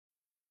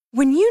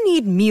When you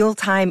need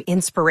mealtime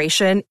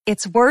inspiration,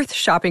 it's worth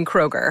shopping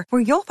Kroger,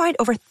 where you'll find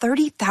over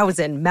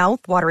 30,000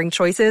 mouth-watering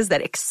choices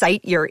that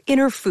excite your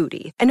inner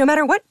foodie. And no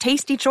matter what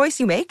tasty choice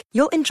you make,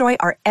 you'll enjoy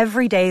our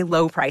everyday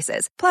low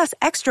prices, plus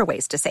extra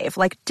ways to save,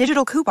 like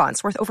digital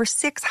coupons worth over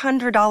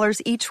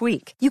 $600 each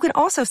week. You can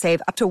also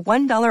save up to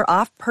 $1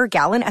 off per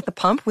gallon at the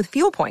pump with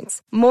fuel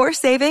points. More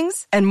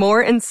savings and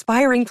more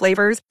inspiring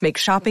flavors make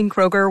shopping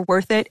Kroger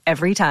worth it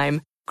every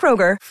time.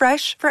 Kroger,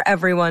 fresh for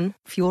everyone.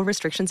 Fuel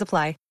restrictions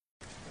apply.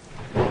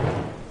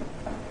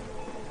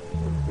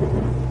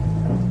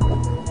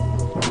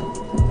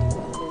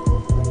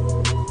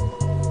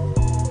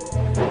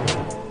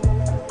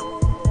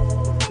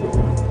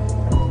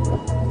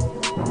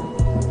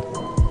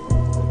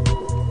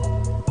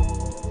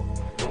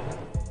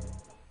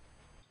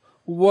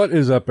 What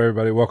is up,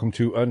 everybody? Welcome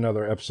to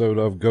another episode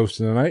of Ghosts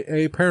in the Night,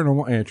 a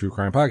paranormal and true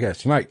crime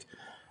podcast. Tonight,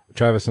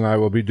 Travis and I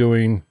will be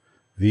doing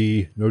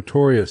the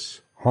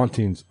notorious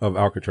hauntings of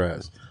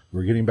Alcatraz.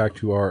 We're getting back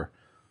to our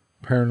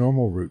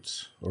paranormal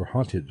roots, or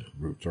haunted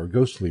roots, or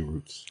ghostly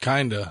roots.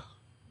 Kinda.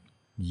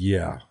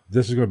 Yeah,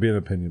 this is going to be an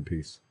opinion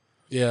piece.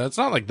 Yeah, it's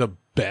not like the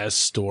best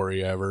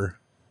story ever.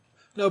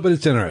 No, but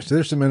it's interesting.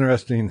 There's some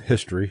interesting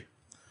history.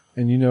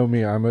 And you know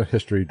me, I'm a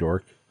history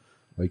dork.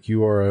 Like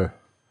you are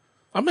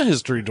I'm a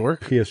history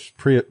dork.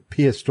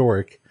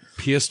 prehistoric.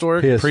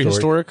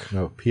 Prehistoric?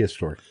 No,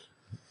 prehistoric.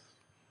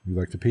 You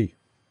like to pee.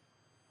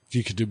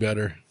 You could do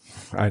better.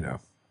 I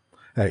know.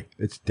 Hey,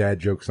 it's Dad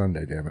Joke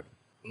Sunday, damn it.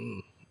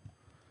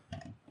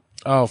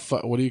 Oh,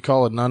 what do you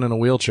call a nun in a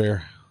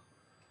wheelchair?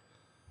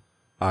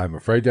 I'm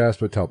afraid to ask,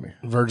 but tell me.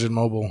 Virgin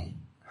Mobile.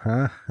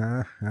 Oh,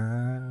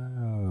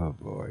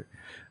 boy.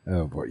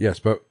 Oh, boy. Yes,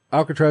 but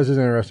Alcatraz is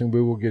interesting.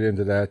 We will get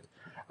into that.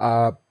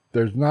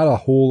 There's not a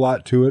whole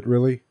lot to it,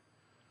 really.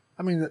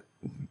 I mean,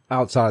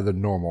 outside the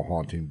normal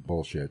haunting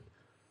bullshit.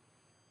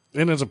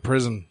 And it's a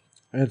prison.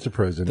 And it's a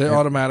prison. They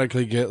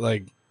automatically get,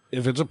 like,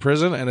 if it's a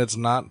prison and it's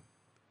not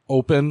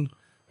open,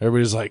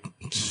 everybody's like,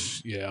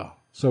 yeah.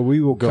 So we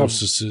will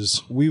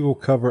we will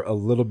cover a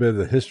little bit of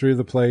the history of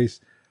the place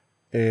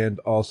and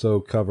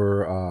also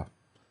cover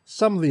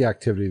some of the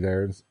activity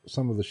there and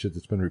some of the shit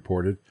that's been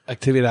reported.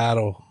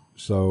 Actividado.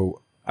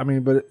 So, I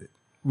mean, but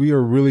we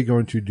are really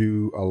going to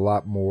do a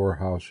lot more,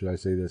 how should I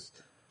say this,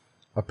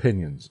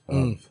 opinions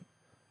of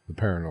the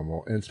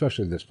paranormal, and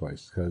especially this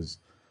place, because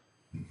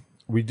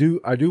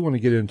I do want to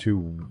get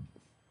into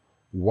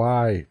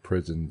why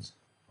prisons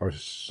are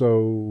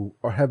so,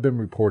 or have been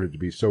reported to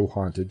be so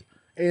haunted.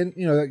 And,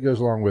 you know, that goes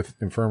along with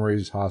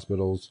infirmaries,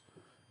 hospitals,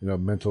 you know,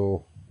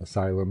 mental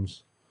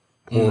asylums,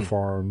 poor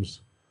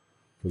farms.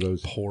 For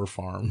those poor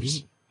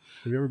farms.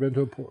 Have you ever been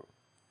to a poor?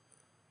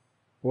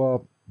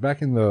 Well,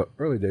 back in the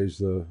early days,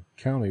 the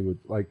county would,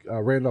 like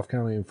Randolph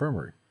County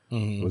Infirmary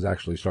was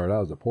actually started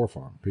out as a poor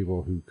farm.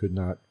 People who could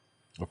not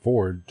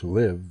afford to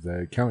live,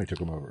 the county took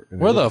them over.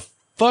 Where the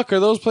fuck are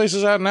those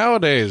places at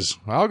nowadays?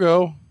 I'll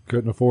go.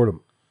 Couldn't afford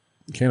them.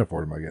 Can't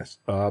afford them, I guess.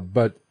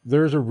 But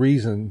there's a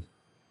reason.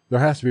 There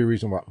has to be a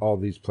reason why all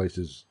these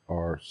places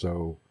are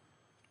so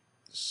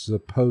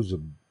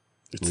supposedly.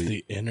 It's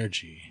the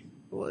energy.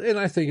 And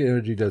I think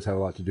energy does have a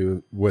lot to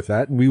do with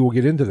that, and we will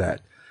get into that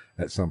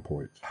at some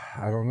point.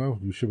 I don't know.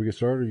 Should we get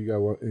started, or you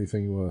got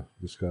anything you want to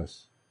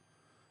discuss?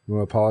 You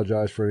want to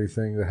apologize for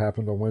anything that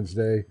happened on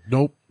Wednesday?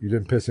 Nope. You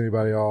didn't piss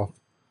anybody off?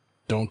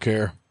 Don't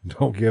care.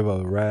 Don't give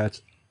a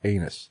rat's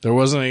anus. There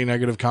wasn't any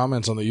negative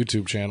comments on the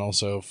YouTube channel,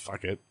 so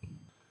fuck it.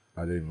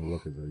 I didn't even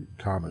look at the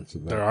comments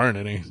of that. There aren't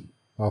any.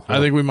 Oh, I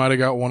think we might have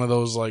got one of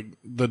those, like,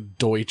 the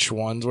Deutsch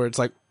ones where it's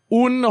like,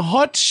 "Un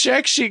hot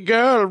sexy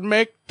girl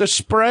make the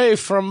spray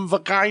from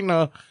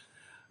vagina.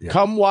 Yeah.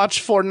 Come watch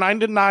for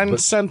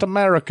 99-cent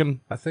American."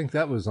 I think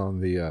that was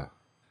on the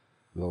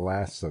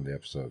last Sunday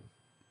episode.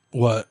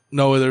 What?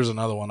 No, there's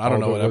another one. I don't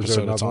know what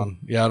episode it's on.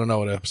 Yeah, I don't know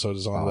what episode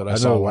it's on, but I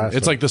saw one.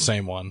 It's like the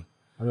same one.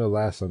 I know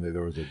last Sunday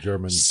there was a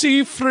German...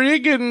 Sie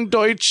frigen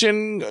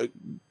Deutschen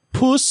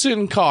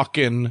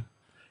Pussenkocken.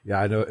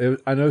 Yeah, I know.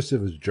 I noticed it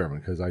was German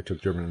because I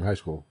took German in high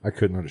school. I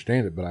couldn't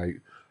understand it, but I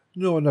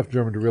know enough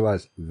German to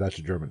realize that's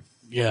German.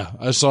 Yeah,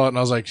 I saw it and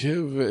I was like,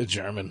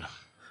 German.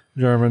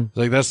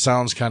 Like, that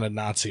sounds kind of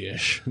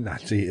Nazi-ish.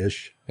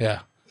 Nazi-ish. Yeah,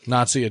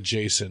 Nazi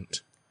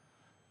adjacent.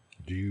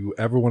 Do you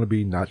ever want to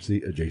be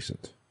Nazi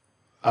adjacent?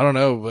 I don't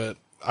know, but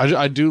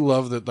I do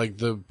love that, like,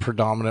 the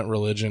predominant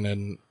religion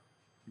in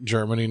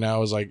Germany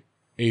now is, like,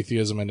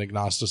 atheism and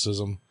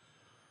agnosticism.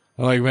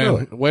 I'm like, man,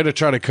 really? Way to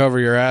try to cover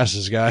your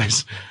asses,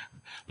 guys.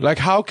 Like,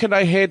 how can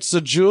I hate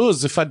the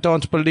Jews if I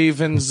don't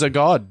believe in the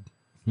God?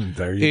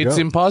 There you It's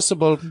go.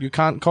 impossible. You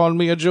can't call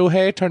me a Jew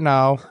hater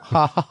now.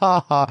 Ha ha ha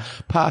ha.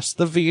 Pass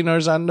the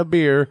wieners and the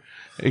beer.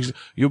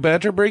 You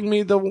better bring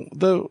me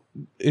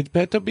it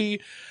better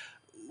be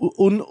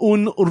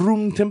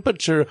room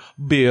temperature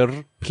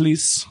beer,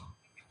 please.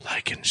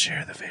 Like and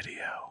share the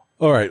video.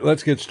 All right,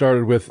 let's get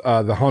started with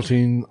the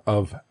haunting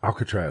of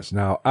Alcatraz.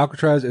 Now,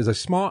 Alcatraz is a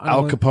small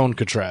island. Al Capone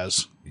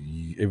Catraz.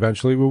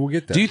 Eventually, we will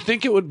get there. Do you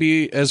think it would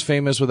be as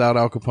famous without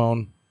Al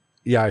Capone?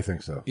 Yeah, I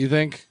think so. You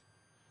think?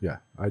 Yeah,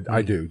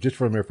 I do, just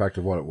for the mere fact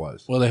of what it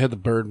was. Well, they had the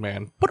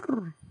Birdman.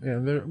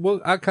 Yeah,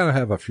 well, I kind of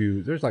have a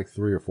few. There's like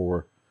 3 or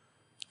 4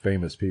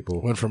 famous people.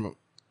 Went from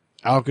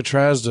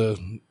Alcatraz to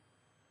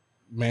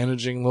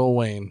managing Lil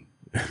Wayne.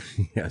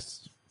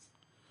 Yes.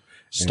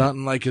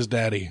 Stunting like his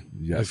daddy,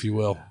 Yes. if you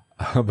will.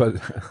 But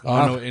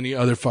I don't know any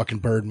other fucking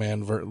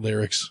Birdman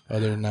lyrics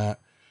other than that.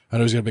 I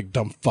know he's got a big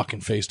dumb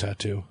fucking face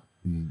tattoo.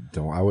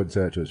 I wouldn't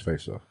say that to his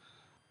face, though.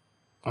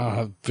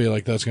 I feel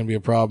like that's going to be a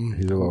problem.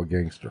 He's a little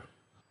gangster.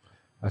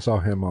 I saw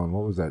him on,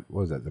 what was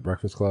that? The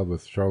Breakfast Club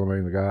with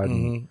Charlamagne the God?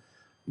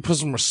 Mm-hmm. Put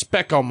some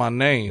respect on my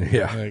name.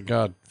 Yeah. Like,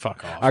 God,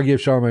 fuck off. I give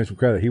Charlamagne some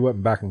credit. He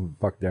wasn't backing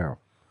the fuck down.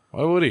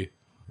 Why would he?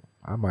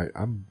 I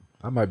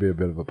might be a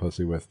bit of a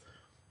pussy with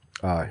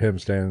him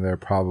standing there,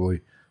 probably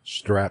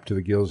strapped to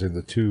the gills, and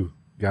the 2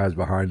 guys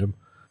behind him.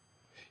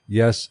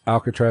 Yes,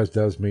 Alcatraz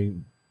does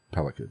mean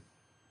pelican.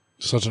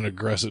 Such an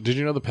aggressive. Did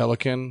you know the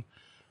pelican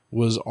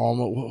was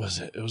almost, what was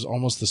it? It was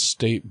almost the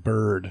state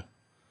bird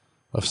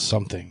of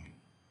something.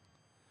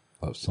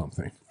 Of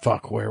something.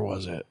 Fuck, where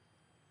was it?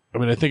 I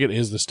mean, I think it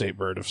is the state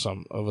bird of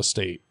a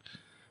state,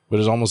 but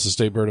it's almost the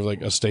state bird of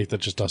like a state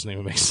that just doesn't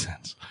even make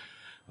sense.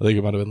 I think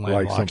it might have been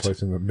landlocked. Like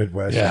someplace in the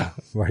Midwest. Yeah.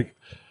 Like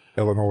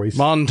Illinois.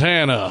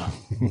 Montana,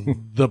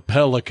 the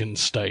pelican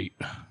state.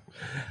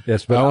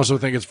 Yes, but I also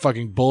think it's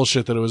fucking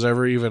bullshit that it was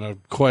ever even a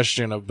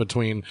question of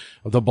between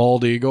the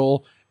bald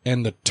eagle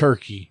and the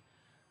turkey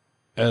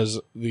as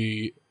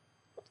the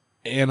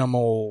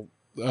animal,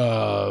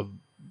 I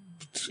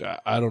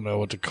don't know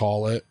what to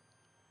call it.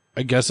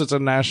 I guess it's a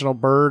national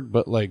bird,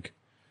 but like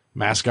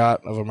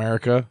mascot of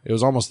America. It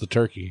was almost the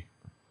turkey.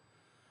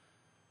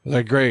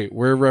 Like, great,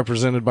 we're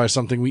represented by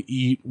something we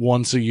eat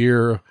once a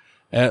year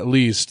at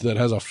least that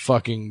has a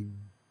fucking,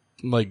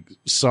 like,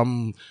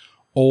 some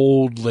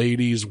old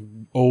lady's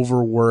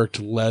overworked,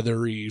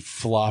 leathery,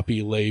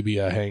 floppy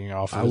labia hanging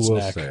off of his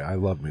neck. I will say, I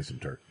love me some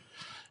turkey.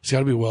 It's got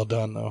to be well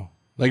done, though.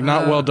 Like,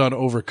 not well done,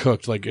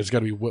 overcooked. Like, it's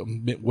got to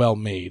be well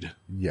made.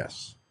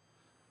 Yes.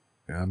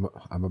 I'm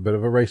a bit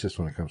of a racist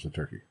when it comes to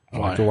turkey. I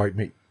like the white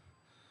meat.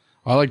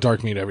 I like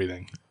dark meat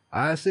everything.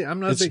 I see. I'm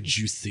not. It's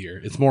juicier.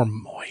 It's more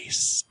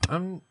moist.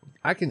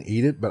 I can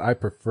eat it, but I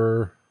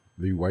prefer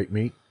the white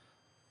meat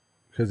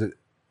because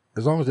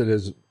as long as it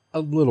is a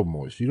little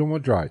moist. You don't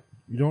want dry.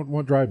 You don't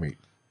want dry meat.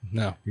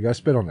 No, you gotta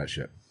spit on that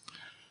shit.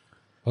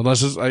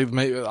 Unless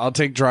I'll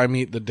take dry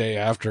meat the day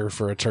after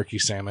for a turkey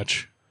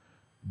sandwich.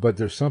 But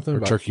there's something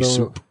about turkey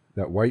soup.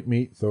 That white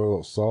meat. Throw a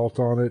little salt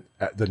on it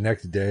at the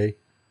next day.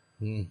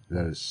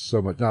 That is so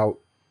much. Now,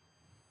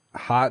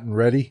 hot and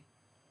ready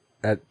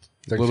at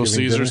Little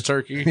Caesar's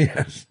dinner. turkey.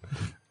 Yes,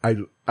 I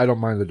don't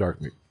mind the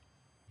dark meat,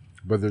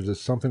 but there's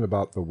just something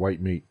about the white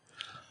meat.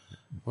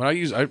 When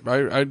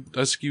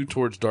I skew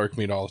towards dark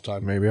meat all the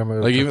time. Maybe I'm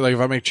even if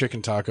I make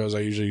chicken tacos, I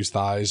usually use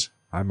thighs.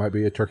 I might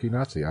be a turkey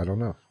Nazi. I don't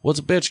know. Well,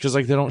 it's a bitch because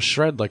like they don't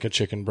shred like a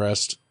chicken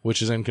breast,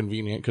 which is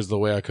inconvenient because the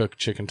way I cook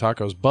chicken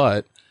tacos.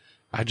 But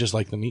I just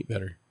like the meat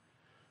better.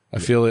 I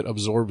feel it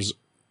absorbs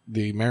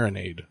the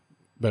marinade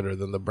better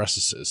than the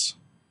breasts.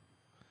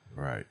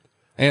 Right.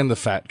 And the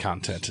fat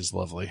content is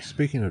lovely.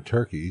 Speaking of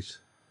turkeys,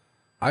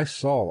 I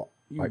saw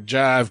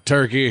jive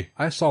turkey.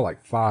 I saw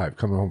like 5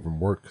 coming home from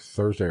work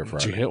Thursday or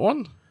Friday. Did you hit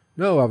one?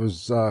 No, I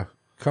was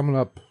coming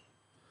up,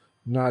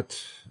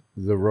 not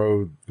the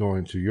road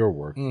going to your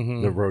work,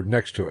 the road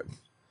next to it,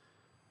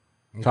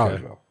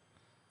 Townsville.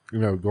 You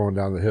know, going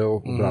down the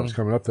hill. But I was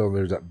coming up there, and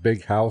there's that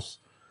big house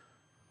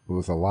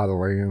with a lot of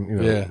land. You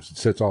know,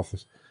 sits off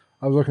this.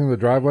 I was looking at the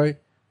driveway,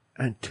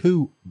 and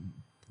 2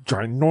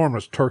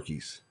 ginormous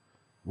turkeys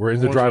were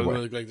in the driveway.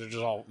 Really, like they're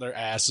just all their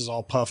ass is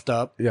all puffed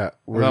up. Yeah,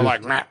 they're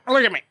like, nah,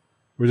 look at me.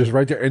 We're just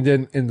right there, and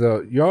then in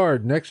the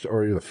yard next,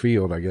 or the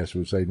field, I guess we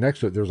would say, next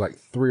to it, there's like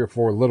 3 or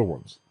 4 little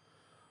ones.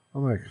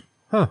 I'm like,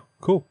 huh,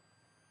 cool.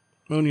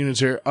 Moon units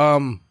here.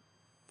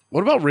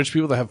 What about rich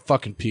people that have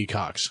fucking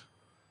peacocks?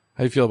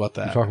 How do you feel about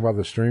that? You talking about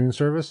the streaming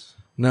service?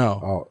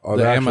 No. Oh,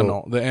 the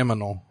Eminal. The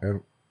Eminal.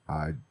 And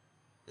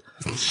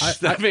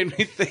that made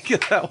me think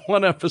of that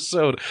one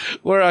episode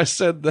where I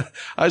said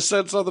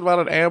something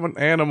about an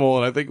animal,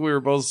 and I think we were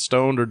both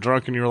stoned or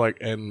drunk, and you were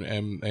like,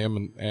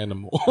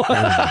 animal.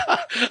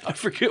 I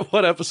forget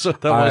what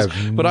episode that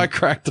was, but I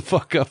cracked the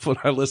fuck up when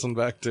I listened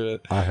back to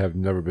it. I have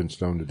never been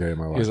stoned a day in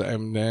my life. He's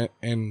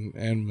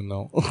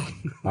animal.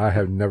 I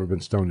have never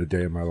been stoned a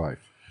day in my life.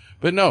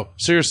 But no,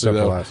 seriously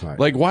Except though, for last night.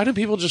 Like, why do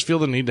people just feel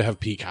the need to have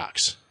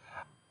peacocks?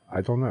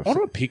 I don't know. I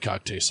wonder what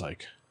peacock tastes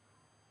like.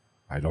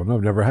 I don't know.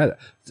 I've never had it.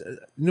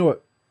 You know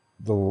what?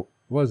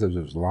 What is it?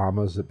 There's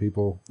llamas that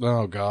people.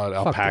 Oh God,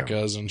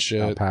 alpacas and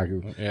shit.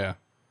 Alpacas. Yeah.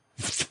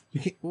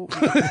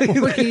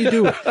 What can you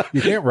do?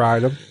 You can't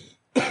ride them.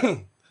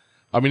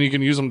 I mean, you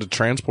can use them to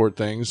transport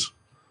things.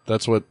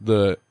 That's what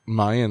the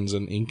Mayans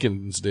and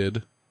Incans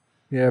did.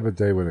 Yeah, but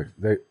they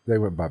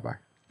went bye-bye.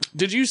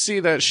 Did you see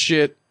that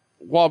shit?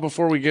 Well,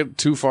 before we get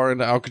too far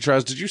into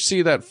Alcatraz, did you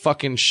see that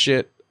fucking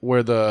shit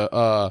where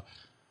the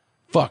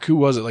who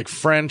was it? Like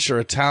French or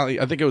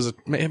Italian? I think it was.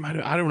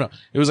 I don't know.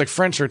 It was like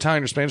French or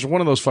Italian or Spanish. One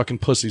of those fucking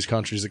pussies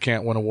countries that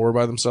can't win a war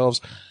by themselves.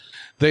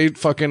 they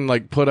fucking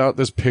like put out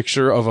this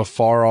picture of a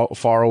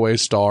far away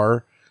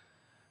star,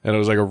 and it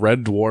was like a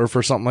red dwarf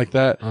or something like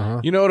that.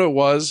 You know what it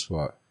was?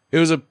 What? It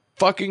was a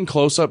fucking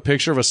close up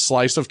picture of a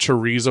slice of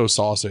chorizo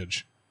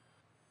sausage.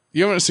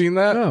 You haven't seen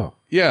that? No.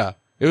 Yeah.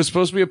 It was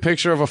supposed to be a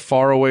picture of a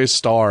faraway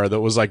star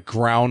that was like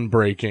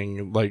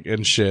groundbreaking, like,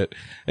 and shit.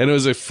 And it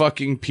was a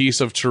fucking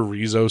piece of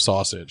chorizo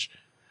sausage.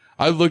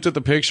 I looked at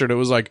the picture and it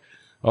was like,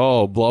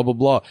 oh, blah, blah,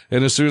 blah.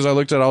 And as soon as I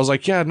looked at it, I was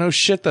like, yeah, no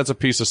shit, that's a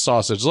piece of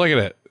sausage. Look at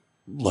it.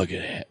 Look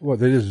at it. What,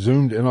 they just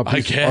zoomed in on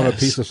a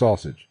piece of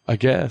sausage? I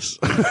guess.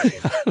 I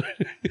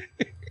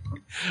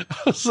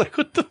was like,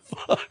 what the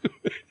fuck?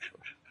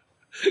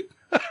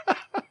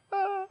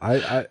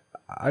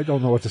 I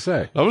don't know what to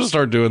say. I'm gonna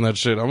start doing that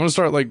shit. I'm gonna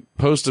start like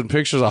posting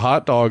pictures of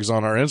hot dogs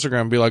on our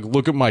Instagram and be like,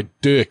 look at my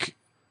dick.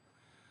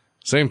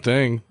 Same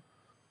thing.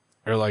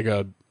 Or like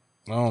I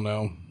don't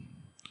know,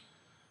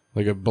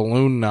 like a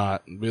balloon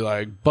knot. Be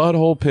like,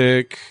 butthole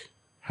pic,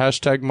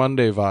 hashtag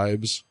Monday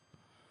vibes.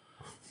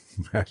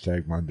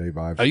 Hashtag Monday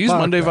vibes. I use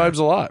Monday vibes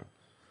a lot.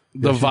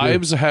 The Yes, you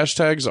vibes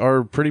hashtags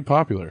are pretty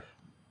popular.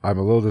 I'm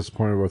a little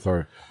disappointed with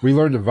we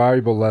learned a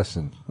valuable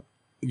lesson.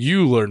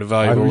 You learned a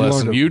valuable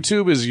lesson.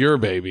 YouTube is your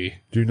baby.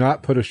 Do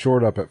not put a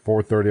short up at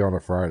 4:30 on a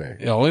Friday.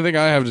 The only thing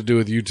I have to do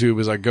with YouTube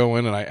is I go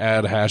in and I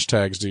add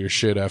hashtags to your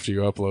shit after you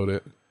upload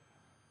it.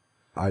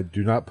 I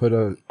do not put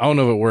I don't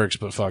know if it works,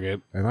 but fuck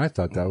it. and I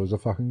thought that was a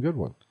fucking good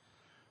one.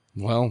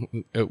 Well,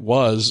 it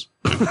was.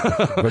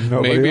 But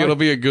Maybe it'll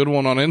be a good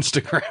one on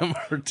Instagram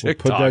or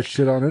TikTok. Put that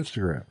shit on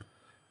Instagram.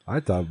 I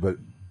thought, but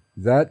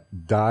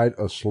that died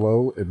a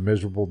slow and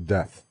miserable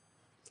death.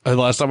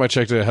 Last time I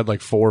checked it had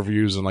like 4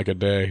 views in like a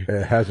day.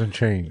 It hasn't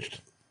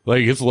changed.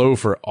 Like, it's low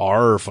for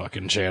our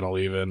fucking channel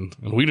even.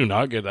 And we do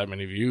not get that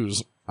many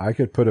views. I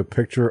could put a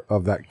picture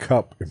of that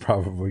cup and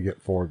probably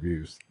get 4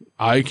 views.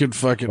 I could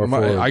fucking,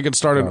 I could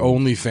start an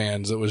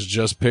OnlyFans that was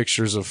just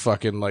pictures of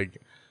fucking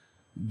like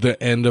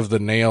the end of the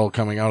nail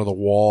coming out of the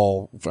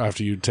wall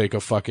after you take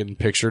a fucking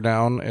picture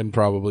down and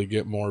probably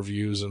get more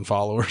views and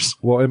followers.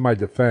 Well, in my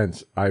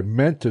defense, I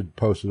meant to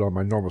post it on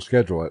my normal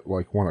schedule at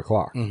like 1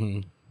 o'clock.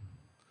 Mm-hmm.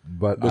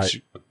 But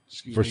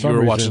for some reason, you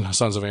were watching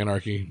Sons of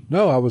Anarchy.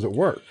 No, I was at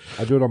work.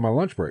 I do it on my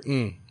lunch break.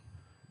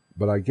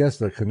 But I guess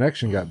the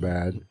connection got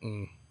bad.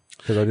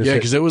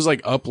 Because it was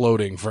like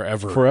uploading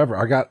forever.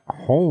 I got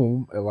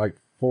home at like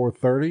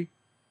 4:30.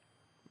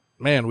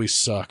 Man, we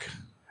suck.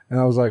 And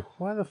I was like,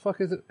 why the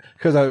fuck is it?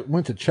 Because I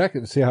went to check it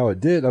and see how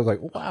it did. I was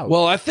like, wow.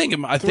 Well, I think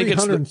it's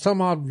 300 and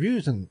some odd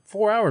views in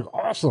 4 hours.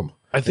 Awesome.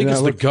 I think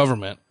it's the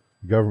government.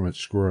 Government's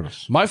screwing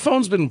us. My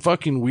phone's been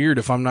fucking weird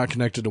if I'm not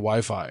connected to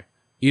Wi-Fi.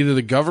 Either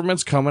the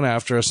government's coming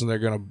after us and they're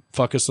going to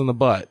fuck us in the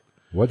butt.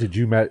 What did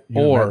you Matt do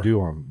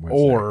on Wednesday?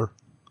 Or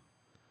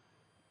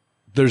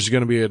there's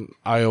going to be an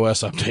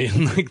iOS update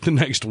in like the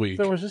next week.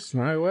 There was just an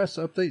iOS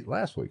update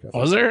last week.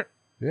 Was there?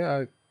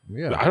 Yeah.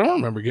 I don't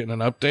remember getting an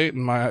update.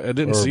 I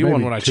didn't see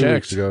one when I checked. 2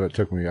 weeks ago that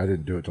took me. I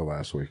didn't do it till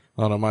last week.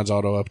 Oh, no, mine's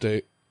auto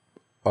update.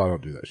 Oh,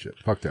 don't do that shit.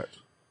 Fuck that.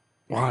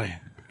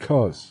 Why?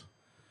 Because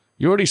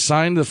you already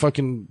signed the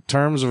fucking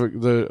terms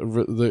of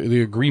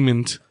the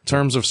agreement,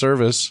 terms of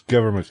service.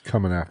 Government's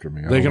coming after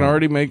me.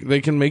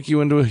 They can make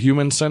you into a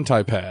human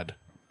Sentai pad.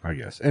 I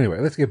guess. Anyway,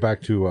 let's get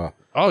back to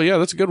oh yeah,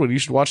 that's a good one. You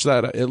should watch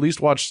that. At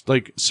least watch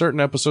like certain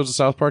episodes of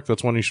South Park.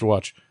 That's one you should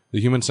watch. The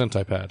Human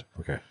Sentai Pad.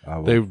 Okay.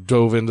 They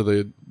dove into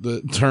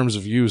the terms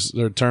of use,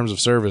 their terms of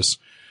service.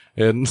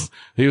 And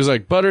he was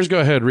like, Butters,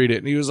 go ahead, read it.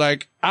 And he was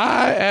like,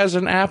 I, as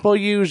an Apple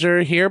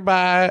user,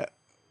 hereby,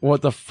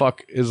 what the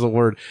fuck is the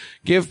word?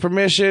 Give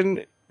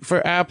permission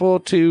for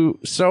Apple to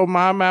sew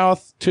my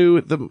mouth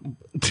to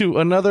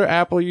another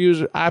Apple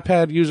user,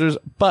 iPad user's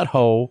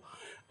butthole,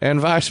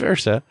 and vice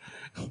versa.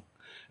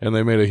 And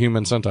they made a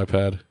Human Sentai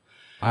Pad.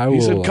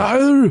 He said,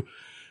 Kyler,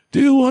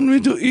 do you want me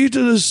to eat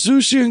the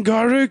sushi and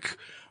garlic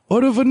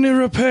or the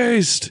vanilla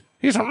paste?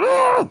 He's like,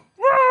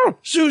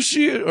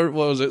 sushi, or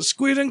what was it?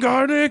 Squid and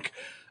garlic?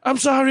 I'm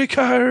sorry,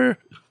 Kyler.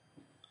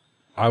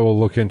 I will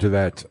look into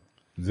that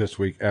this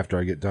week after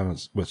I get done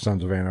with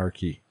Sons of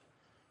Anarchy,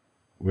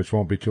 which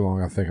won't be too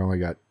long. I think I only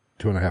got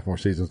 2.5 more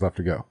seasons left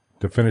to go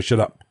to finish it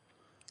up.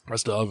 I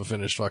still haven't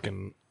finished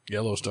fucking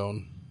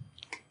Yellowstone.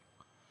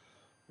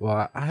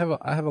 Well, I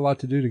have a lot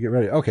to do to get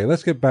ready. Okay,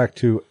 let's get back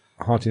to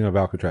Haunting of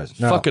Alcatraz.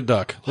 Now, fuck a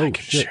duck. Oh,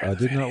 shit, I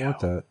did not want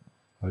that.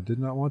 I did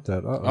not want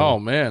that. Uh-oh. Oh,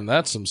 man,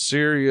 that's some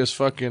serious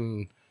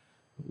fucking...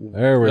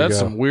 There we go. That's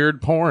some weird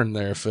porn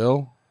there,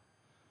 Phil.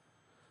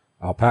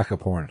 Alpaca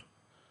porn.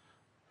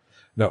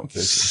 No, it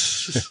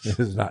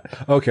is not.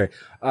 Okay.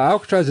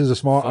 Alcatraz is a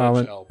small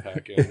island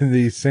in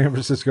the San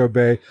Francisco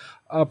Bay,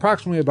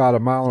 approximately about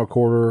 1.25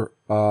 miles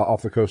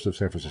off the coast of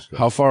San Francisco.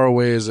 How far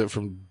away is it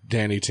from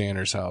Danny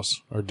Tanner's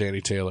house? Or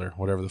Danny Taylor,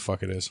 whatever the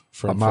fuck it is.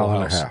 From 1.5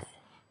 miles.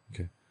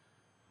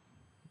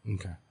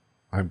 Okay.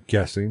 I'm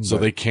guessing. So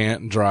they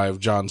can't drive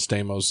John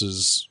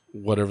Stamos's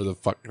whatever the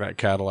fuck that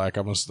Cadillac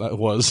that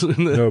was.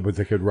 No, but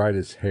they could ride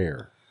his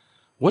hair.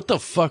 What the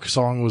fuck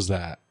song was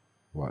that?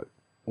 What?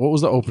 What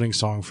was the opening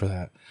song for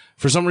that?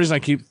 For some reason, I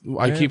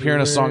keep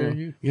hearing a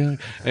song. Yeah,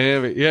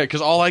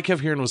 because all I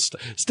kept hearing was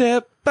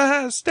step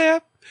by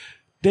step,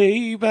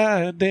 day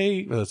by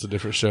day. Oh, that's a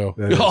different show.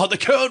 Oh, the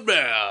Code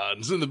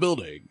Man's in the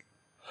building.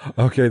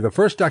 Okay, the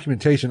first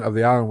documentation of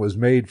the island was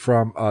made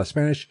from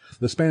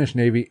the Spanish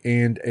Navy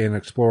and an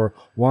explorer,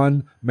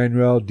 Juan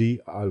Manuel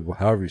de,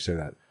 however you say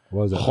that.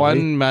 What was that?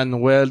 Juan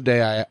Manuel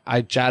de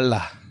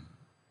Ayala.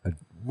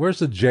 Where's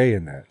the J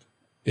in that?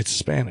 It's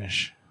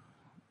Spanish.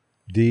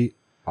 De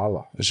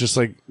Allah. It's just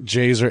like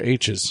J's or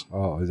H's.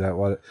 Oh, is that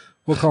what?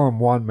 We'll call him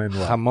Juan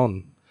Manuel.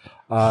 Jamón.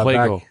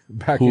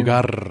 Back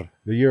Jugar. in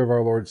the year of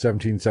our Lord,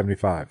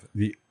 1775.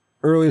 The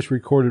earliest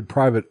recorded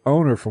private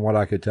owner, from what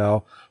I could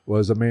tell,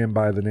 was a man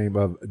by the name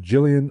of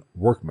Jillian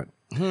Workman.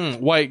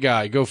 White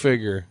guy. Go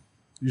figure.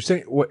 You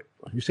saying what?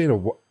 You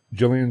saying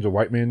Jillian's a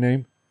white man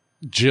name?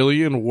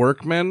 Jillian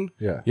Workman?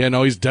 Yeah. Yeah,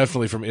 no, he's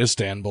definitely from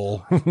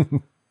Istanbul.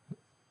 You're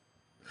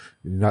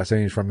not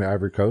saying he's from the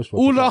Ivory Coast?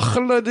 Julian?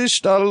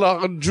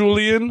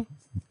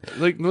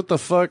 Like, what the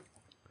fuck?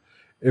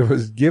 It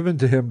was given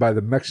to him by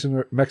the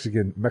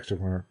Mexican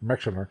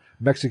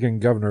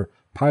governor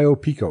Pio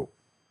Pico.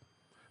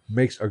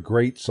 Makes a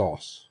great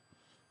sauce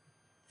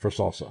for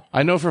salsa.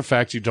 I know for a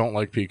fact you don't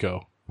like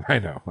pico. I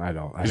know. I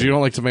don't. Because you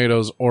don't like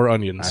tomatoes or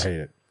onions. I hate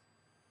it.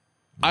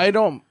 I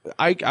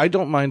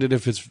don't mind it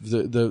if it's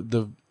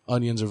the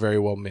onions are very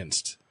well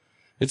minced.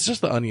 It's just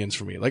the onions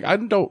for me. Like, I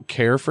don't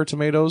care for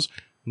tomatoes.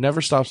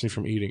 Never stops me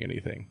from eating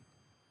anything.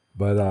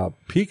 But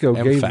Pico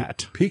gave it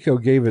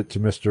to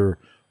Mr.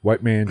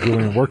 White Man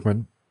Julian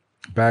Workman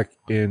back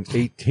in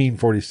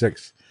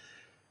 1846.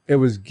 It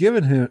was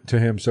given to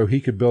him so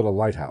he could build a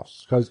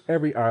lighthouse, because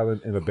every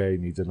island in a bay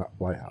needs a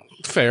lighthouse.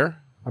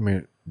 Fair. I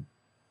mean,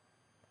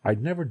 I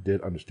never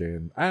did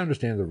understand. I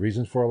understand the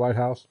reasons for a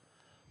lighthouse,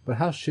 but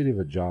how shitty of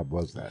a job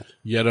was that?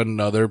 Yet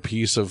another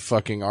piece of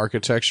fucking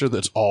architecture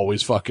that's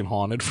always fucking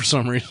haunted for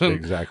some reason.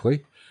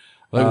 Exactly.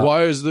 Like,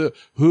 why is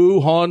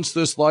who haunts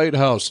this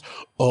lighthouse?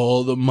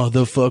 All the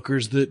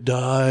motherfuckers that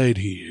died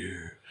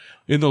here.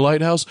 In the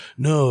lighthouse?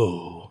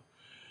 No.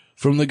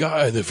 From the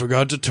guy that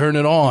forgot to turn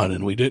it on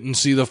and we didn't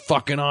see the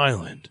fucking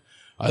island.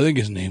 I think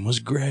his name was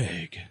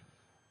Greg.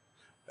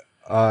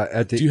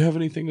 Do you have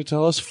anything to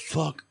tell us?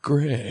 Fuck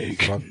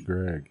Greg. Fuck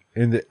Greg.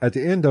 At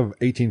the end of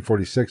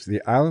 1846,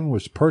 the island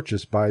was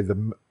purchased by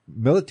the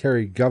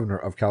military governor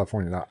of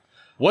California. Now,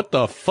 what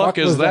the fuck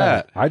is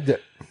that? I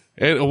did.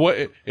 And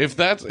what if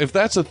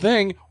that's a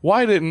thing?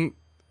 Why isn't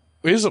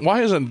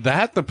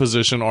that the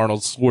position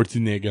Arnold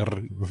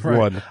Schwarzenegger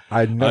won?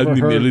 I'm the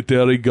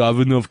military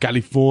governor of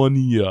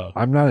California.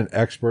 I'm not an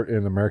expert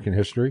in American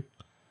history.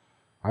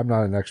 I'm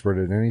not an expert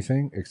in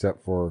anything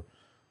except for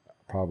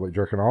probably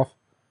jerking off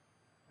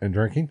and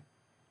drinking.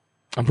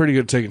 I'm pretty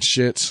good at taking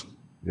shits.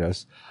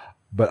 Yes,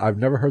 but I've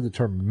never heard the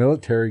term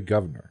military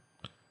governor.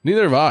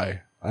 Neither have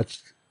I.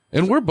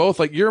 And we're both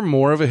like, you're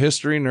more of a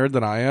history nerd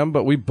than I am,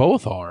 but we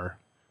both are.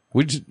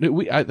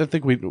 I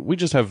think we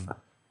just have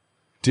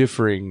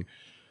differing,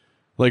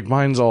 like,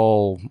 mine's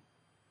all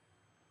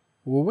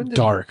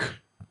dark.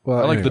 Well,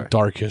 I like the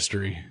dark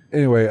history.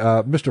 Anyway,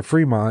 Mr.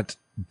 Fremont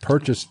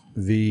purchased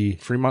the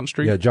Fremont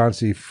Street. Yeah, John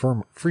C.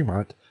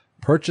 Fremont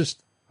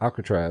purchased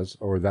Alcatraz,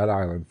 or that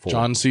island, for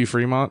John C.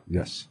 Fremont.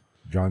 Yes,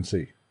 John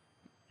C.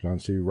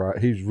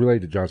 He's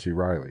related to John C.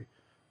 Reilly,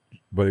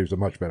 but he was a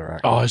much better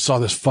actor. Oh, I saw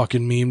this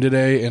fucking meme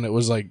today, and it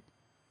was like,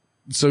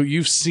 so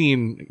you've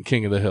seen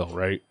King of the Hill,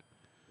 right?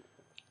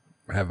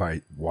 Have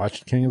I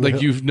watched King of the Hill?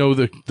 Like, you know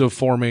the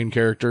four main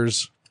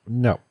characters?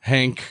 No.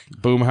 Hank,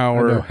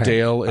 Boomhauer, Hank.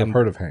 Dale, and... I've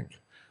heard of Hank.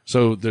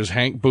 So there's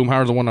Hank.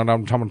 Boomhauer's the one that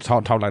I'm talking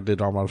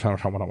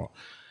about.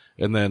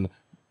 And then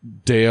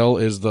Dale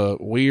is the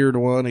weird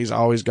one. He's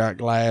always got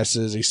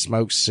glasses. He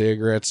smokes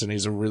cigarettes, and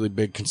he's a really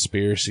big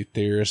conspiracy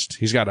theorist.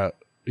 He's got an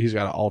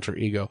alter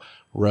ego,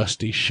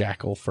 Rusty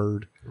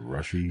Shackelford.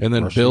 And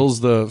then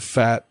Bill's the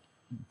fat,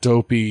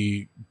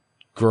 dopey,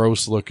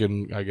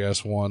 gross-looking, I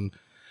guess, one.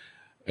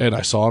 And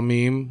I saw a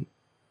meme.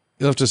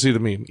 You'll have to see the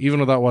meme. Even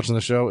without watching the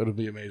show, it'll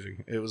be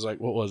amazing. It was like,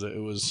 what was it? It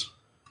was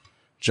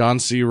John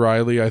C.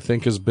 Reilly, I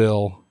think, as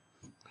Bill,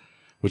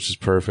 which is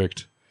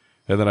perfect.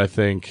 And then I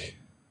think,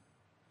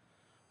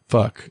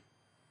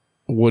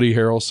 Woody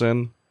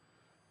Harrelson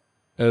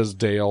as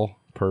Dale,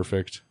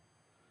 perfect.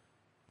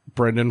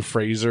 Brendan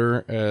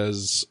Fraser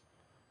as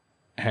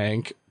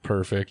Hank,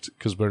 perfect,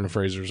 because Brendan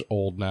Fraser's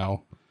old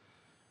now.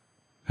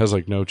 Has,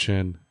 like, no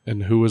chin.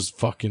 And who was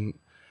fucking...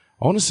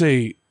 I want to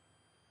say...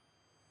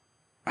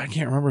 I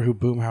can't remember who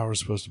Boomhauer was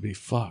supposed to be.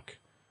 Fuck.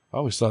 I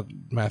always thought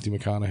Matthew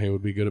McConaughey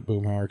would be good at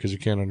Boomhauer because you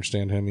can't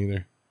understand him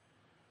either.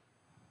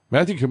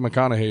 Matthew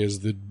McConaughey is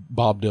the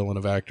Bob Dylan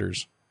of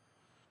actors.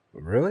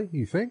 Really?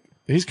 You think?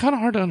 He's kind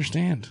of hard to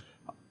understand.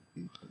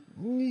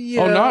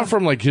 Yeah. Oh, not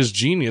from, like, his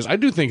genius. I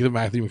do think that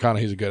Matthew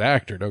McConaughey's a good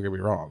actor. Don't get me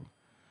wrong.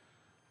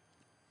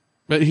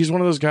 But he's one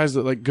of those guys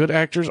that, like, good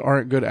actors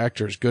aren't good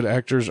actors. Good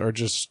actors are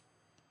just...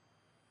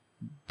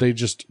 They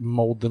just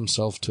mold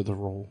themselves to the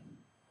role.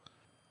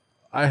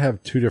 I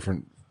have two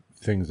different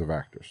things of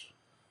actors.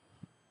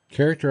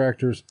 Character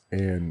actors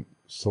and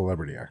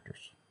celebrity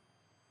actors.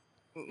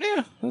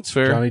 Yeah, that's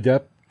fair. Johnny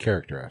Depp,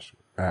 character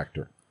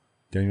actor.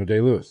 Daniel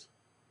Day-Lewis,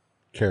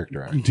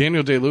 character actor.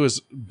 Daniel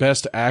Day-Lewis,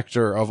 best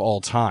actor of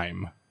all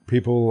time.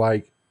 People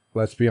like,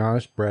 let's be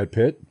honest, Brad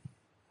Pitt,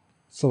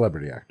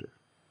 celebrity actor.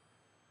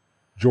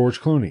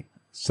 George Clooney,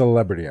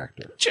 celebrity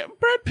actor.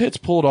 Brad Pitt's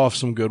pulled off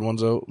some good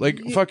ones though.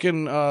 Like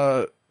fucking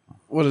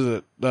what is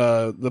it?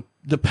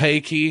 The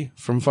Pakey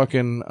from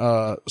fucking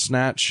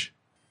Snatch.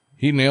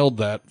 He nailed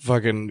that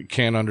fucking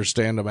can't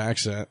understand him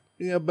accent.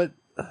 Yeah, but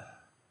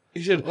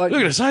He said, "Look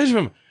at the size of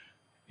him.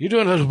 You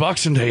doing a little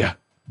boxing, do you?"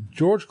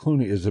 George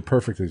Clooney is a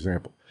perfect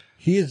example.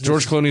 He is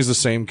George Clooney's the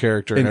same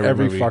character in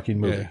every movie. fucking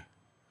movie. Yeah.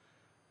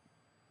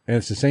 And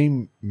it's the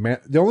same man.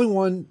 The only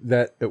one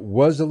that it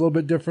was a little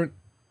bit different,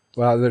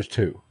 well, there's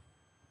two.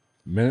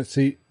 Minute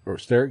Seat or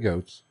Stare at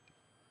Goats.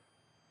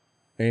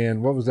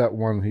 And what was that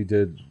one he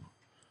did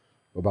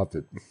about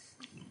the,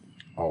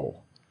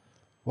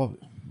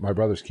 My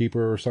Brother's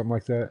Keeper or something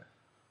like that?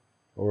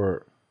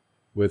 Or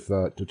with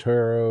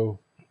Totoro,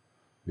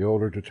 the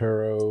older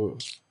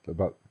Totoro,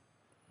 about,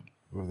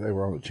 they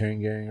were on the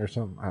Chain Gang or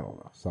something? I don't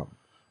know, something.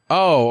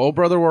 Oh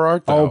Brother, Where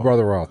Art Thou? Oh,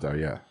 Brother, Where Art Thou,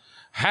 yeah.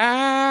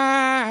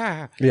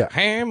 Hi, Yeah.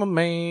 Hammer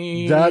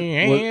Man.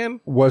 That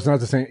was not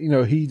the same. You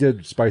know, he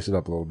did spice it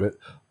up a little bit,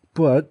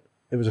 but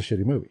it was a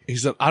shitty movie. He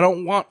said, "I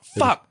don't want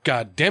fuck,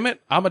 God damn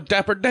it. I'm a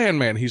Dapper Dan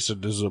man." He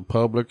said, "This is a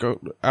public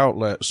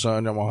outlet,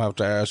 son. I'm going to have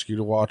to ask you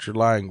to watch your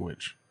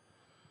language."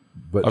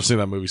 But I've seen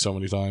that movie so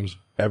many times.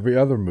 every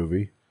other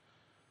movie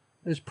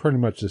is pretty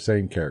much the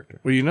same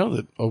character. Well, you know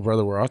that Oh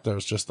Brother, Where Art Thou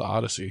is just the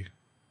Odyssey.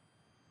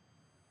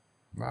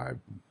 I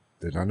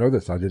did not know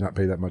this. I did not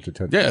pay that much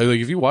attention. Yeah, like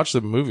if you watch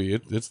the movie,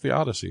 it's the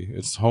Odyssey.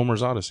 It's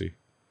Homer's Odyssey.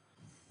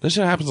 This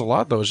shit happens a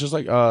lot, though. It's just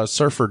like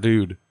Surfer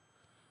Dude. Have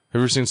you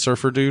ever seen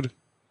Surfer Dude?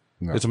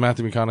 No. It's a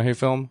Matthew McConaughey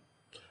film.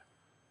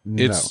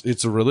 No.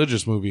 It's a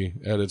religious movie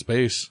at its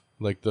base,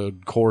 like the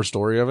core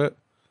story of it,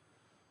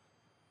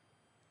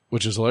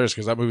 which is hilarious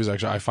because that movie's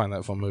actually, I find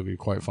that movie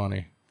quite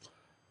funny.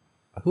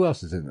 Who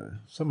else is in that?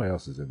 Somebody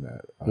else is in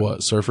that.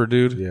 What, Surfer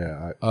Dude?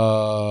 Yeah.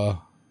 I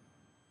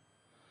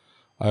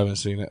haven't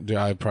seen it. Dude,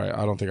 I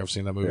don't think I've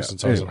seen that movie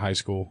since I was in high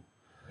school.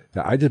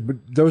 I did, but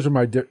those are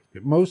my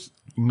most.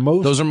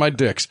 Those are my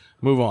dicks.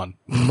 Move on.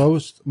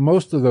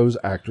 most of those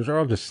actors are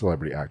all just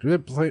celebrity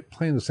actors. They're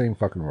playing the same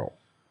fucking role.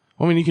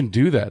 Well, I mean, you can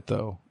do that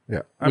though.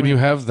 Yeah, When you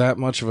have that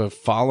much of a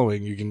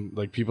following, you can,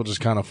 like, people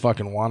just kind of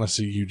fucking want to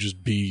see you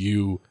just be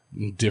you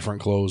in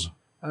different clothes.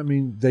 I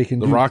mean, they can.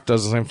 The Rock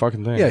does the same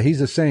fucking thing. Yeah, he's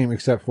the same,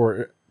 except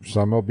for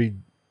some will be.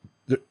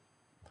 Their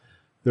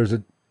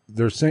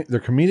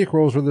comedic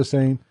roles are the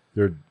same.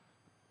 Their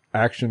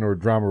action or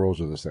drama roles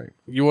are the same.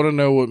 You want to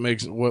know what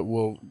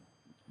will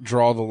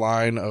draw the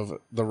line of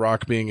The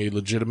Rock being a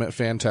legitimate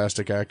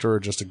fantastic actor or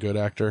just a good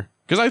actor?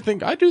 Because I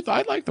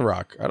like The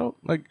Rock. I don't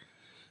like.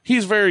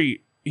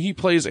 He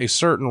plays a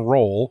certain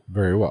role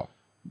Very well.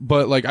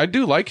 but like I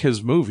do like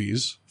his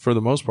movies for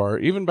the most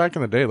part. Even back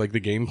in the day, like The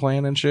Game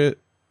Plan and shit,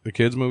 the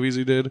kids movies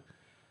he did.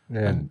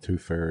 And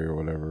Tooth Fairy or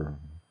whatever.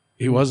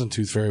 He wasn't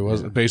Tooth Fairy,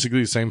 wasn't basically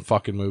the same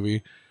fucking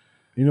movie.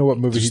 You know what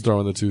movie? Just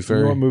throwing the Tooth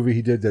Fairy. You know what movie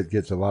he did that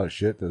gets a lot of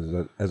shit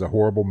as a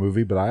horrible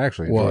movie, but I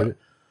actually enjoyed it?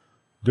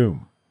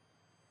 Doom.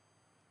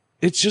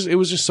 It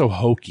was just so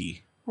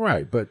hokey.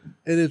 Right, but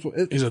it is.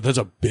 He said, "That's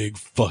a big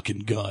fucking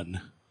gun."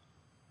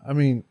 I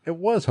mean, it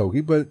was hokey,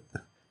 but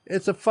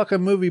it's a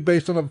fucking movie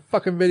based on a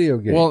fucking video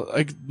game. Well,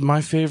 like my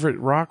favorite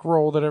Rock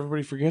role that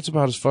everybody forgets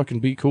about is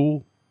fucking Be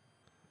Cool.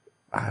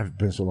 I've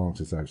been so long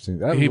since I've seen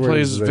that. He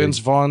plays Vince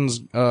Vaughn's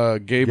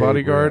gay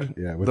bodyguard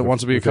that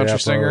wants to be a country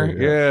singer.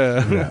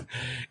 Yeah.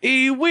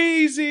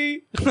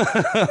 E-Weezy.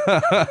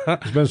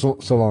 It's been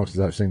so long since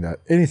I've seen that.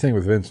 Anything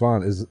with Vince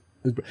Vaughn is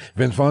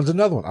Vince Vaughn's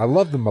another one. I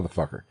love the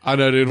motherfucker. I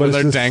know, dude. When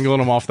they're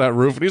dangling him off that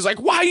roof, and he's like,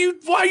 "Why you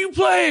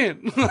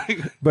playing?"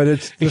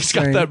 But he's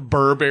got that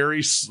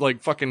Burberry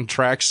like fucking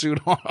tracksuit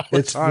on all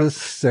the time. It's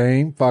the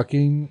same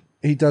fucking.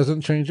 He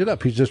doesn't change it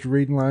up. He's just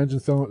reading lines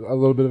and throwing a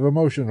little bit of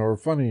emotion or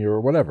funny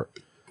or whatever.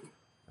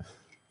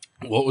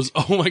 What was?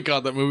 Oh my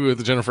god, that movie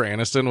with Jennifer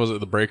Aniston, was it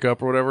The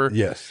Breakup or whatever?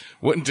 Yes.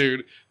 What,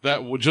 dude?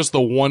 That was just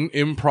the one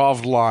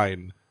improv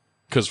line.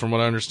 Because from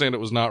what I understand, it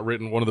was not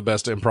written one of the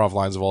best improv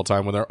lines of all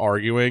time when they're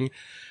arguing,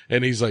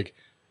 and he's like,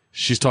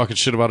 she's talking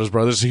shit about his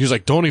brothers. So he was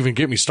like, "Don't even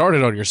get me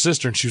started on your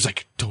sister," and she was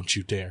like, "Don't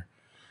you dare!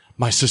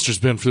 My sister's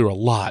been through a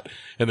lot."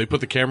 And they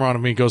put the camera on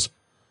him, and he goes,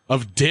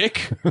 "Of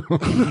dick."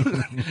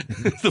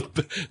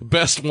 The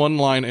best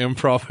one-line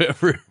improv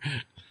ever.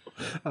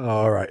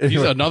 All right.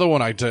 He's another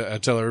one I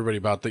tell everybody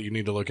about that you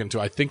need to look into.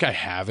 I think I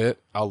have it.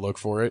 I'll look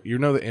for it. You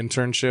know the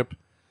Internship?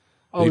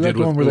 Oh, that's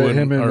one where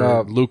him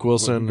and Luke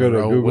Wilson,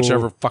 or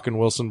whichever fucking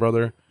Wilson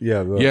brother.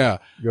 Yeah.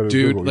 Dude,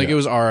 Google, like it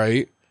was all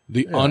right.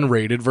 The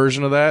unrated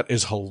version of that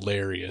is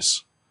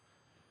hilarious.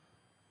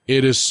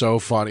 It is so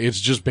fun.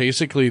 It's just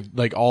basically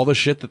like all the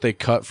shit that they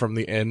cut from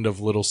the end of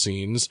little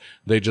scenes,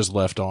 they just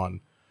left on.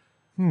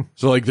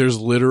 So like there's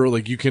literally,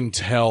 like you can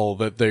tell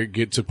that they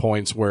get to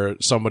points where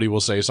somebody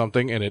will say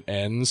something and it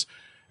ends,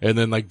 and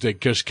then like they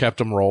just kept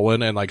them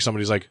rolling, and like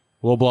somebody's like,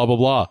 well, blah blah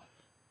blah,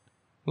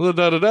 da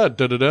da da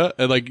da da da,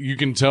 and like you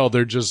can tell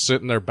they're just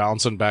sitting there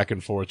bouncing back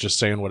and forth, just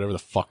saying whatever the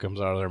fuck comes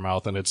out of their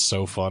mouth, and it's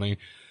so funny.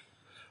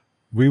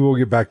 We will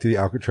get back to the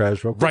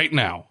Alcatraz real quick. Right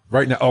now.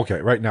 Right now. Okay,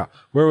 right now.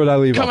 Where would I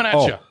leave Coming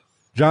off? at you.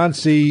 John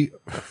C.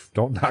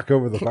 Don't knock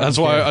over the fucking That's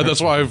why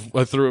camera.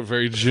 I threw it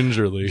very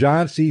gingerly.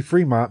 John C.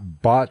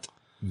 Fremont bought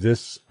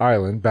this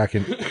island back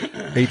in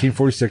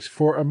 1846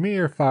 for a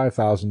mere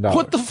 $5,000.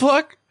 What the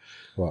fuck?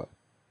 What?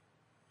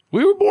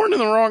 We were born in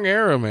the wrong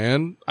era,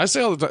 man. I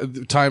say all the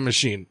time, time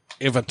machine.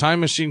 If a time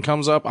machine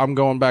comes up, I'm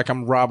going back.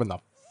 I'm robbing the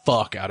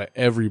fuck out of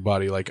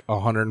everybody like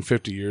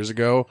 150 years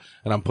ago,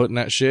 and I'm putting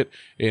that shit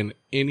in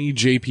any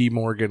J.P.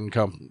 Morgan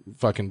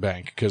fucking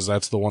bank, because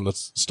that's the one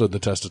that's stood the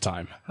test of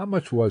time. How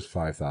much was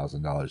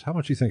 $5,000? How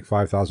much do you think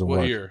 $5,000 was?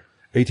 What year?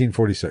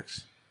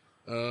 1846.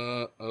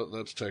 Oh,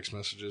 that's text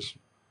messages.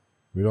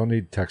 We don't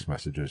need text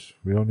messages.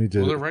 We don't need to.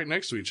 Well, they're right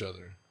next to each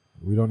other.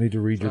 We don't need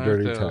to read your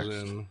dirty text.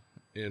 5,000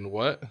 in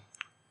what?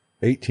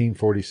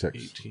 1846.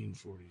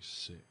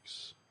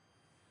 1846.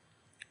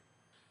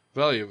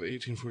 Value of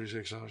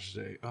 1846 dollars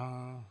today.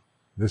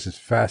 This is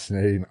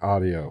fascinating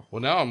audio. Well,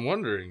 now I'm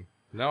wondering.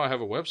 Now I have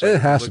a website.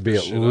 It has to Look be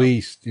this at shit up.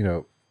 least,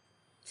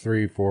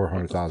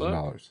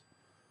 $300,000-$400,000.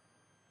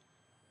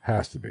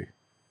 Has to be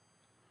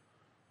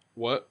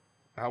What?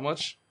 How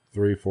much?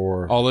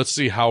 300,000-400,000. Oh, let's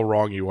see how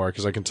wrong you are,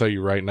 because I can tell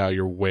you right now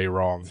you're way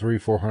wrong.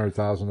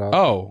 $300,000-$400,000.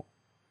 Oh,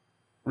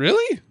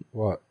 really?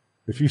 What?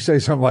 If you say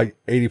something like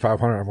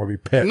 8,500, I'm gonna be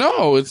pissed.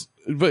 No,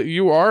 but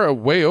you are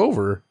way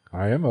over.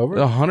 I am over.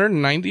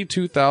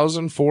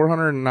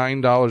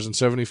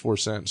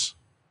 $192,409.74.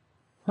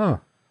 Huh.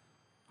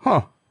 Huh.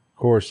 Of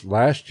course,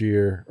 last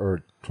year or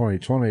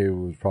 2020 it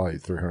was probably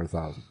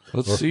 300,000.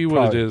 Let's see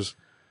what it is.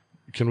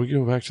 Can we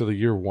go back to the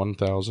year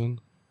 1000?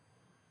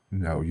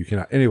 No, you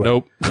cannot. Anyway,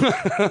 Nope.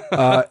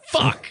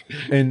 fuck.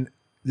 In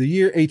the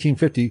year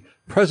 1850,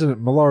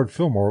 President Millard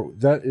Fillmore.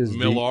 That is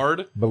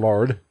Millard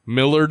Millard.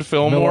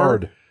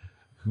 Fillmore.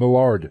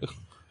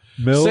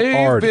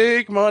 Save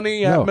big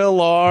money at No.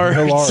 Millard.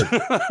 Millard.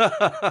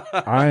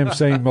 I am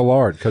saying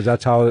Millard because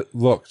that's how it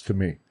looks to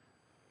me.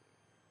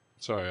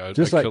 Sorry,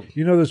 Just I like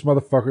those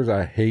motherfuckers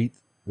I hate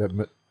that.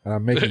 And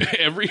I'm making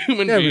every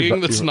human Everybody-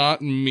 being that's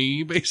not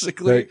me,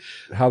 basically.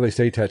 how they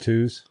say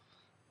tattoos.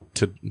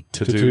 To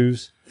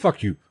Tattoos.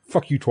 Fuck you.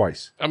 Fuck you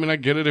twice. I mean, I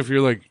get it if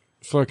you're like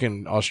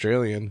fucking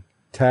Australian.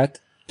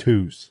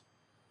 Tattoos.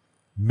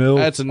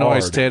 Millard. That's a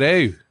nice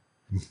tattoo.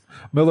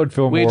 Millard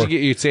Fillmore. Where'd you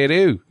get your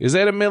tattoo? Is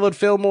that a Millard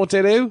Fillmore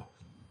tattoo?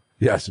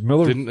 Yes,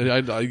 Millard.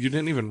 You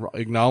didn't even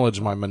acknowledge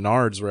my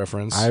Menards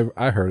reference.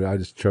 I heard it. I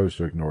just chose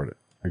to ignore it.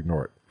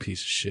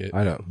 Piece of shit.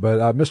 I know. But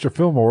Mr.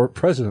 Fillmore,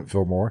 President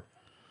Fillmore,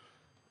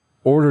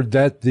 ordered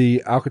that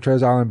the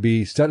Alcatraz Island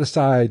be set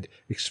aside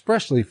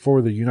expressly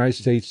for the United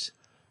States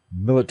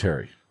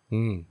military.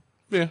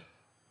 Yeah.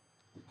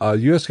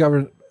 U.S.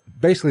 government,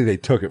 basically they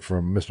took it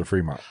from Mr.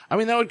 Fremont. I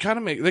mean, that kind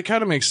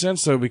of makes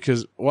sense though,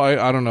 because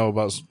I don't know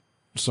about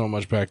so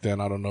much back then.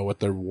 I don't know what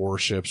their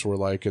warships were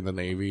like in the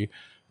Navy,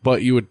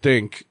 but you would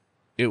think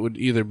it would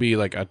either be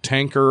like a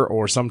tanker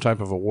or some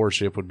type of a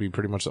warship would be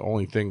pretty much the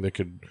only thing that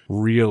could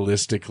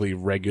realistically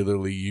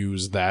regularly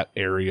use that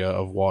area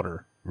of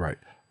water. Right.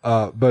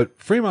 But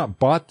Fremont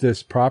bought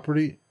this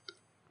property,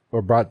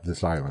 or bought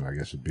this island, I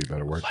guess would be a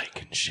better word.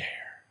 Like and share.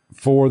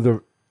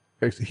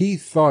 He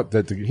thought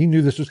that he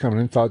knew this was coming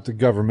and thought the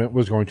government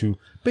was going to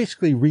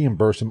basically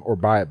reimburse him or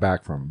buy it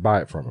from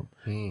him.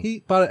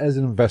 He bought it as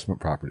an investment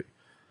property.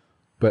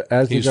 But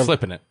as He's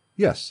flipping it.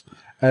 Yes.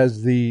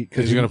 He's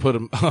going to put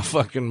a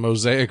fucking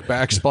mosaic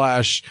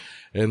backsplash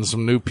and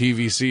some new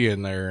PVC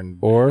in there.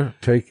 Or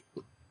take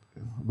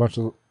a bunch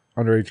of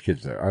underage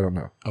kids there. I don't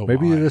know. Oh,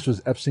 Maybe my. this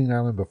was Epstein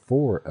Island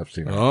before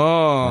Epstein Island.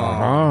 Oh.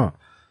 Uh-huh.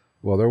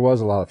 Well, there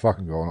was a lot of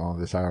fucking going on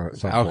this island at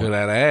some How point. could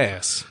that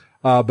ass?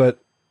 But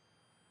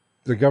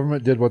the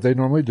government did what they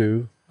normally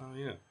do. Oh,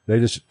 yeah. They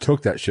just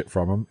took that shit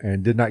from him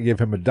and did not give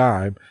him a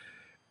dime.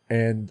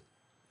 And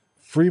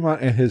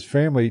Fremont and his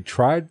family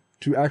tried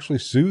to actually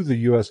sue the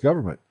U.S.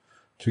 government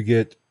to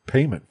get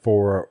payment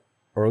for,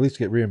 or at least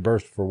get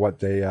reimbursed for what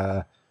they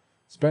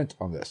spent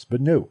on this.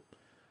 But no,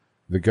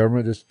 the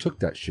government just took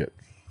that shit.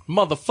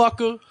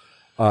 Motherfucker.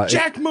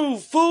 Jack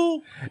move,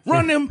 fool.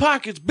 Run them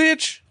pockets,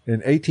 bitch. In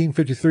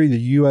 1853, the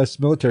U.S.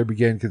 military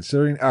began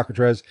considering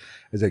Alcatraz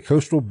as a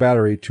coastal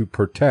battery to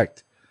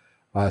protect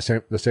the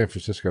San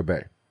Francisco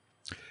Bay.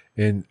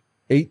 In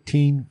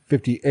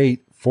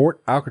 1858,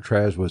 Fort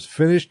Alcatraz was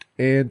finished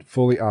and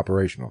fully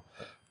operational.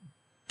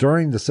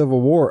 During the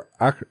Civil War,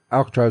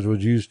 Alcatraz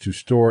was used to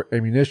store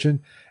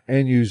ammunition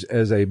and used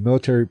as a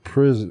military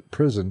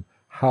prison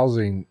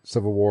housing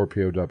Civil War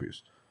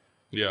POWs.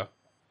 Yeah.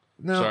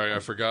 Now, Sorry, I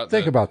forgot.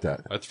 Think about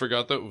that. I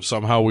forgot that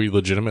somehow we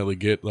legitimately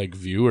get like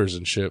viewers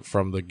and shit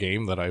from the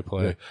game that I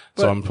play. Yeah,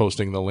 So I'm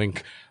posting the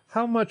link.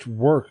 How much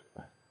work?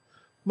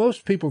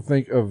 Most people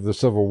think of the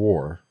Civil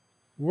War.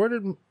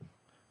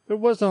 There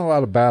wasn't a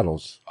lot of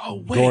battles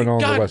going on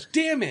God the West.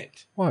 damn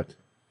it. What?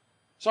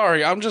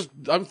 Sorry, I'm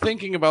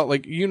thinking about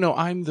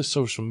I'm the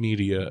social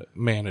media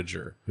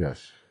manager.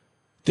 Yes.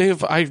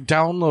 I've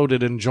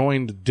downloaded and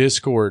joined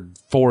Discord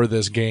for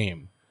this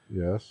game.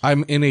 Yes.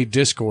 I'm in a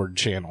Discord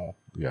channel.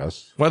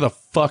 Yes. Why the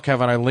fuck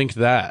haven't I linked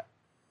that?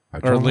 I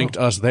Or don't linked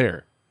know. us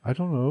there? I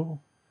don't know.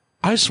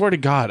 I swear to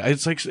God,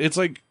 it's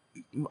like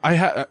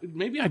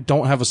maybe I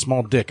don't have a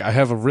small dick. I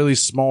have a really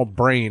small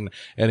brain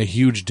and a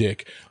huge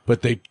dick,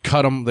 but they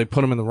put them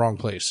in the wrong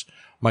place.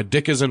 My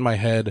dick is in my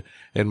head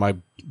and my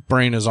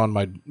brain is on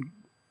my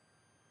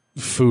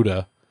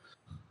fuda,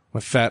 my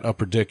fat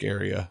upper dick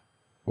area.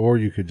 Or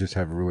you could just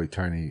have a really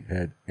tiny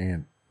head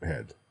and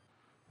head.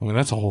 I mean,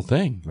 that's a whole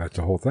thing. That's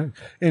a whole thing.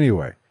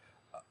 Anyway,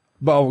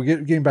 but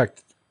getting back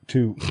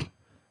to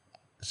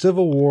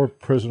Civil War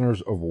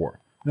prisoners of war.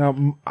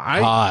 Now,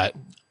 I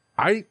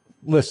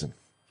listen.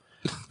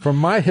 From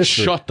my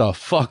history, shut the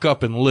fuck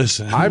up and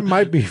listen. I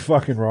might be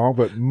fucking wrong,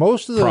 but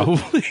most of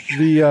Probably.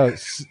 There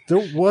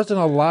wasn't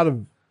a lot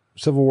of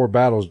Civil War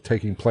battles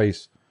taking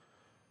place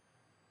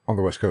on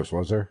the West Coast,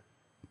 was there?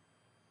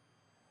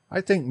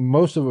 I think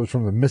most of it was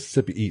from the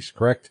Mississippi East,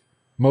 correct?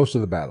 Most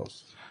of the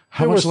battles.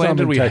 How There much was some land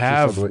did in we Texas,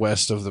 have I believe.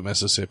 west of the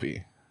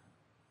Mississippi?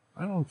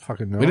 I don't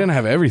fucking know. We didn't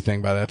have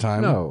everything by that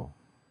time. No.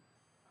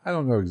 I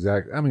don't know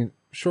exactly. I mean,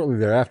 shortly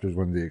thereafter is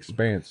when the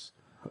Expanse.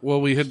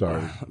 Well, we had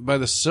Started. by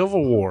the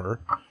Civil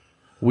War,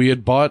 we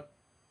had bought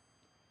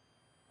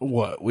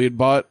what? We had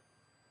bought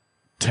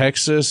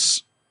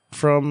Texas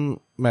from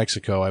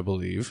Mexico, I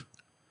believe.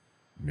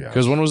 Yeah.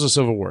 Because when was the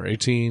Civil War?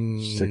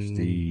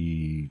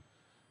 1862-ish,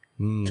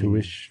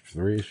 62-ish,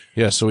 3-ish.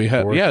 Yeah, so we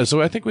had 4-ish. yeah,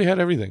 so I think we had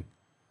everything.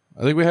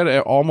 I think we had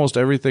almost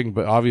everything,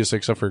 but obviously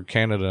except for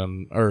Canada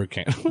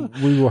Canada,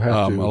 We will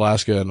have to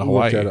Alaska and look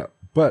Hawaii. that up.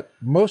 But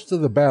most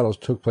of the battles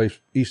took place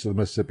east of the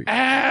Mississippi.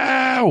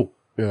 Ow!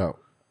 You know,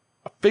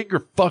 A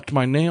finger fucked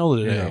my nail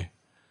today.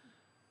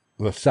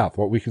 the South,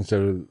 what we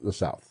consider the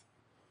South.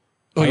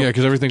 Oh yeah,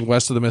 because everything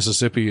west of the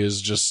Mississippi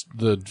is just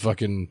the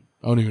fucking.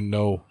 I don't even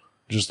know.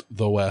 Just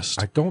the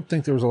West. I don't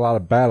think there was a lot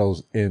of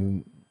battles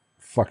in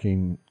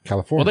fucking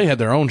California. Well, they had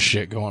their own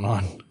shit going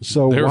on.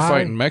 So They were why-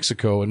 fighting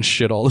Mexico and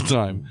shit all the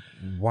time.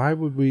 Why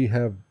would we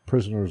have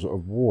prisoners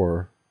of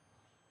war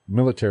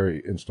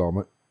military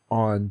installment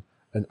on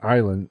an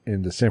island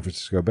in the San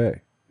Francisco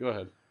Bay? Go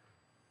ahead.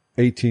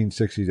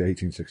 1860 to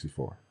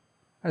 1864.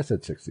 I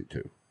said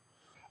 62.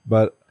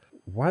 But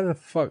why the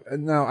fuck?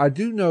 Now, I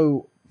do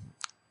know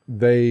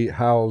they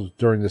housed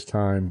during this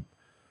time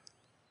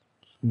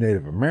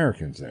Native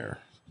Americans there.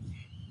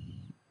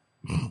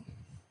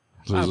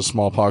 So there's a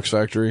smallpox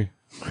factory.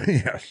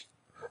 Yes.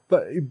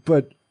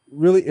 But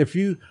really, if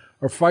you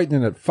are fighting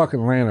in that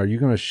fucking land, are you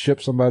going to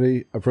ship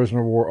somebody, a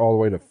prisoner of war, all the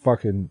way to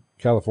fucking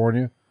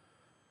California?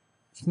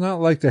 It's not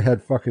like they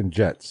had fucking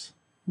jets.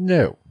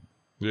 No.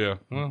 Yeah.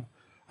 Well,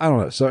 I don't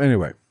know. So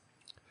anyway,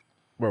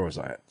 where was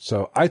I at?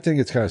 So I think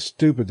it's kind of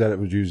stupid that it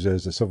was used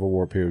as a Civil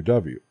War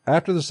POW.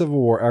 After the Civil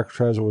War,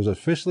 Alcatraz was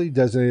officially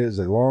designated as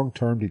a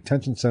long-term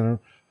detention center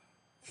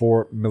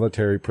for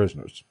military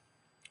prisoners,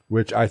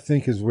 which I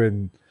think is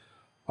when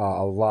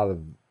a lot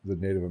of the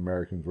Native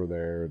Americans were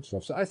there and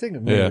stuff. So I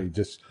think mainly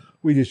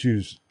we just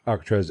use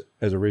Alcatraz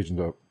as a reason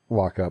to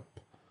lock up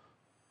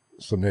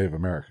some Native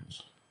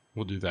Americans.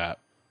 we'll do that.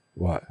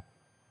 What?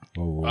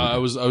 Oh, I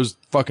was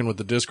fucking with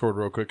the Discord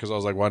real quick because I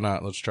was like, why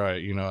not? Let's try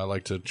it. You know, I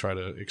like to try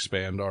to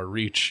expand our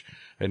reach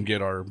and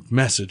get our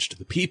message to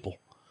the people.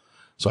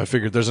 So I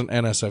figured there's an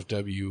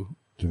NSFW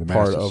To the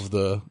part masses. of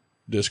the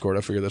Discord.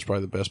 I figured that's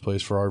probably the best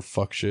place for our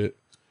fuck shit.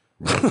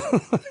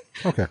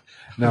 okay.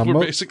 Now, We're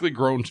basically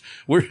grown.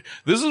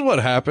 This is what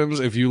happens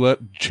if you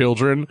let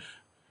children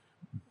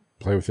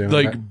play with the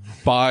like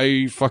internet.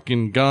 buy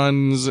fucking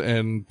guns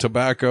and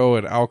tobacco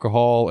and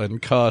alcohol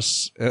and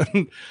cuss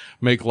and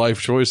make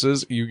life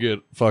choices. You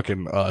get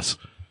fucking us.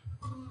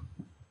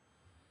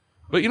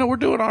 But you know, we're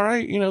doing all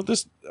right. You know,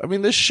 this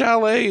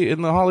chalet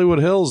in the Hollywood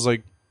Hills,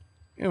 like,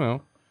 you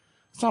know,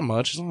 it's not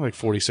much. It's only like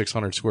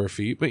 4,600 square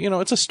feet, but you know,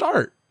 it's a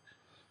start.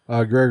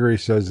 Gregory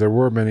says there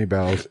were many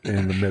battles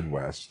in the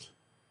Midwest,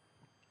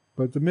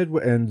 but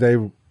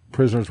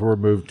prisoners were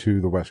moved to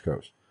the West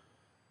Coast.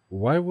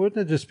 Why wouldn't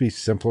it just be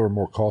simpler and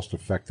more cost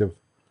effective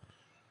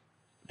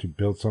to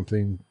build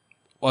something?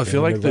 Well, I the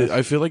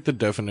feel like the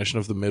definition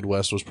of the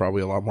Midwest was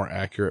probably a lot more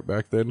accurate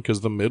back then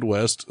because the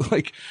Midwest,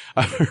 like,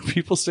 I've heard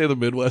people say the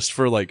Midwest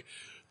for like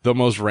the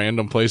most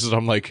random places.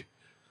 I'm like,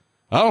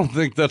 I don't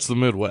think that's the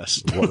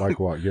Midwest. Like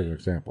what? Give an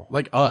example.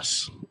 Like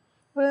us.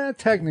 Well,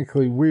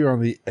 technically, we are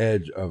on the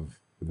edge of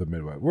the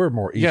Midwest. We're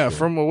more eastern. Yeah,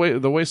 from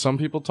the way some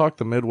people talk,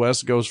 the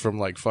Midwest goes from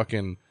like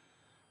fucking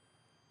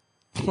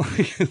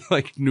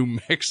like New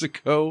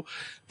Mexico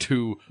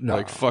to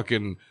like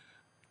fucking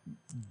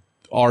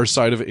our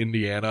side of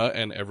Indiana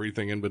and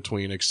everything in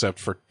between except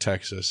for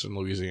Texas and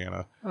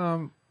Louisiana.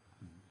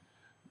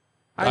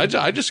 I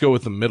just go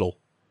with the middle.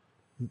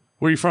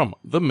 Where are you from?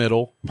 The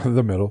middle.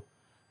 the middle.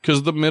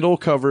 Because the middle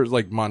covers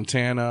like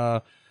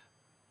Montana.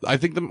 I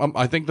think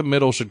the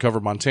middle should cover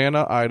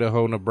Montana,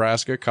 Idaho,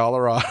 Nebraska,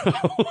 Colorado,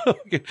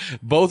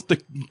 both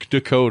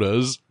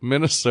Dakotas,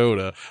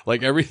 Minnesota,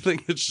 like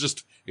everything that's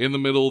just in the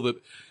middle that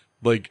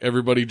like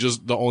everybody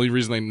just, the only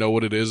reason they know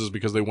what it is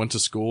because they went to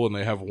school and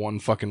they have one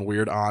fucking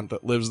weird aunt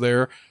that lives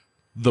there.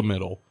 The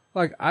middle.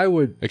 Like I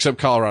would, Except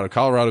Colorado.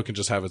 Colorado can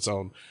just have its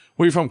own.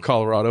 Where are you from,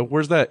 Colorado?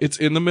 Where's that? It's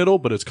in the middle,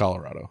 but it's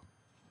Colorado.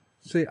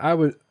 see, I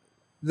would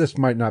this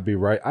might not be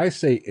right. I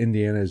say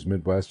Indiana is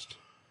Midwest.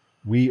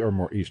 We are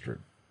more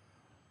Eastern.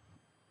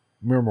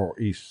 We're more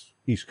East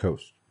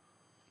Coast.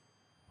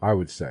 I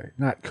would say.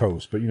 Not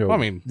coast, but Well, I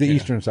mean, the yeah.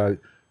 eastern side.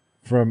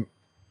 From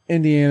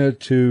Indiana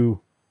to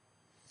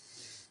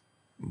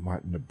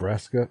what,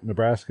 Nebraska,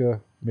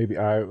 maybe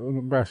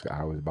Nebraska,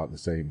 Iowa is about the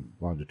same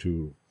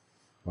longitude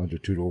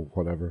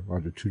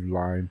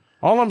line.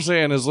 All I'm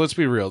saying is, let's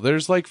be real.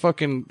 There's like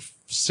fucking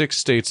 6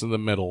 states in the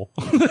middle.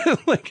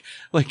 like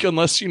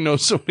unless you know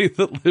somebody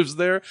that lives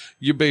there,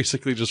 you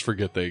basically just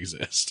forget they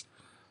exist.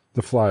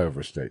 The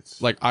flyover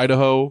states. Like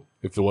Idaho,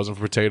 if it wasn't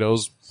for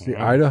potatoes. See,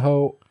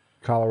 Idaho,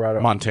 Colorado.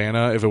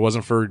 Montana, if it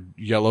wasn't for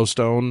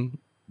Yellowstone,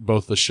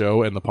 both the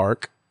show and the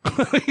park.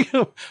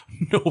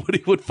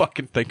 Nobody would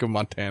fucking think of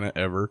Montana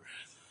ever.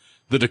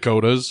 The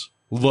Dakotas,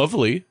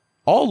 lovely.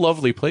 All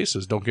lovely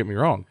places, don't get me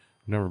wrong.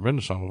 I've never been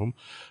to some of them.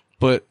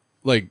 But,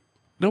 like,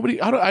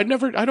 nobody, I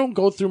don't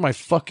go through my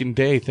fucking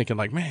day thinking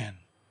like, man,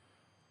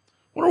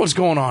 wonder what's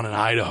going on in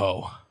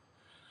Idaho.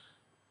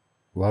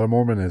 A lot of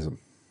Mormonism.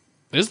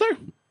 Is there?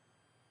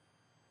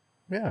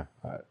 Yeah.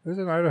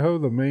 Isn't Idaho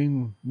the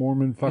main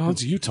Mormon fucking... Oh,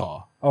 it's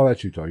Utah. Oh,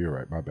 that's Utah. You're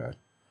right. My bad.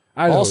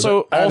 Idaho,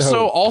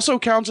 Also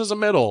counts as a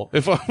middle.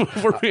 If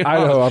we're being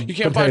Idaho, honest. You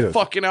can't potatoes. buy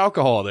fucking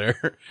alcohol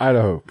there.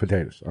 Idaho,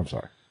 potatoes. I'm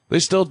sorry. They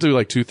still do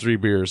like 2-3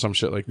 beers, some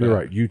shit like that. You're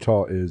right.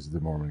 Utah is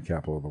the Mormon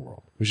capital of the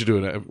world. We should do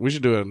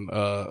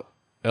an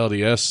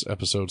LDS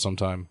episode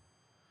sometime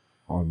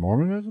On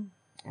Mormonism?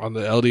 on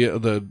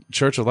the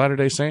Church of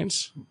Latter-day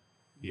Saints.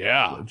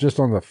 Yeah. Just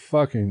on the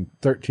fucking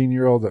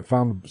 13-year-old that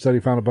said he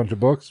found a bunch of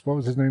books. What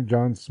was his name?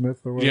 John Smith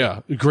or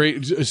whatever? Yeah.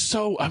 Great.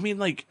 So, I mean,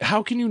 like,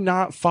 how can you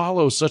not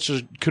follow such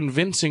a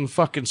convincing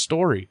fucking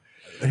story?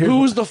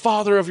 Who's the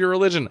father of your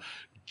religion?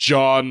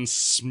 John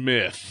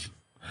Smith.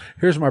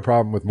 Here's my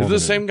problem with Is Mormonism.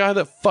 this the same guy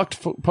that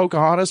fucked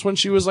Pocahontas when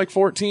she was like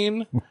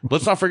 14?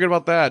 Let's not forget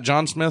about that.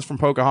 John Smith from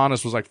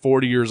Pocahontas was like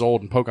 40 years old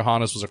and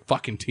Pocahontas was a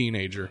fucking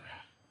teenager.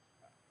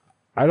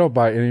 I don't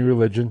buy any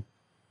religion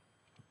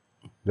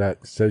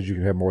that says you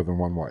can have more than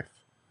one wife.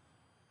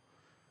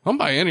 I'm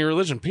by any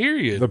religion,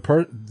 period.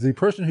 The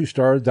person who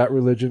started that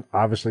religion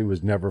obviously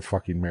was never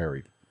fucking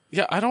married.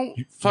 Yeah, I don't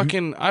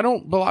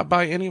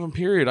buy any of them,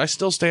 period. I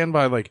still stand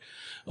by like,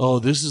 oh,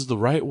 this is the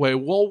right way.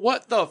 Well,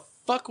 what the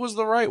fuck was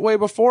the right way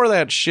before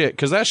that shit?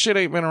 Because that shit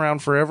ain't been around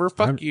forever.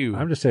 Fuck you.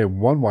 I'm just saying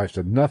one wife's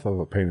enough of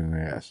a pain in the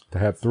ass. To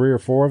have 3 or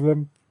 4 of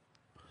them?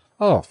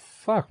 Oh,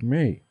 fuck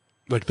me.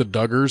 Like the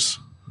Duggars.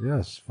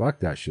 Yes, fuck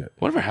that shit.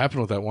 Whatever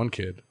happened with that one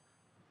kid?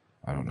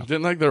 I don't know.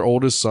 Didn't like their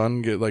oldest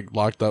son get like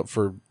locked up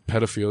for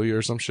pedophilia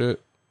or some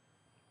shit?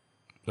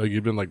 Like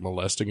you've been like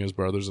molesting his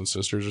brothers and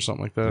sisters or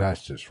something like that?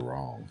 That's just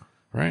wrong.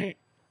 Right?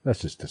 That's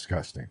just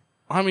disgusting.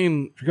 I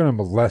mean, If you're going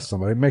to molest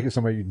somebody, make it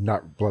somebody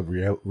not blood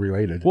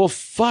related. well,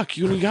 fuck,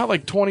 you got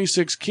like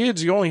 26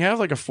 kids. You only have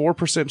like a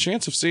 4%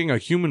 chance of seeing a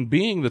human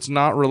being that's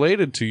not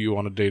related to you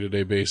on a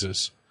day-to-day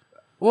basis.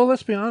 Well,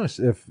 let's be honest.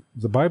 If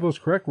the Bible is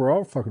correct, we're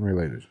all fucking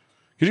related.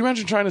 Could you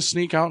imagine trying to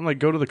sneak out and like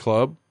go to the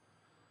club?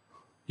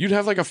 You'd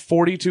have like a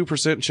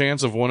 42%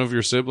 chance of one of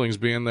your siblings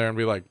being there and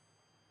be like,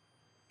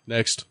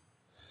 next.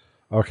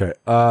 Okay.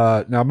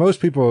 Now,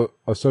 most people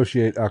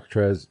associate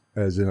Alcatraz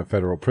as in a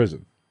federal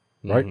prison,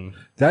 right? Mm-hmm.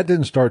 That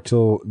didn't start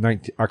till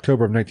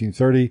October of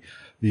 1930.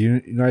 The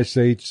United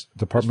States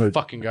Department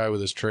Fucking guy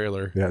with his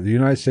trailer. the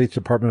United States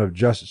Department of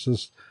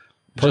Justices.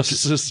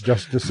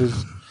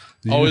 Justices.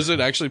 Oh, is it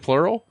actually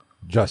plural?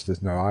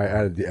 Justice. No, I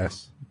added the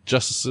S.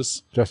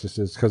 Justices.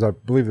 Justices, because I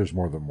believe there's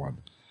more than one.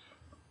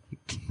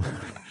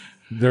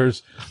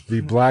 There's the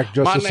Black My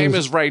Justices. name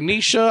is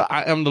Rainisha.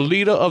 I am the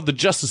leader of the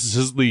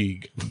Justices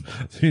League.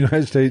 the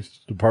United States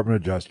Department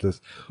of Justice.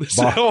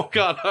 Oh,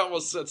 God, I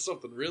almost said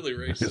something really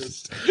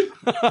racist.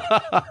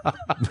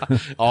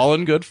 All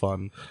in good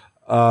fun.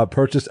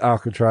 Purchased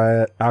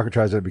Alcatraz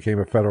and it became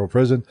a federal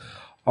prison.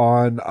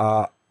 On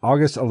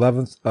August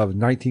 11th of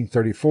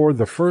 1934,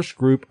 the first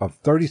group of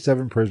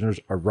 37 prisoners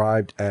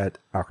arrived at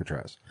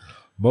Alcatraz.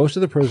 Most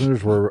of the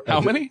prisoners were...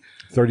 How many?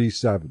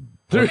 37.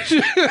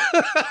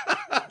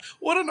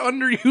 What an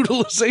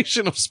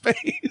underutilization of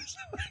space.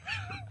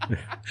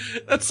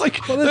 That's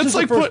like this is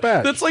the first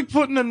batch. that's like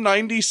putting a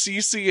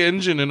 90cc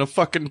engine in a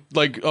fucking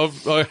like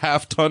a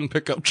half-ton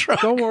pickup truck.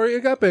 Don't worry,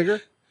 it got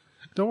bigger.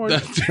 Don't worry.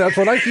 That's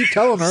what I keep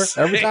telling her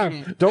every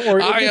time. Don't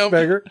worry, it gets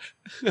bigger.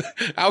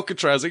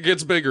 Alcatraz, it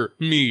gets bigger.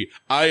 Me,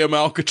 I am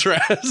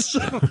Alcatraz.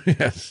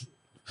 Yes.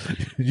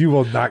 You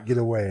will not get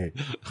away.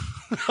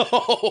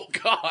 Oh,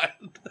 God.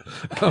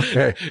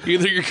 Okay.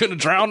 Either you're going to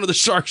drown or the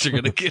sharks are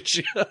going to get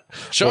you.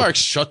 Sharks,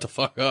 shut the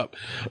fuck up.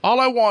 All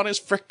I want is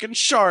frickin'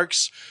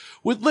 sharks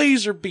with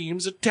laser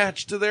beams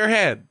attached to their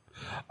head.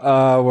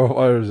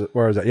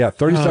 Where is that? Yeah,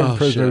 37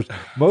 prisoners. Shit.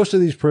 Most of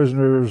these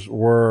prisoners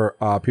were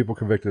people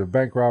convicted of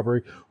bank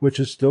robbery, which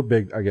is still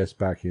big, I guess,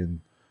 back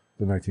in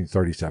the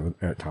 1937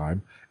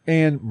 time,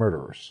 and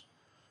murderers.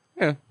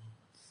 Yeah.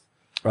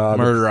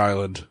 Murder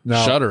Island.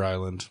 now- Shutter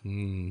Island.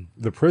 Mm.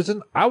 The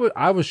prison, I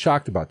was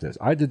shocked about this.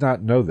 I did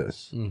not know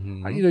this.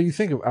 Mm-hmm. You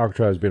think of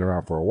Alcatraz being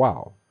around for a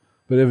while,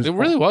 but it It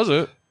really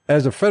wasn't.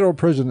 as a federal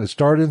prison. It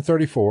started in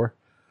 34.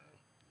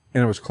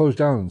 And it was closed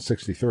down in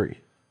 63.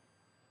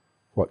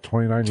 What,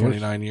 29 years?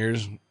 29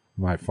 years.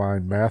 My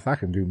fine math. I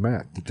can do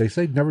math. They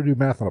say never do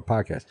math on a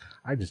podcast.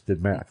 I just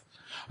did math.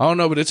 I don't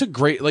know, but it's a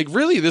great, like,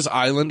 really, this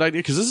island idea,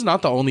 because this is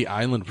not the only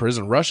island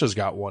prison. Russia's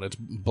got one. It's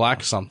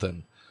Black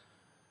something.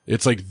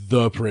 It's like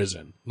the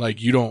prison.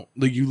 Like, you don't,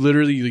 like, you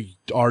literally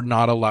are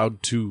not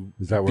allowed to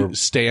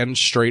stand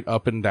straight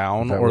up and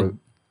down. Or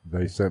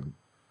they sent.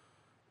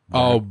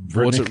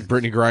 What's it,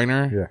 Brittany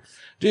Griner? Yeah.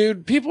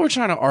 Dude, people were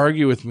trying to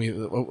argue with me.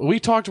 We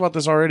talked about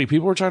this already.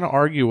 People were trying to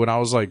argue when I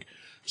was like,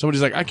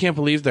 somebody's like, I can't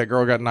believe that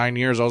girl got 9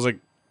 years. I was like,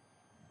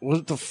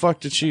 what the fuck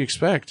did she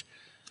expect?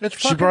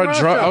 She brought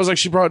I was like,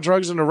 she brought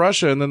drugs into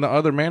Russia, and then the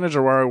other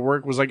manager where I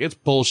work was like, it's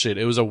bullshit.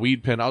 It was a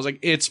weed pen. I was like,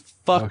 it's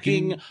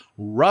fucking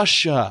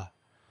Russia.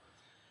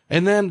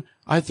 And then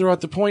I threw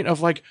out the point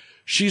of like,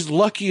 she's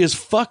lucky as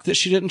fuck that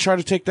she didn't try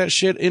to take that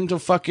shit into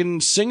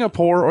fucking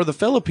Singapore or the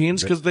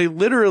Philippines, because they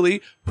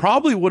literally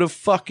probably would have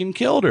fucking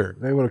killed her.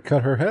 They would have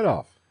cut her head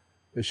off.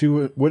 She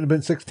wouldn't have been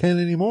 6'10"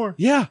 anymore.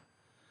 Yeah.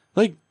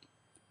 Like,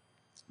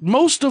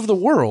 most of the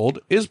world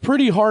is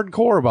pretty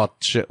hardcore about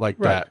shit like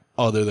that,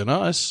 other than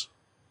us.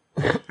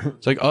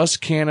 It's like us,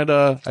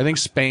 Canada. I think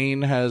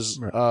Spain has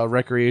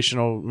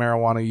recreational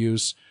marijuana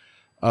use.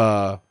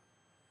 The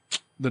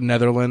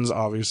Netherlands,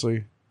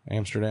 obviously,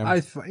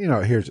 Amsterdam.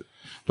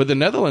 But the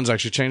Netherlands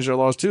actually changed their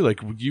laws too.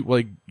 Like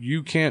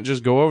you can't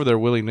just go over there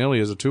willy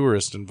nilly as a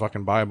tourist and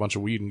fucking buy a bunch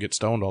of weed and get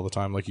stoned all the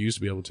time like you used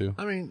to be able to.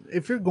 I mean,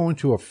 if you're going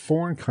to a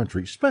foreign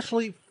country,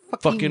 especially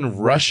fucking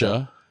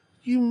Russia,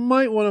 you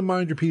might want to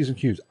mind your P's and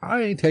Q's.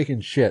 I ain't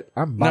taking shit.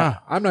 I'm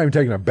not even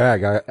taking a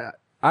bag.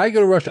 I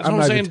go to Russia. That's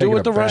what I'm saying. Do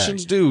what the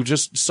Russians do.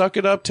 Just suck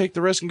it up, take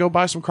the risk, and go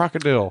buy some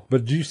crocodile.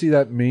 But do you see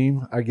that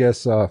meme? I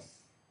guess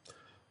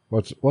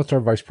what's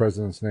our vice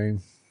president's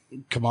name?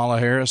 Kamala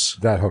Harris.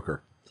 That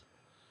hooker.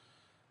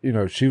 You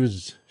know, she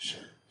was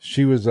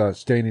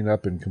standing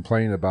up and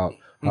complaining about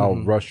how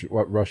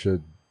what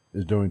Russia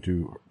is doing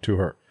to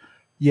her.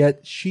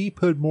 Yet she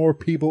put more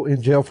people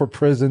in jail for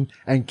prison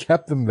and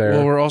kept them there.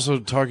 Well, we're also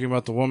talking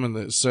about the woman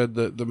that said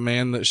that the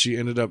man that she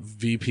ended up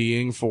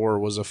VPing for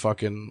was a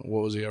fucking,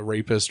 what was he, a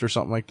rapist or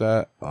something like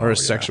that? Or a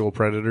sexual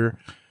predator.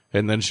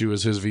 And then she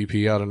was his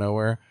VP out of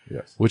nowhere.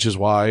 Yes. Which is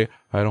why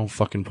I don't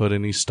fucking put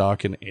any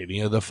stock in any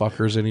of the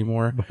fuckers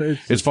anymore.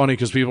 It's funny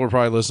because people are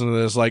probably listening to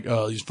this like,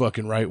 oh, he's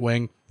fucking right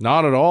wing.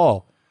 Not at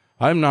all.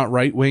 I'm not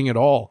right wing at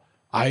all.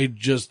 I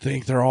just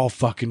think they're all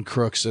fucking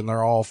crooks and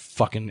they're all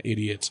fucking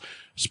idiots.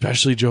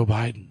 Especially Joe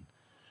Biden.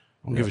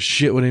 I don't give a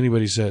shit what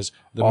anybody says.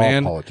 The all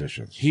man,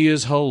 politicians. He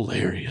is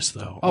hilarious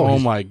though. Oh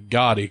my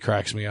God, he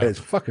cracks me up. It's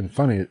fucking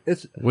funny.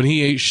 When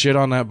he ate shit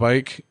on that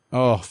bike.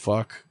 Oh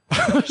fuck.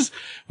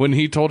 When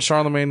he told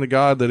Charlemagne the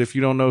God that if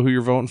you don't know who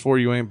you're voting for,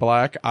 you ain't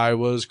black, I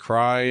was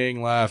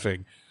crying,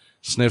 laughing.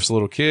 Sniffs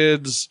little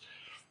kids.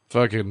 He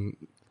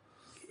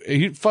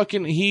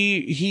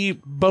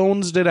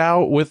bonesed it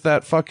out with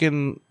that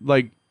fucking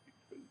like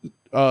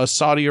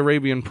Saudi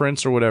Arabian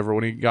prince or whatever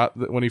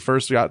when he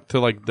first got to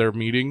like their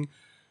meeting.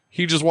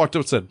 He just walked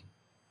up and said,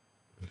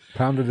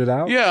 pounded it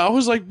out? Yeah, I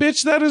was like,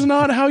 bitch, that is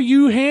not how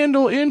you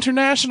handle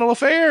international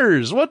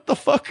affairs. What the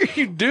fuck are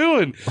you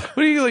doing? What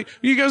are you like?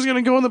 Are you guys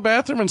going to go in the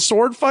bathroom and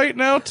sword fight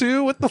now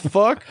too? What the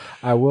fuck?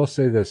 I will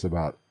say this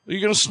about... Are you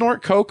going to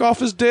snort coke off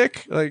his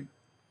dick? Like,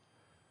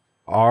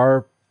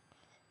 our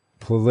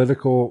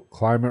political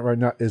climate right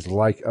now is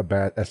like a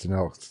bad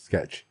SNL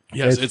sketch.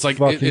 Yes, it's like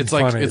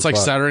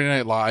Saturday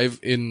Night Live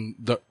in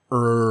the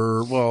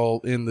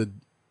early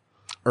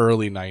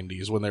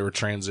 90s when they were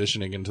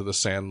transitioning into the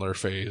Sandler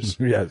phase.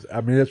 Yes,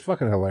 I mean, it's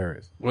fucking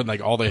hilarious. When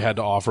like all they had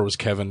to offer was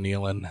Kevin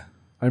Nealon.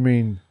 I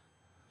mean,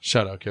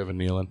 shout out Kevin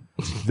Nealon.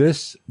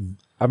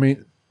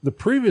 The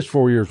previous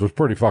 4 years was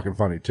pretty fucking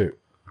funny too.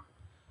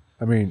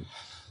 I mean,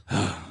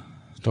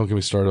 don't get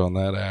me started on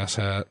that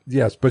asshat.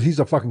 Yes, but he's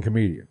a fucking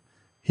comedian.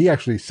 He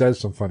actually says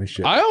some funny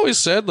shit. I always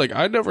said like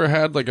I never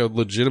had like a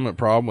legitimate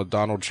problem with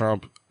Donald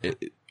Trump,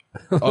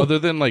 other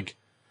than like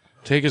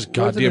take his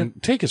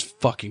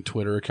fucking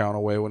Twitter account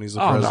away when he's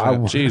the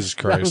president. No, Jesus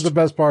Christ, that was the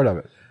best part of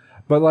it.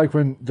 But like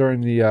when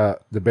during the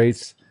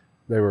debates,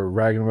 they were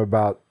ragging him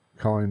about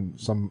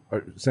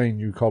saying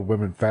you called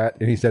women fat,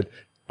 and he said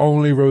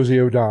only Rosie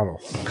O'Donnell.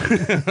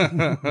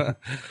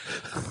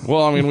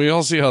 Well, I mean, we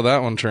all see how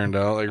that one turned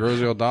out. Like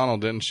Rosie O'Donnell,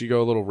 didn't she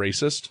go a little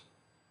racist?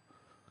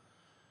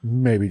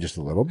 Maybe just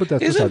a little, but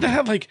that's isn't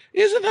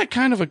that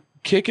kind of a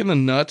kick in the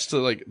nuts to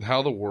like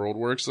how the world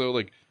works though?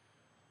 Like,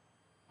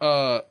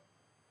 how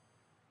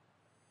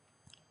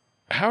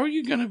are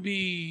you gonna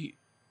be?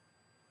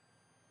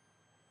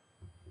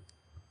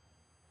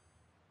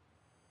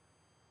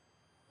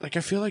 Like,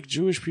 I feel like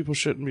Jewish people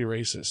shouldn't be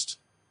racist.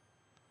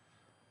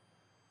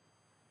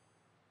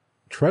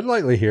 Tread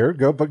lightly here,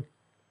 but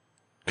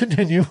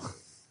continue.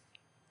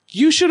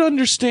 You should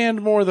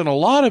understand more than a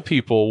lot of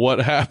people what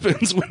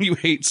happens when you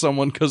hate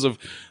someone because of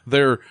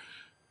their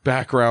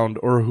background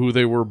or who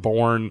they were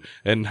born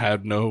and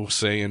had no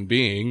say in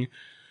being.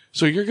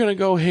 So you're going to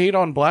go hate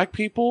on black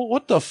people?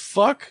 What the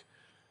fuck?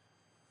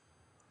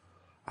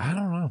 I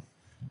don't know.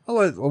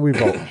 We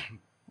vote.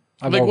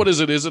 Like, what is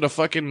it? Is it a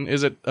fucking?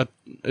 Is it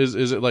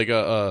like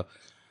a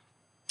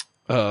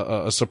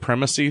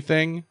supremacy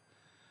thing?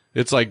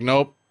 It's like,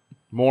 nope,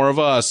 more of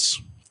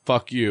us.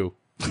 Fuck you.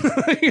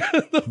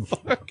 The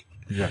fuck?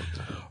 Yeah.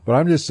 But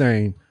I'm just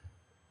saying,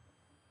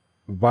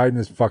 Biden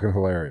is fucking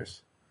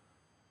hilarious.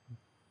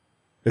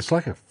 It's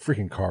like a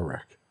freaking car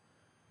wreck.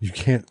 You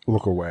can't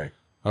look away.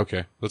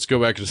 Okay, let's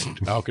go back to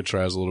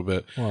Alcatraz a little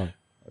bit. Well,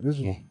 this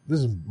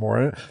is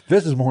more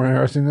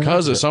interesting than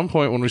Because at some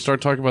point when we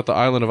start talking about the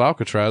island of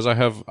Alcatraz,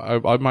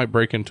 I might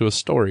break into a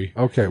story.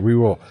 Okay, we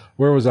will.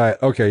 Where was I?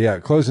 Okay, yeah,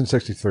 closed in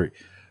 1963.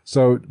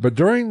 So, but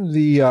during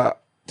the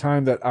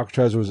time that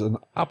Alcatraz was an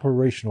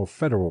operational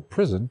federal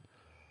prison,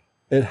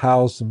 it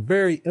housed some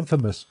very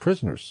infamous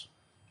prisoners.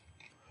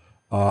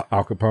 Al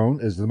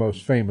Capone is the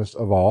most famous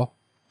of all.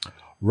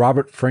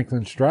 Robert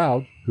Franklin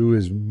Stroud, who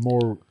is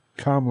more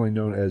commonly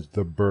known as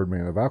the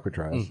Birdman of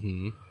Alcatraz.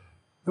 Mm-hmm.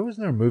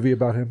 Wasn't there a movie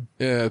about him?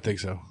 Yeah, I think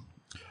so.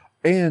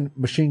 And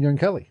Machine Gun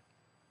Kelly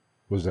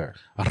was there.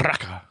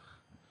 Raka.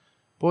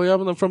 Boy,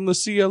 I'm from the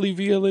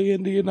CLEVLA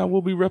Indian. I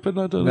will be repping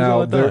that.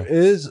 Now, there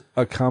is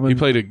a common...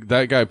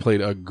 That guy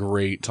played a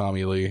great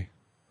Tommy Lee.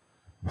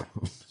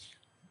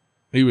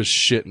 He was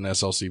shit in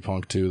SLC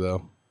Punk too,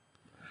 though.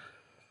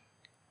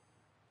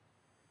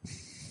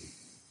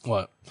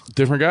 What?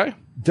 Different guy?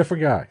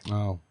 Different guy.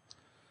 Oh.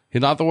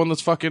 He's not the one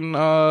that's fucking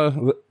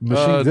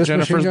this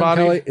Jennifer's Machine Gun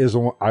body? Kelly is the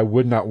one I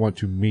would not want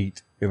to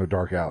meet in a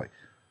dark alley.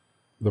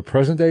 The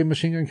present day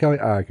Machine Gun Kelly,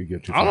 I could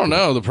get you. I don't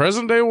know. The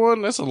present day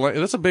one, that's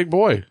a big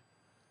boy.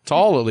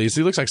 Tall, at least.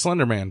 He looks like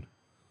Slender Man.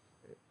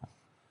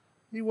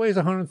 He weighs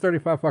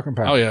 135 fucking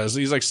pounds. Oh, yeah.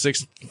 He's like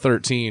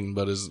 6'13",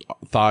 but his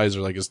thighs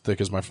are like as thick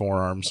as my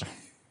forearms.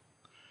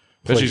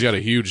 Bet she's got a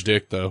huge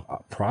dick, though.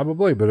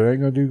 Probably, but it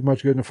ain't going to do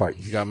much good in a fight.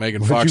 You got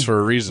Megan Fox for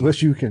a reason.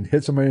 Unless you can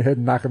hit somebody in the head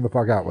and knock him the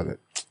fuck out with it.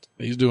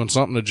 He's doing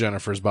something to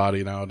Jennifer's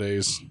body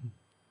nowadays.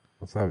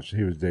 I thought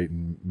he was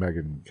dating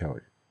Megan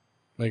Kelly.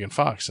 Megan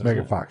Fox.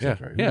 Megan Fox, yeah.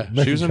 that's right. Yeah,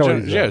 Megan she was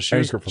in,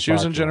 she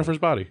was in Jennifer's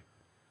body.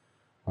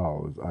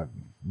 Oh,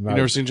 You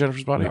never seen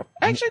Jennifer's body? No.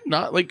 Actually,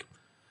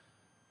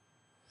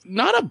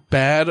 not a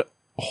bad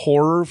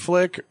horror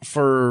flick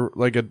for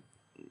like a.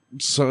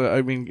 So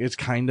I mean, it's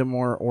kind of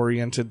more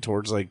oriented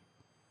towards like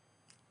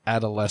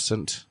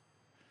adolescent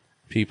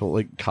people,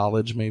 like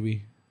college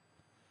maybe.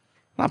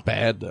 Not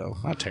bad though,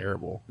 not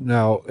terrible.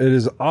 Now it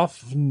is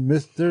often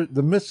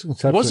the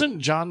misconception. Wasn't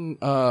John?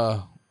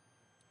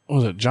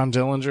 Was it John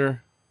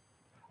Dillinger?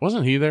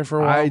 Wasn't he there for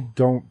a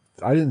while?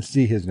 I didn't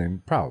see his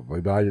name,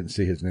 probably, but I didn't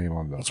see his name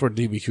on That's where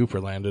DB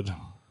Cooper landed.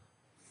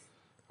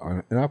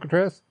 In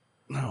Alcatraz?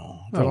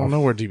 No, I don't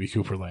know where DB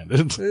Cooper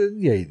landed.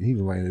 Yeah, he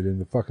landed in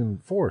the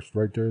fucking forest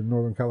right there in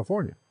Northern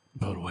California.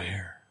 But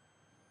where?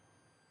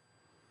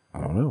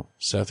 I don't know.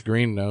 Seth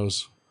Green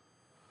knows.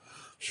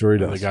 Sure he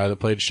does. The guy that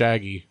played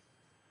Shaggy.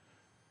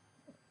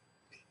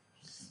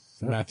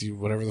 Matthew,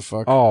 whatever the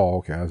fuck. Oh,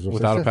 okay. I was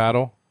Without a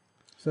paddle.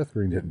 Seth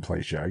Green didn't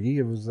play Shaggy.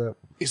 It was that.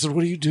 He said,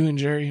 "What are you doing,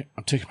 Jerry?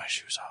 I'm taking my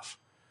shoes off."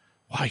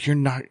 Why? You're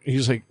not.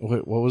 He's like,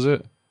 what was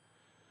it?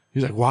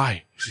 He's like,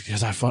 why? He's like,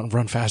 because I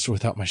run faster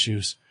without my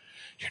shoes.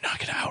 You're not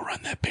going to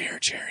outrun that bear,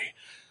 Jerry.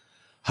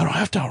 I don't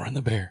have to outrun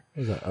the bear.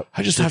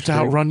 I just have to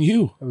outrun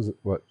you. That was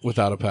what?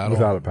 Without a paddle.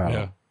 Without a paddle.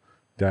 Yeah.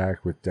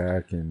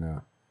 Dak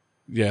and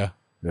yeah.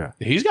 Yeah.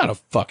 He's got a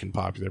fucking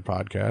popular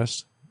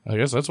podcast. I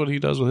guess that's what he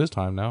does with his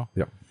time now.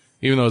 Yep.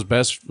 Even though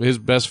his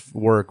best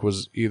work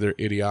was either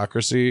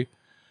Idiocracy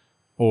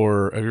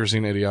or have you ever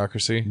seen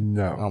Idiocracy?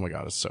 No. Oh my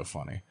god, it's so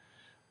funny.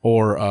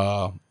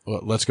 Or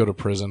Let's Go to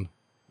Prison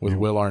with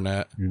Will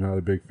Arnett. You're not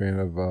a big fan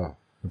of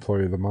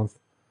Employee of the Month?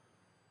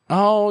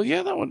 Oh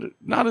yeah, that one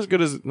not as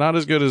good as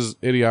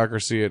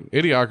Idiocracy.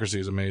 Idiocracy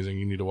is amazing.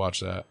 You need to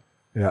watch that.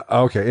 Yeah.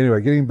 Okay.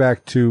 Anyway, getting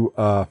back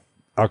to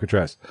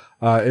Alcatraz.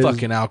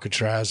 Fucking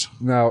Alcatraz.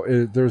 Now,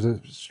 there's a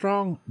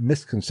strong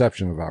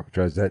misconception of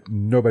Alcatraz that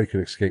nobody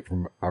could escape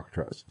from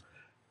Alcatraz.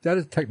 That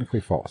is technically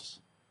false.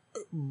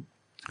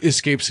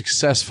 Escape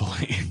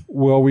successfully.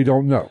 Well, we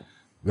don't know.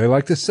 They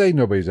like to say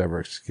nobody's ever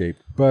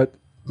escaped, but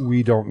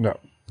we don't know.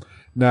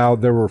 Now,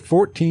 there were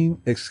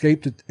 14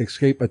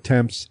 escape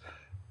attempts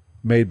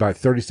made by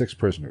 36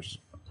 prisoners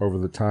over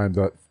the time,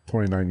 that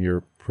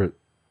 29-year.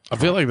 I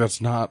feel like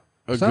that's not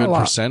a good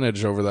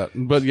percentage over that.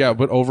 But yeah,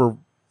 but over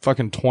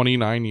fucking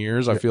 29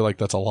 years, I feel like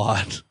that's a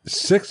lot.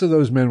 6 of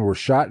those men were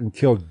shot and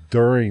killed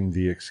during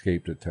the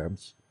escaped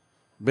attempts.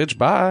 Bitch,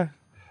 bye.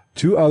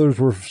 2 others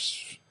were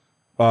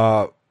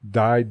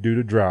died due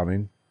to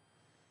drowning.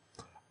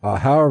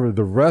 However,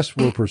 the rest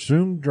were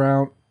presumed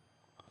drowned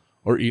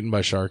or eaten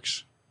by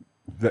sharks.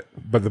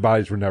 But the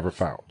bodies were never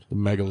found. The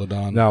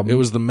megalodon. Now, it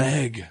was the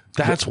Meg.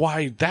 That's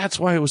why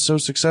it was so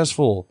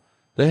successful.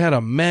 They had a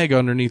Meg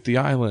underneath the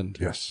island.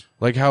 Yes.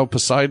 Like how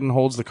Poseidon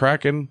holds the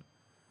Kraken.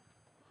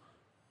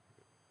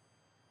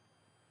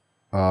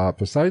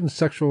 Poseidon's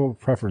sexual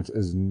preference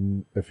is,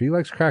 if he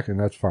likes Kraken,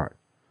 that's fine.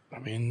 I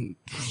mean,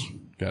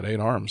 got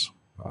 8 arms.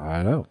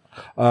 I know.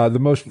 The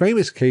most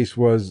famous case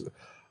was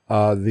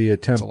the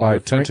attempt by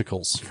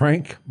tentacles.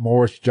 Frank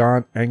Morris,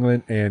 John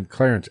Englund, and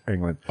Clarence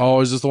Englund.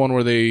 Oh, is this the one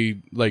where they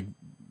like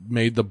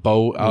made the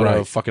boat out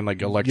of fucking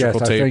like electrical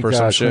yes, tape I think, or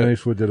some shit. Clint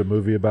Eastwood did a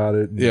movie about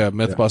it. Yeah,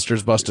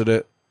 Mythbusters busted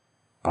it.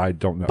 I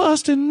don't know.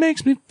 Busting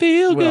makes me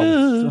feel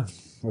good.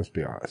 Let's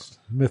be honest.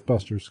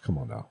 Mythbusters, come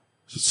on now.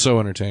 So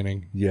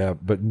entertaining. Yeah,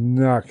 but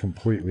not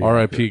completely.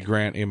 R.I.P.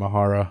 Grant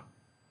Imahara.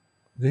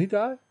 Did he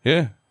die?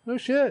 Yeah. No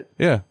shit.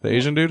 Yeah, the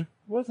Asian dude.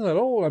 Wasn't that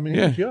old? I mean,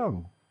 he was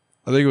young.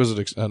 I think it was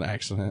an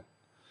accident.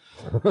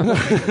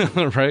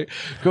 Right?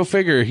 Go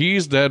figure.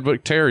 He's dead,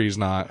 but Terry's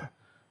not.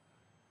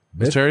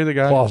 Is Terry the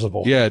guy?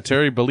 Plausible. Yeah,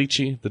 Terry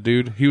Bellici, the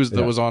dude. He was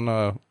that was on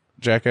a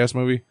Jackass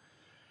movie.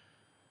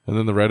 And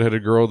then the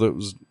redheaded girl that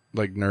was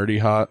like nerdy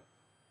hot.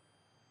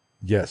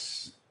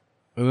 Yes.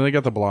 And then they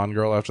got the blonde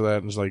girl after that,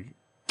 and it's like,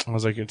 I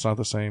was like, it's not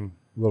the same.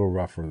 A little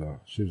rougher though.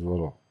 She was a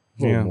little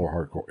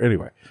more hardcore.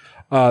 Anyway,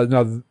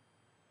 now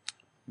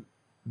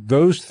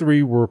those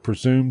three were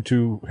presumed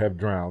to have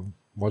drowned.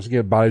 Once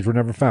again, bodies were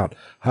never found.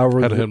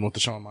 However, Had to hit him with the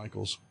Shawn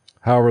Michaels.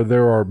 However,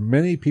 there are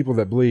many people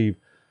that believe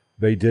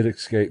they did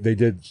escape. They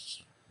did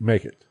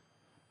make it,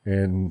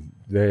 and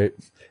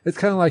it's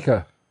kind of like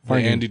a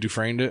Andy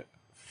Dufresne it.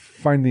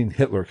 Finding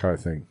Hitler kind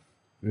of thing,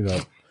 you know.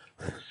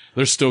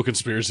 There's still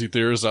conspiracy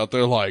theorists out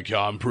there like,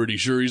 yeah, I'm pretty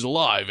sure he's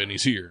alive and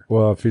he's here.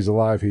 Well, if he's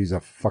alive, he's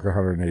a fucking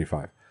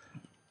 185,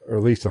 or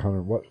at least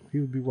 100. What he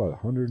would be? What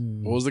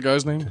 100? What was the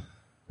guy's name?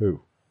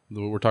 Who?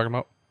 What we're talking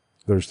about?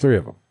 There's three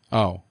of them.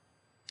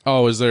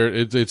 Oh, is there?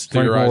 It's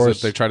theorized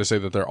that they try to say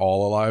that they're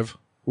all alive.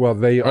 Well,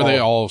 they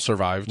all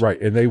survived,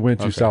 right? And they went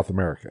to South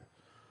America.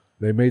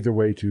 They made their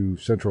way to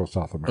Central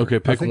South America. Okay,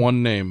 pick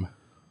one name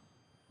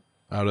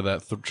out of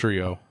that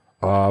trio.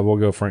 We'll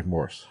go Frank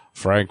Morris.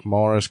 Frank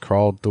Morris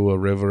crawled through a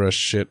river of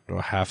shit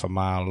half a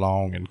mile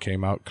long and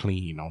came out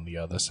clean on the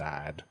other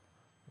side.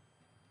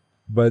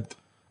 But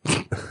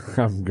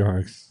I'm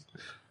going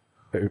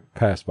to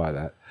pass by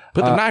that.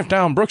 Put the knife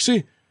down,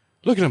 Brooksy.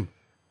 Look at him.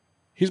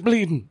 He's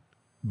bleeding.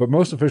 But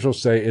most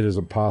officials say it is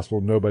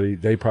impossible.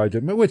 They probably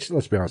didn't. Which,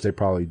 let's be honest, they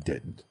probably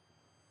didn't.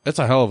 That's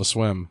a hell of a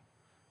swim.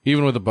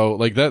 Even with a boat.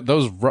 Like that,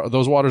 those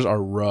waters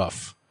are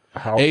rough.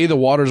 A, the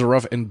waters are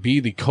rough, and B,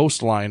 the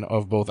coastline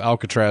of both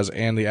Alcatraz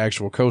and the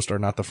actual coast are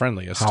not the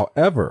friendliest.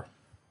 However,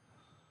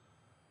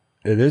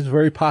 it is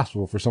very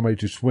possible for somebody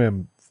to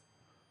swim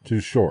to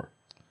shore.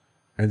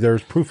 And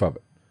there's proof of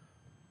it.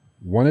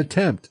 One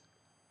attempt,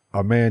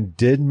 a man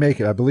did make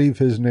it. I believe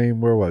his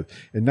name, where was it?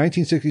 In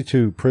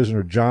 1962,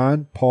 prisoner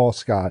John Paul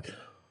Scott.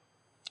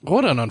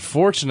 What an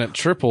unfortunate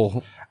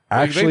triple.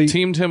 Actually, they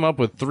teamed him up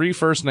with 3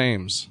 first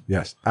names.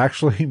 Yes,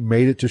 actually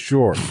made it to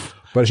shore.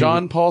 But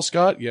John Paul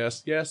Scott,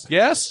 yes.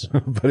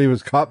 But he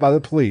was caught by the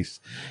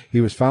police.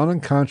 He was found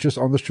unconscious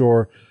on the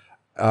shore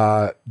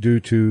due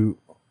to,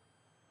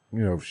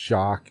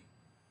 shock,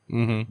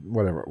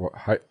 whatever,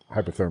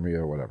 hypothermia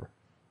or whatever.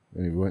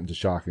 And he went into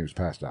shock and he was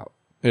passed out.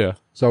 Yeah.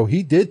 So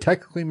he did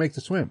technically make the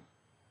swim.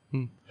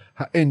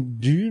 And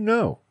do you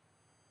know,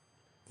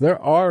 there's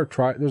a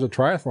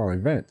triathlon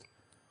event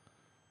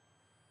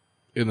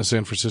in the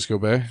San Francisco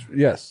Bay?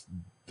 Yes,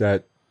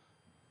 that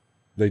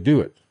they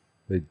do it.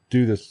 They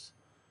do this.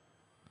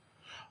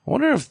 I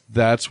wonder if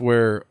that's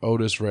where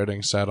Otis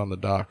Redding sat on the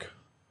dock.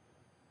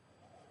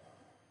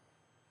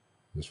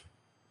 Just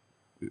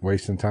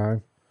wasting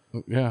time?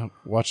 Yeah,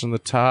 watching the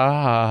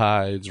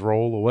tides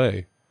roll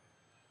away.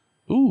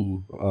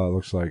 Ooh.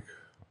 Looks like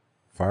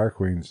Fire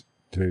Queen's,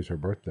 today's her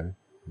birthday.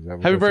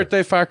 Happy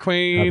birthday, Fire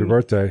Queen. Happy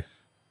birthday.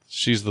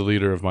 She's the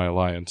leader of my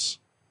alliance.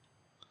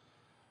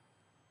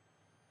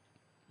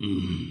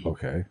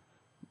 Okay.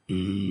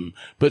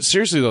 But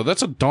seriously though,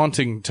 that's a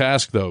daunting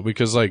task though,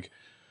 because like,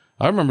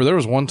 I remember there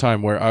was one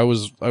time where I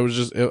was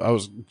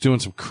doing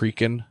some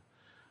creeking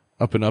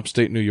up in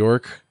upstate New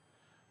York,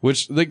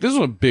 which like this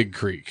was a big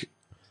creek,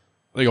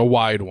 like a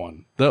wide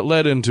one that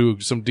led into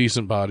some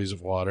decent bodies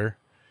of water.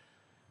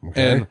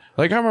 Okay. And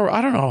like, I remember,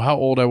 I don't know how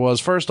old I was.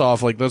 First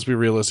off, like, let's be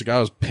realistic. I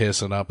was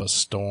pissing up a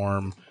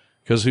storm,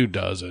 because who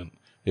doesn't?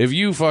 If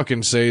you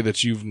fucking say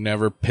that you've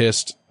never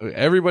pissed,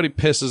 everybody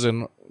pisses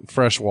in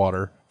fresh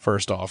water,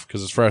 first off,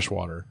 because it's fresh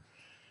water.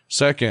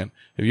 Second,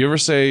 if you ever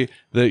say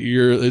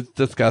that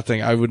that's got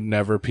thing, I would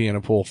never pee in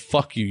a pool.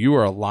 Fuck you. You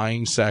are a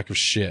lying sack of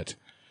shit.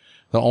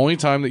 The only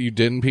time that you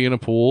didn't pee in a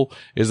pool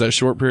is that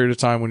short period of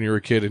time when you were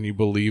a kid and you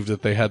believed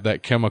that they had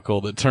that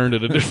chemical that turned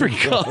it a different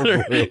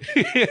color.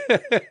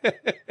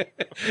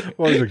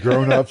 What is it,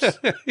 grown-ups?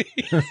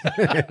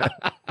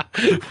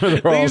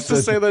 They used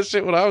to say that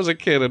shit when I was a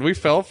kid, and we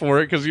fell for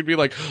it because you'd be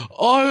like,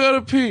 oh, I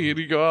gotta pee. And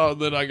you go out,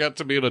 and then I got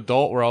to be an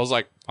adult where I was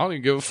like, I don't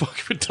even give a fuck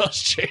if it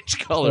does change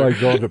color.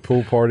 Like going to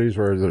pool parties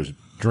where there's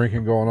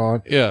drinking going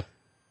on. Yeah.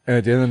 And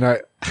at the end of the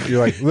night, you're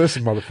like,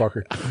 listen,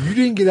 motherfucker, you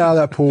didn't get out of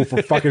that pool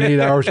for fucking 8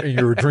 hours and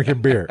you were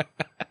drinking beer.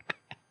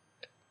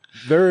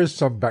 There is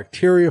some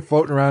bacteria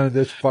floating around in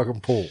this fucking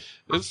pool.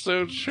 It's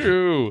so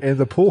true. And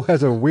the pool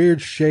has a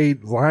weird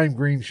shade, lime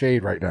green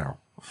shade right now.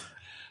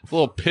 It's a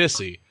little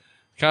pissy.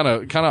 Kind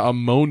of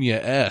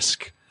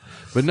ammonia-esque.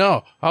 But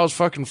no, I was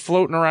fucking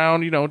floating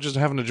around, just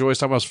having a joyous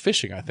time. I was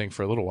fishing, I think,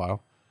 for a little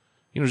while.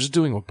 Just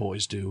doing what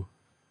boys do.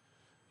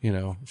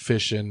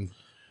 Fishing,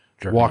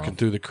 walking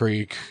through the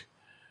creek,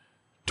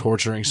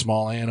 torturing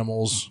small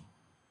animals,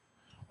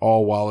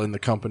 all while in the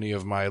company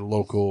of my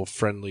local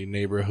friendly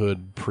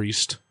neighborhood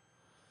priest.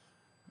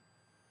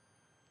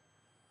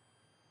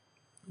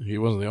 He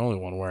wasn't the only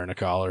one wearing a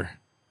collar.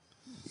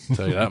 I'll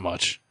tell you that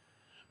much.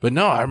 But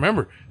no, I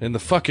remember in the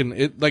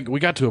fucking, we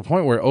got to a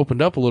point where it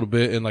opened up a little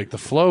bit and like the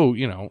flow,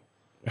 you know,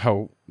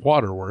 how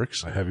water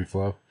works. A heavy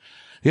flow.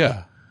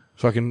 Yeah.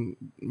 Fucking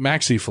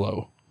maxi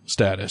flow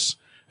status.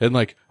 And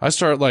like, I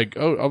start like,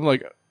 I'm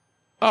like,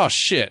 oh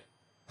shit.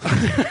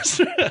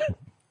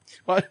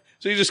 What?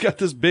 So you just got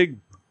this big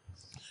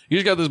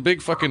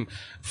fucking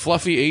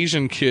fluffy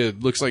Asian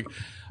kid.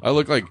 I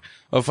look like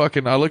the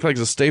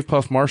Stay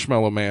Puft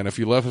Marshmallow Man if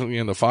you left me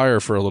in the fire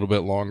for a little bit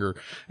longer.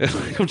 And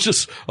I'm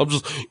just,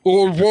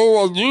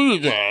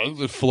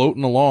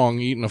 floating along,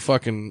 eating a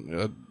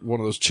fucking, one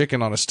of those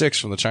chicken on a sticks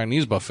from the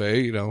Chinese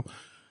buffet, you know,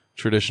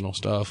 traditional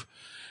stuff.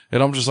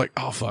 And I'm just like,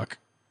 oh fuck.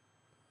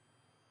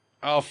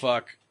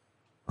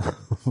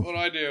 What do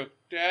I do?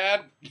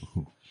 Dad?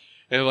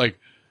 And like,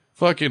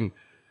 fucking,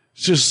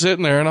 just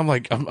sitting there, and I'm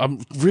like,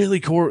 I'm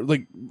really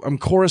I'm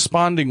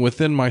corresponding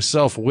within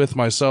myself with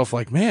myself.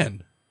 Like,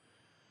 man,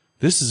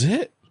 this is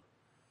it.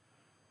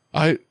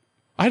 I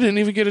didn't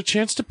even get a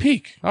chance to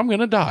peek. I'm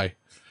gonna die.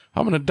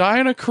 I'm gonna die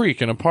in a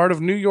creek in a part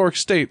of New York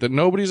State that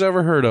nobody's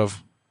ever heard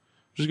of.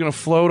 I'm just gonna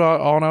float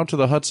on out to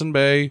the Hudson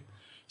Bay.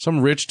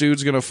 Some rich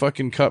dude's gonna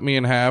fucking cut me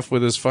in half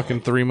with his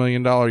fucking $3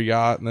 million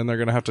yacht, and then they're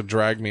gonna have to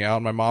drag me out.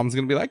 And my mom's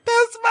gonna be like,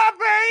 "That's my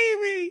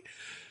baby."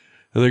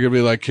 And they're gonna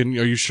be like, are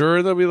you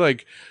sure? They'll be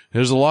like,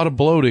 there's a lot of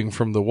bloating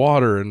from the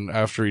water and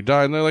after he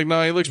died. And they're like,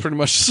 no, he looks pretty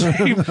much the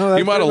same. No,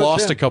 he might have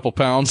lost a couple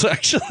pounds,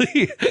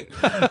 actually.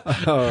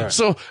 Right.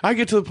 So I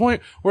get to the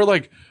point where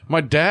like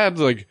my dad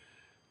like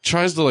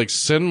tries to like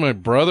send my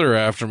brother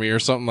after me or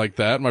something like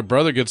that. My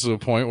brother gets to the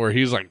point where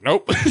he's like,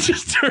 nope.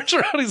 Just turns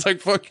around. He's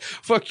like, fuck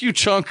you,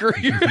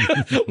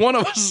 chunker. One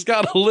of us has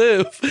got to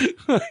live.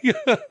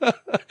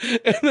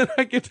 And then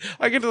I get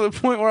to the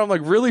point where I'm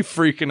like really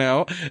freaking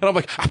out, and I'm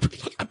like,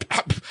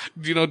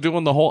 you know,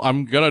 doing the whole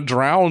I'm gonna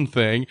drown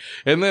thing.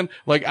 And then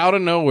like out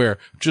of nowhere,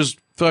 just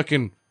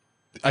fucking,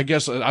 I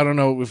guess, I don't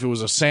know if it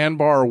was a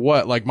sandbar or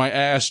what, like my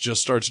ass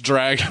just starts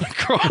dragging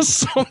across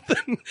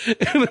something.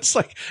 And it's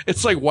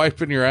like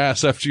wiping your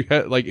ass after you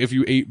had, like, if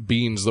you ate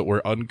beans that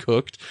were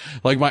uncooked,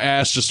 like my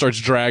ass just starts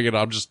dragging.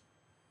 I'm just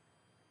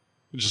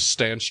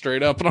stand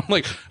straight up, and I'm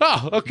like,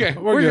 oh, okay,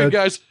 we're good,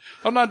 guys.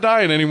 I'm not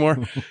dying anymore.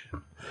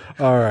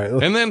 All right.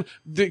 And then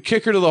the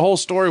kicker to the whole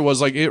story was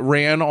like it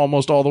ran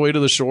almost all the way to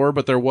the shore,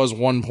 but there was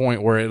one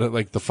point where it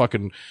like the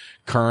fucking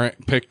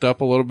current picked up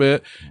a little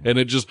bit, and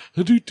it just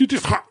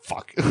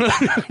fuck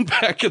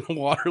back in the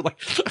water, like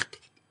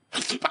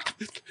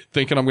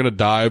thinking I'm gonna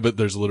die, but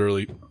there's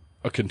literally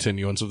a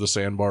continuance of the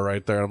sandbar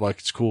right there. I'm like,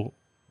 it's cool.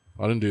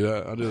 I didn't do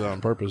that. I did that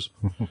on purpose.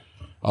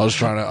 I was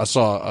trying to. I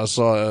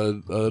saw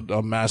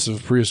a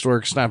massive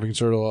prehistoric snapping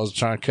turtle. I was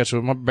trying to catch it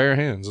with my bare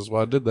hands. That's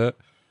why I did that.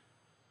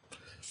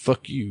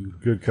 Fuck you.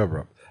 Good cover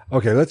up.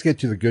 Okay, let's get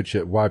to the good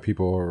shit. Why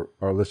people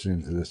are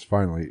listening to this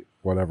finally,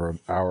 whatever, an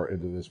hour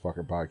into this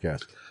fucking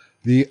podcast.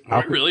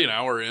 Are we really an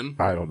hour in?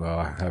 I don't know.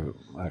 I haven't.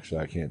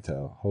 Actually, I can't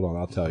tell. Hold on.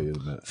 I'll tell you in a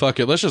minute.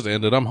 Fuck it. Let's just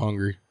end it. I'm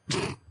hungry.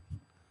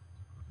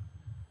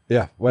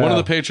 Yeah. Well, one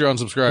of the Patreon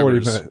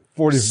subscribers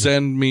 40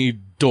 send me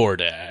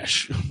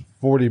DoorDash.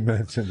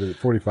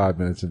 45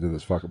 minutes into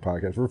this fucking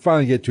podcast, we're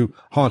finally get to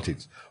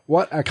hauntings.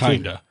 What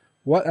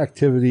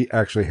activity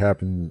actually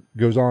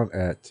goes on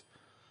at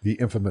the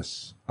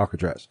infamous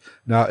Alcatraz?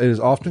 Now, it is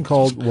often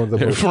called one of the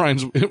most...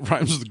 It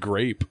rhymes with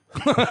grape.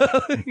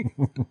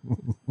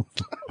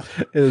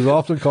 It is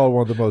often called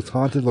one of the most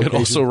haunted locations. It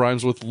also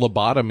rhymes with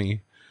lobotomy.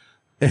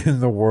 In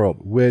the world,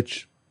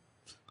 which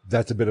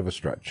that's a bit of a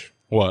stretch.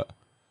 What?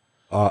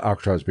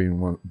 Alcatraz being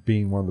one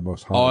of the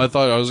most haunted. Oh, I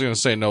thought I was going to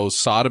say, no,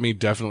 sodomy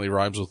definitely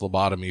rhymes with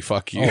lobotomy.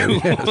 Fuck you.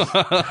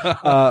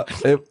 Oh,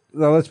 yes.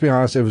 Now, let's be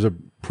honest. It was a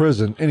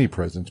prison, any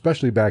prison,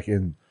 especially back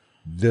in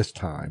this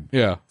time.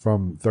 Yeah.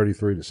 From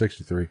 33 to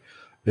 63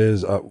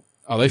 is, oh,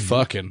 they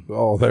fucking.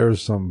 Oh,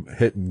 there's some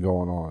hitting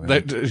going on.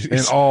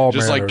 In all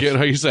just manners. Like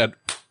how you said.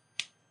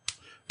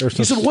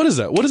 He said, what is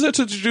that? What is that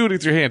to do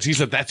with your hands? He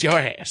said, that's your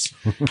ass.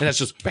 And that's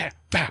just, bow,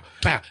 bow,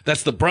 bow.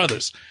 That's the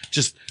brothers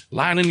just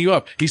lining you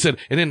up. He said,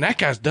 and then that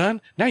guy's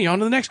done. Now you're on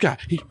to the next guy.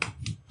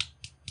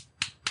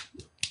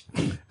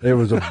 It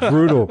was a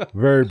brutal,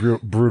 very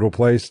brutal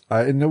place.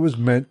 And it was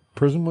meant,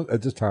 prison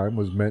at this time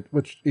was meant,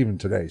 which even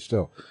today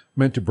still,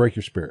 meant to break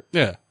your spirit.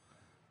 Yeah.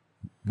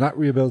 Not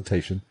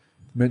rehabilitation,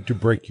 meant to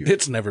break you.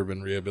 It's never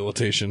been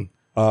rehabilitation.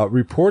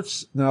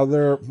 Reports. Now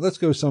let's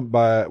go with some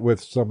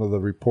of the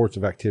reports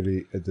of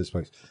activity at this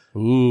place.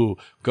 Ooh,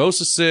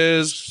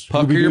 ghostesses,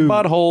 pucker your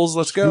buttholes.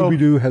 Let's go.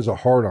 Scooby-Doo has a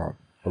heart on,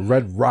 a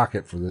red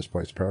rocket for this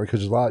place apparently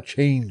because there's a lot of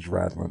chains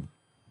rattling.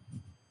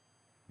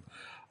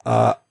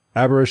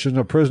 Apparition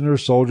of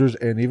prisoners, soldiers,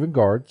 and even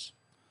guards.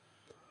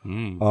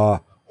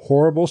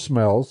 Horrible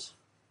smells.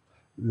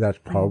 That's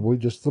probably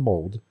just the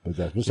mold, but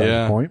that's beside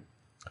the point.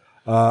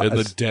 And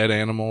the dead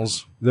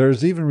animals.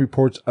 There's even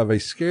reports of a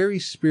scary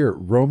spirit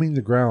roaming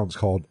the grounds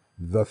called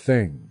The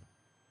Thing.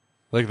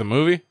 Like the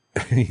movie?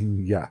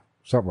 Yeah,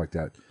 something like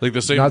that. Like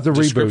the same Not the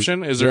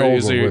description? reboot. Is the there? old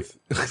Is one there?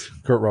 with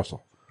Kurt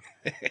Russell?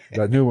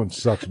 That new one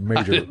sucks I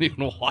major. didn't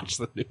even watch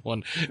the new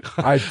one.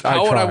 I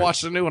How would I tried.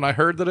 watch the new one? I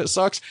heard that it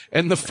sucks,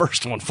 and the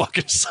first one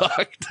fucking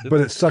sucked.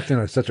 But it sucked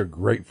in such a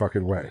great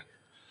fucking way.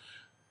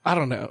 I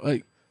don't know.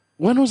 Like,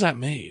 when was that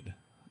made?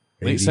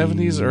 Late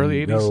 70s,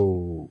 early 80s?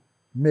 No,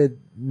 mid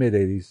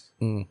 80s.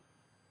 Mm.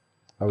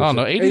 I don't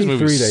know. 80s 83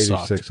 movies to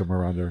sucked. 86, somewhere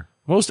around there.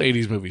 Most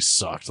 80s movies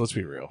sucked. Let's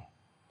be real.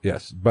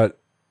 Yes, but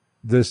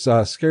this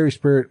scary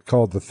spirit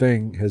called the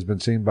Thing has been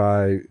seen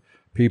by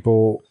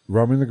people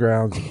roaming the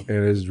grounds and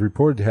is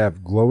reported to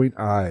have glowing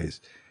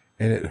eyes,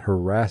 and it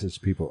harasses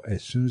people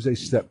as soon as they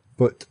step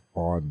foot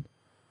on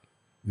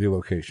the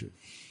location.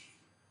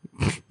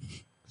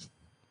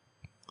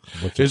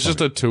 It's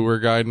just a tour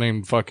guide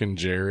named fucking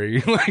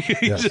Jerry. Like,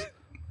 he Yes. just-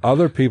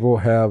 Other people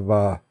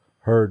have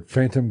heard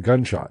phantom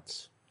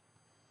gunshots.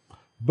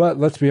 But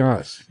let's be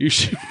honest. you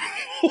should.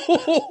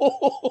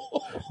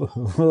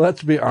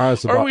 Let's be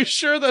honest about Are we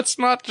sure that's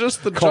not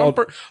just the Called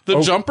jumper? The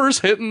Oak- jumpers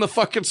hitting the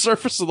fucking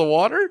surface of the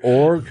water?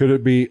 Or could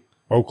it be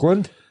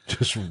Oakland?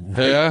 Just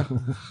Yeah,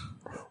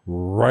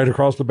 right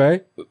across the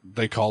bay?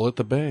 they call it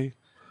the Bay.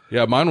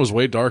 Yeah, mine was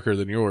way darker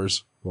than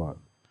yours. What?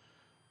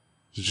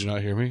 Did you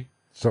not hear me?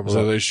 Something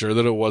So like- they sure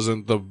that it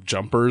wasn't the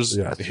jumpers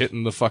Yes.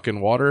 hitting the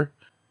fucking water?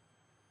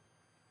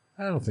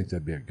 I don't think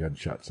that'd be a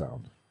gunshot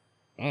sound.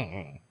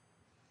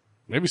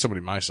 Maybe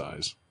somebody my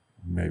size.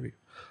 Maybe.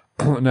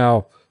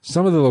 Now,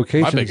 some of the My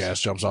locations. big ass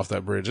jumps off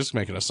that bridge. It's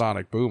making a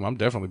sonic boom. I'm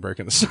definitely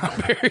breaking the sound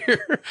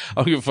barrier. I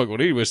don't give a fuck what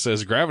anybody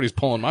says. Gravity's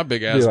pulling my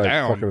big It'd ass be like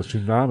down. fucking a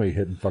tsunami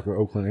hitting fucking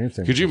Oakland and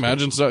San Could you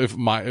Francisco. imagine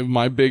if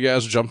my big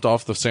ass jumped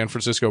off the San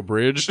Francisco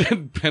bridge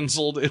and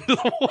penciled into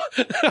the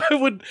water? I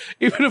would,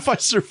 even if I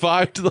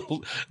survived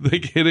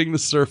like hitting the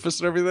surface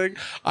and everything,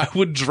 I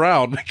would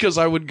drown because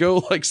I would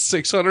go like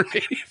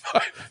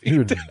 685 feet. You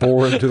would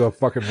bore into the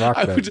fucking rock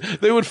bed.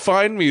 They would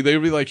find me. They'd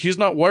be like, he's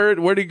not,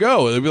 where'd he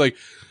go? They'd be like,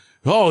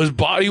 oh, his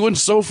body went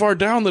so far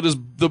down that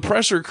the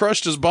pressure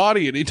crushed his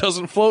body and he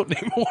doesn't float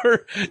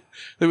anymore.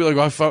 They'd be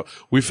like,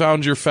 we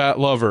found your fat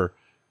lover.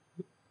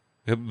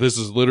 And this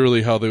is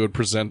literally how they would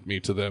present me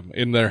to them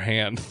in their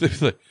hand. They'd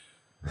be like,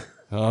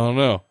 I don't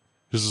know.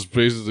 This is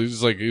basically,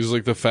 he's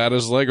like the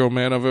fattest Lego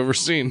man I've ever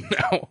seen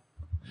now.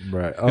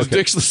 Right. His Okay.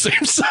 dick's the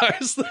same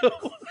size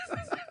though.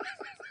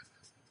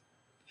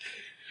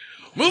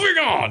 Moving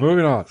on.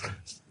 Moving on.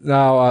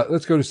 Now,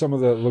 let's go to some of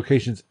the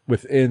locations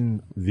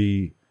within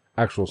the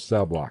actual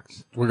cell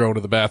blocks. We're going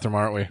to the bathroom,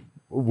 aren't we?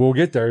 We'll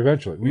get there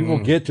eventually. We will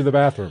get to the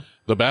bathroom.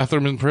 The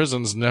bathroom in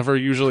prisons never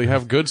usually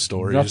have good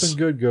stories. Nothing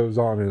good goes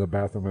on in a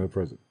bathroom in a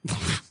prison.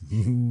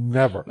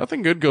 Never.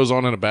 Nothing good goes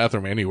on in a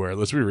bathroom anywhere.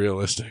 Let's be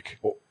realistic.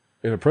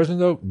 In a prison,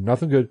 though,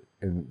 nothing good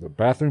in the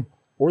bathroom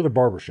or the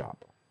barber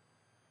shop.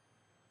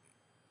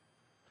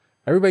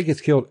 Everybody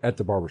gets killed at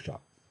the barber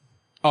shop.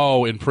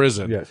 Oh, in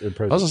prison. Yes, in I was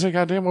prison. gonna say,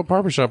 goddamn, what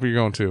barbershop are you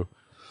going to?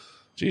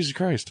 Jesus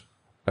Christ.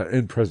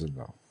 In prison,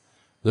 though.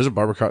 There's a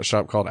barber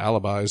shop called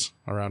Alibis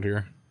around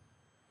here.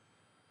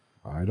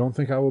 I don't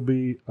think I will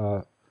be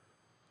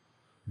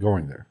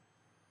going there.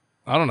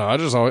 I don't know.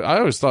 I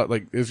always thought,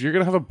 like, if you're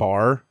gonna have a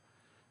bar,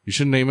 you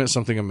should name it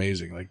something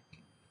amazing, like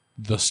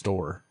the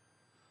store.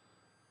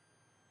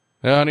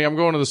 Hey, honey, I'm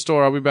going to the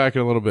store. I'll be back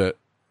in a little bit.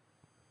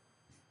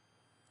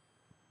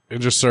 And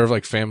just serve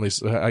like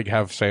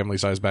have family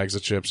size bags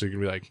of chips. So you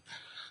can be like,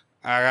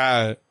 I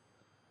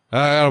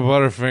got a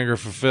Butterfinger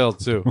for Phil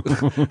too.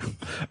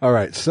 All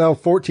right, cell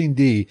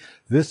 14D.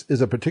 This is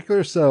a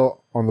particular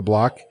cell on the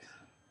block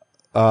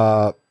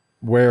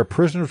where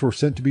prisoners were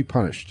sent to be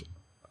punished.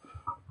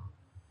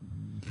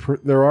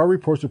 There are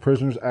reports of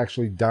prisoners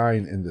actually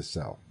dying in this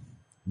cell.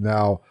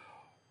 Now,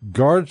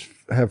 guards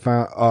have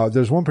found,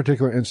 there's one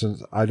particular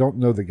instance, I don't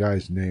know the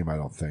guy's name, I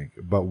don't think,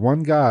 but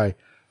one guy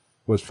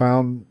was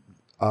found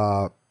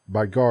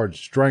by guards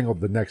strangled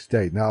the next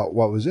day. Now,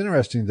 what was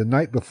interesting, the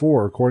night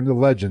before, according to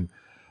legend,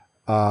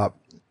 the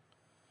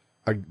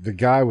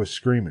guy was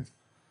screaming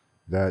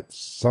that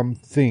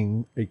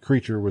something, a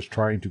creature, was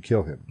trying to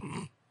kill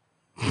him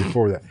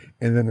before that.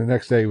 And then the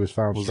next day he was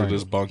found Was it strangled.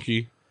 his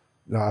bunkie?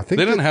 No, I think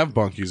They didn't have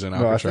bunkies in no,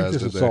 I think Alcatraz,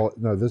 this did is they? solid.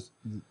 No,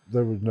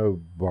 there was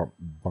no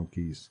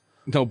bunkies.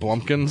 No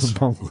Blumpkins?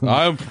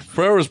 Blumpkins.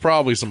 There was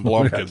probably some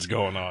Blumpkins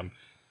going on.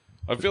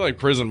 I feel like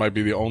prison might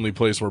be the only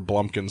place where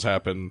Blumpkins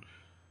happen.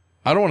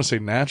 I don't want to say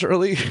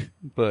naturally,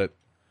 but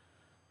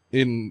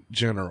in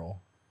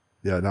general.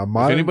 Yeah, now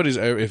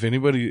If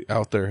anybody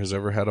out there has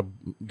ever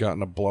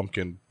gotten a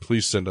Blumpkin,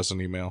 please send us an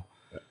email.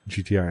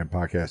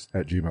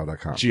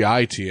 GTINpodcast@gmail.com.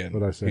 GITN.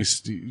 What'd I say?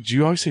 Do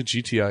you always say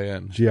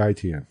GTIN?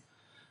 GITN.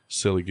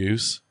 Silly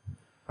goose.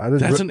 I didn't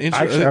That's an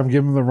Actually, I'm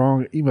giving them the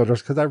wrong email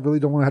address because I really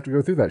don't want to have to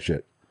go through that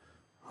shit.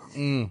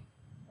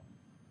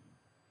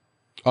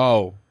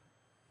 Oh.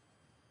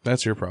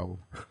 That's your problem.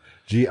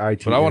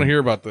 GITN. But I want to hear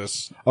about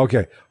this.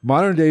 Okay,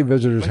 modern day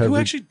visitors have Who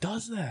actually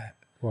does that?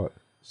 what?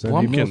 Send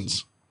Blumpkins.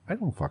 emails? I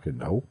don't fucking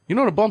know. You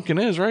know what a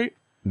Blumpkin is, right?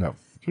 No,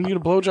 It's when you get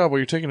a blowjob while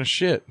you're taking a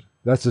shit.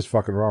 that's just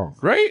fucking wrong.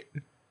 Right?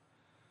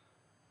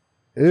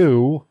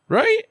 Ew.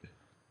 Right?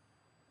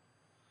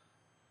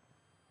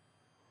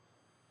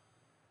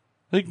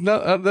 Like,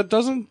 no, that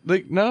doesn't,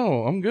 like,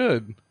 no, I'm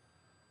good.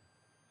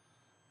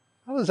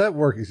 How does that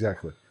work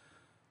exactly?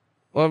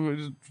 Well, I mean,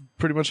 it's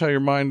pretty much how your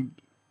mind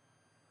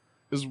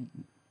is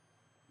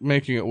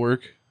making it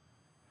work.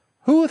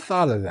 Who would have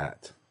thought of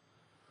that?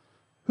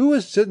 Who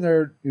was sitting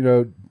there,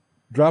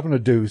 dropping a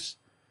deuce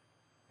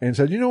and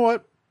said, you know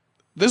what?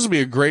 This would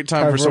be a great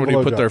time for somebody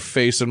to put their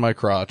face in my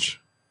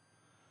crotch.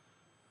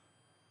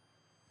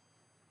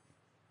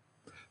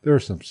 There are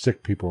some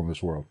sick people in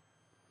this world.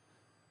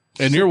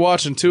 And you're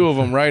watching two of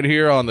them right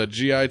here on the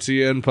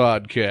GITN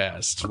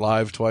podcast,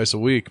 live twice a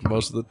week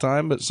most of the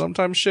time, but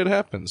sometimes shit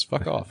happens.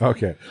 Fuck off.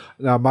 Okay.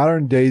 Now,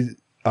 modern day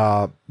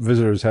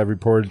visitors have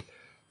reported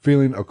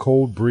feeling a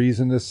cold breeze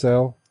in this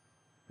cell.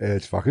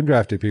 It's fucking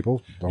drafty,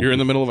 people. You're in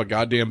the middle of a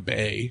goddamn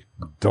bay.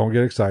 Don't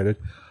get excited.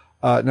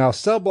 Now,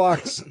 cell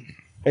blocks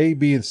A,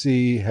 B, and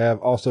C have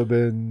also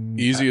been...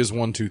 Easy as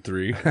 1, 2,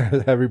 3.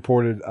 have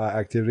reported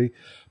activity.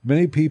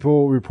 Many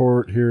people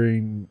report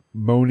hearing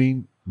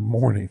moaning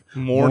or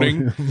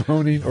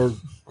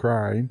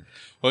crying.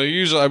 Well,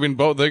 usually, I mean,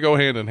 both, they go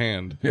hand in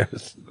hand.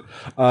 Yes.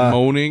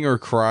 Moaning or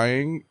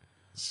crying.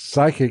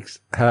 Psychics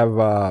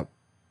have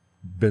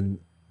been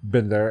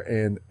there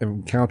and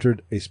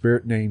encountered a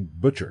spirit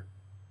named Butcher.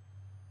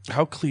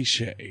 How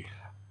cliche.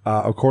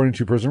 According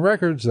to prison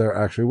records, there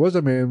actually was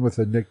a man with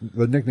the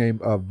nickname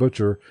of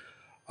Butcher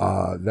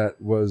that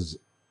was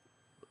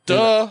in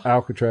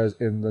Alcatraz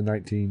in the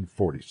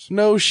 1940s.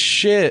 No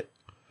shit.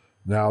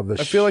 Now I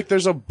feel like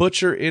there's a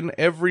butcher in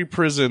every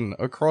prison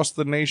across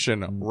the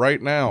nation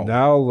right now.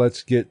 Now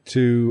let's get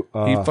to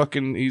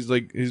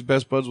he's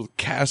best buds with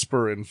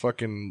Casper and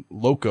fucking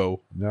Loco.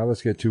 Now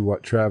let's get to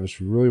what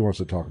Travis really wants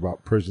to talk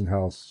about: prison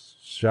house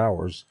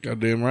showers.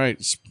 Goddamn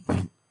right.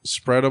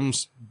 Spread them,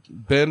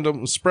 bend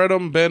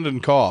them, bend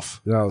and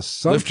cough. Now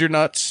lift your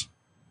nuts.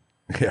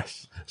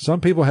 Yes. Some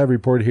people have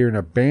reported hearing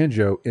a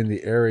banjo in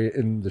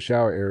the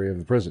shower area of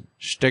the prison.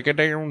 Stick it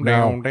down.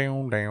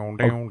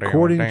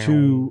 According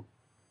to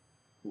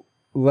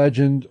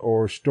legend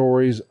or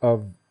stories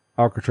of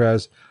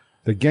Alcatraz,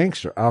 the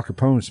gangster Al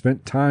Capone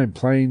spent time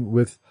playing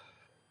with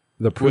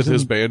the prison,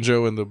 with his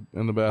banjo in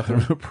the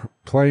bathroom,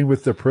 playing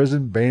with the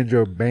prison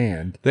banjo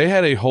band. They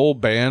had a whole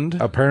band,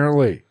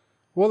 apparently.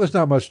 Well, there's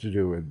not much to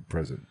do in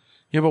prison.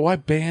 Yeah, but why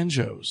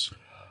banjos?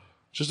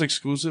 Just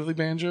exclusively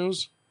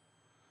banjos?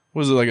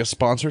 Was it like a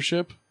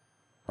sponsorship?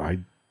 I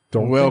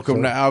don't. Welcome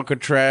think so. to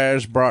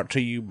Alcatraz, brought to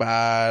you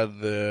by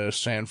the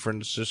San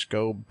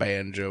Francisco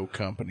Banjo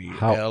Company,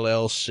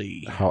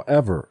 LLC.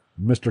 However,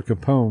 Mr.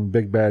 Capone,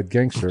 big bad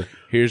gangster.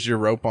 Here's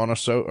your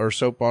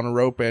soap on a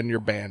rope and your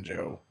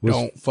banjo.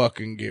 Don't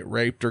fucking get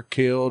raped or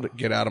killed.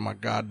 Get out of my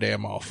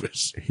goddamn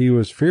office. He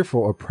was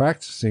fearful of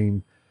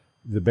practicing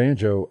the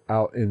banjo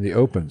out in the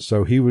open,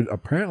 so he would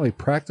apparently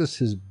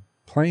practice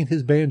playing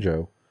his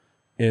banjo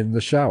in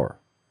the shower.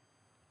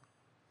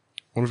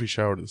 What if he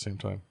showered at the same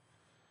time?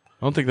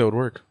 I don't think that would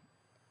work.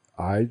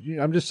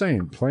 I'm just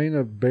saying, playing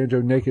a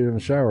banjo naked in the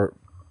shower,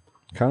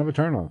 kind of a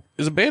turn on.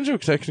 Is a banjo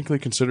technically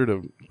considered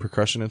a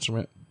percussion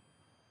instrument?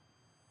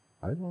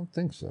 I don't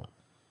think so.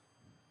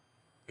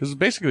 Because it's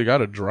basically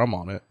got a drum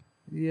on it.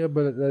 Yeah,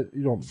 but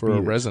you don't for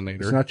a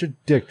resonator. It's not your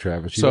dick,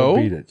 Travis. You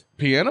don't beat it.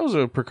 Piano's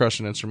a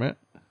percussion instrument.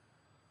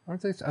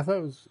 Aren't they? I thought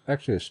it was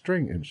actually a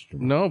string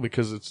instrument. No,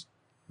 because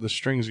the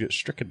strings get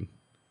stricken.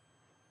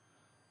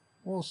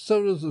 Well,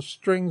 so does the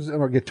strings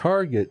and a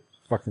guitar get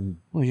fucking...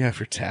 Well, yeah, if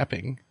you're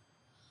tapping.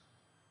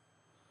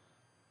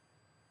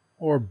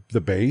 Or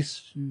the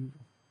bass.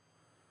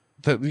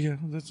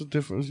 That's a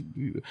difference.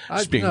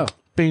 No.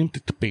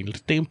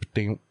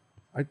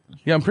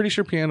 Yeah, I'm pretty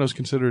sure piano is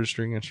considered a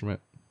string instrument.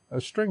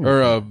 A string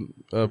or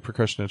a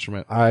percussion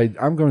instrument.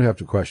 I'm going to have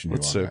to question you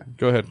on that.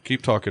 Go ahead.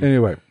 Keep talking.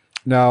 Anyway,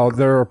 now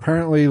there are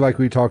apparently, like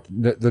we talked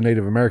the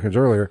Native Americans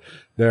earlier,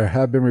 there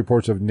have been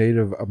reports of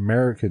Native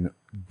American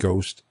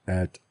ghosts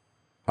at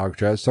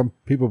Alcatraz. Some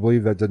people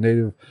believe that the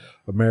Native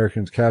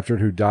Americans captured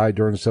who died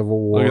during the Civil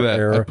War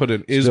era. I put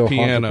in is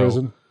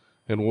piano,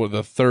 and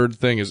the third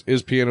thing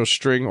is piano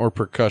string or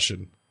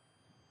percussion?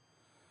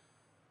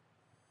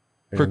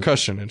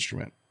 Percussion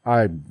instrument.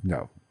 I'm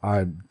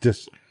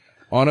just...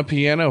 On a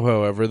piano,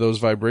 however, those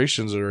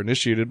vibrations are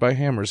initiated by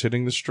hammers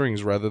hitting the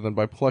strings rather than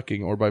by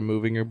plucking or by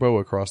moving your bow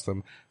across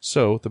them.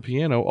 So, the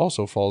piano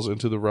also falls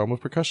into the realm of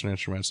percussion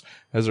instruments.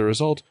 As a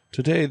result,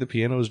 today the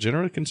piano is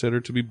generally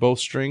considered to be both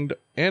stringed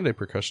and a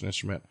percussion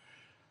instrument.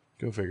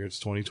 Go figure, it's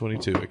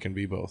 2022. It can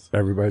be both.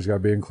 Everybody's got to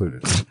be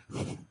included.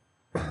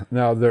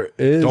 Now, there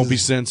is... Don't be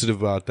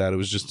sensitive about that. It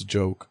was just a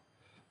joke.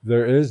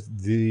 There is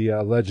the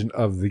legend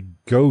of the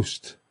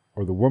ghost,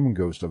 or the woman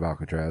ghost of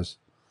Alcatraz,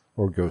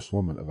 or ghost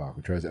woman of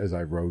Alcatraz, as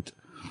I wrote.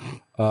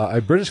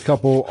 A British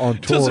couple on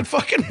tour... Does it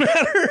fucking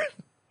matter?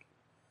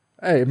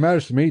 Hey, it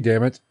matters to me,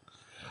 damn it.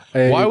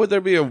 Why would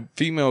there be a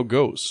female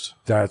ghost?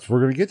 We're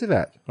going to get to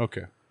that.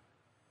 Okay.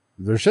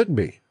 There shouldn't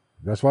be.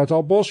 That's why it's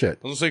all bullshit.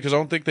 I was going to say, because I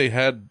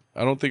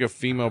don't think a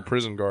female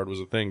prison guard was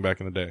a thing back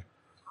in the day.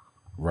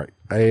 Right.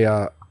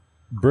 A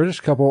British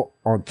couple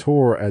on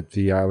tour at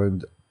the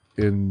island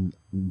in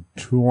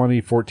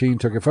 2014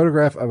 took a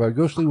photograph of a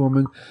ghostly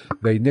woman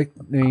they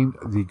nicknamed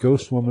the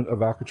Ghost Woman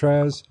of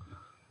Alcatraz.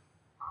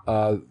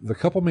 The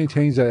couple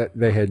maintains that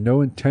they had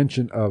no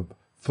intention of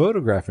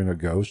photographing a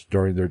ghost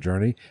during their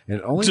journey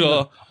and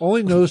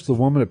only noticed the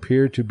woman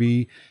appeared to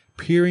be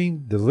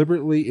peering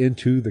deliberately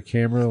into the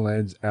camera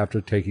lens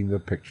after taking the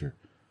picture.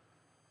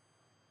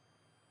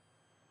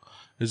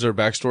 Is there a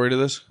backstory to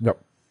this? No.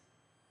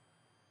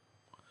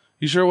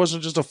 You sure it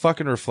wasn't just a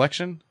fucking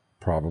reflection?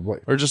 Probably.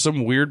 Or just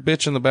some weird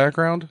bitch in the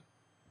background?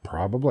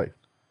 Probably.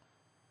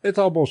 It's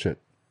all bullshit.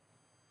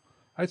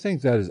 I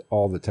think that is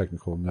all the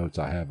technical notes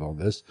I have on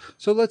this.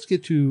 So let's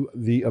get to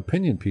the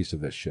opinion piece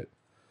of this shit.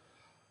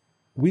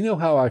 We know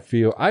how I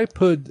feel.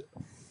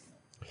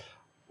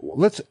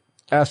 Let's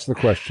ask the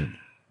question.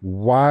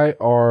 Why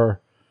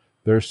are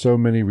there so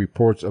many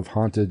reports of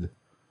haunted...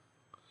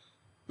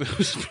 I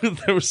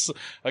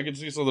can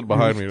see something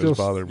behind me that was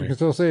bothering me. You can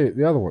still say it,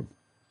 the other one.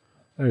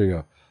 There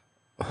you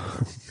go.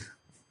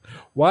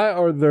 Why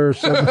are there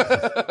so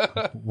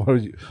what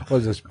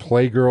is this,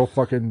 Playgirl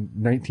fucking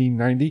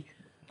 1990?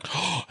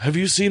 Have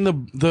you seen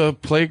the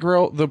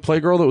Playgirl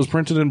that was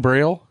printed in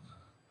Braille?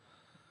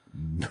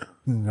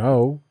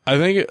 No. I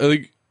think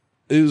it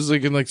was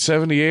like in like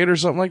 78 or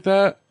something like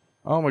that.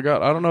 Oh my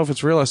god, I don't know if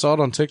it's real. I saw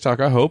it on TikTok.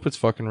 I hope it's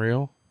fucking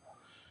real.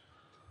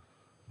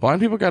 Blind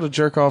people got to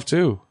jerk off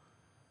too.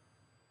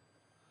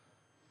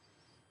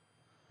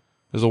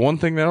 There's the one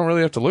thing they don't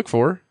really have to look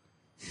for.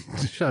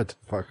 Shut the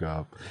fuck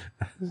up.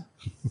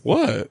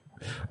 What?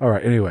 All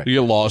right, anyway.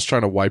 You get lost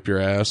trying to wipe your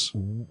ass.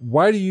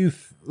 Why do you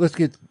let's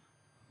get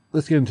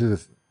into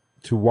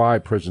to why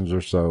prisons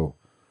are so,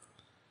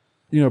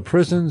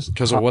 prisons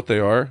because of what they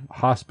are.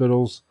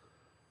 Hospitals,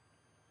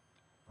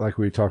 like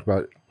we talked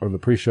about on the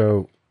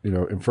pre-show,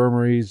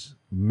 infirmaries,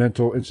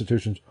 mental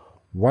institutions.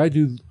 Why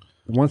do,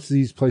 once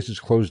these places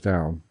close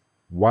down,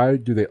 why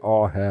do they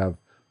all have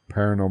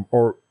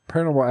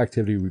paranormal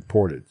activity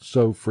reported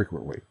so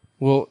frequently?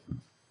 Well,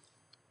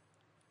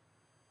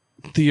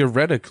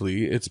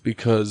 theoretically, it's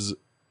because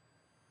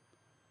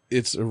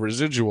it's a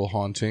residual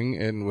haunting,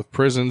 and with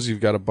prisons, you've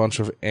got a bunch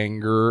of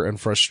anger and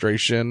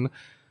frustration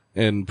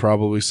and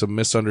probably some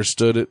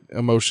misunderstood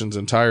emotions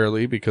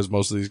entirely, because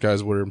most of these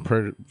guys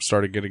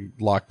started getting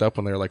locked up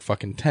when they were like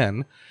fucking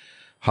 10.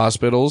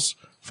 Hospitals,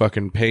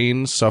 fucking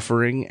pain,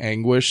 suffering,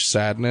 anguish,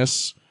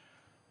 sadness.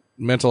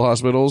 Mental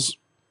hospitals,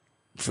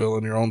 fill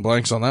in your own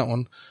blanks on that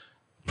one.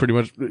 Pretty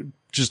much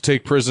just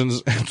take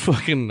prisons and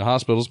fucking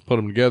hospitals, put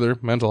them together.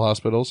 Mental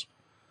hospitals.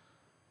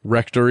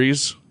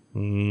 Rectories.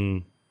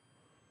 A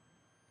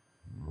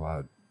lot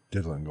of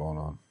diddling going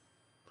on.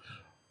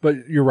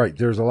 But you're right.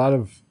 There's a lot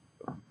of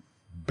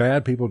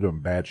bad people doing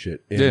bad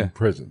shit in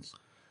prisons.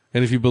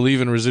 And if you believe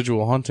in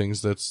residual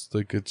hauntings, that's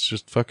like, it's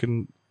just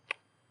fucking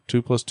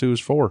 2 + 2 is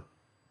 4.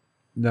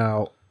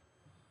 Now,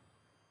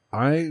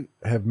 I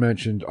have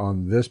mentioned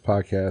on this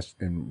podcast,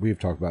 and we've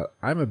talked about,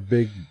 I'm a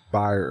big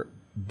buyer.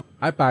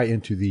 I buy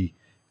into the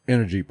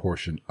energy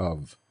portion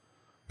of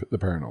the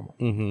paranormal.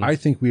 Mm-hmm. I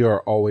think we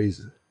are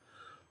always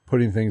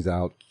putting things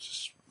out.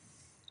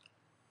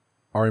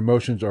 Our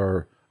emotions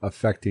are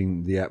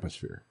affecting the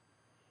atmosphere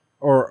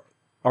or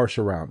our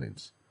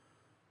surroundings.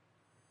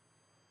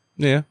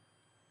 Yeah.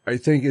 I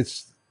think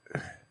it's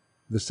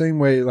the same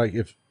way, like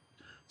if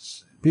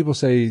people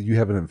say you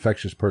have an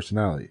infectious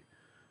personality,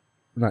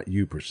 not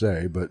you per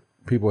se, but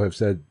people have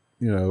said,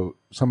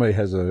 somebody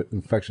has an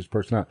infectious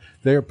personality.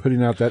 They are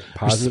putting out that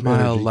positive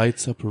smile energy,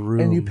 lights up a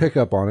room. and you pick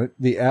up on it.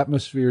 The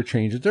atmosphere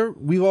changes.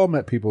 We've all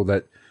met people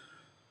that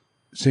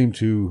seem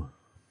to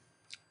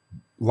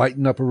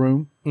lighten up a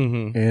room,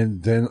 mm-hmm.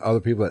 and then other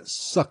people that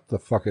suck the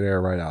fucking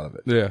air right out of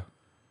it. Yeah.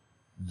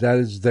 That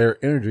is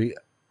their energy,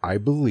 I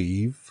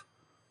believe,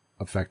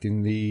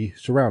 affecting the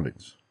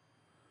surroundings.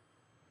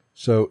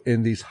 So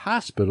in these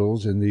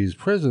hospitals, in these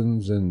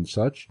prisons and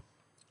such,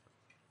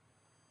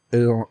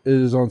 it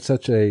is on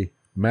such a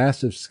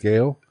massive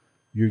scale.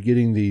 You're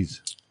getting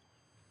these,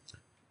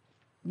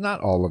 not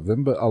all of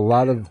them, but a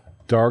lot of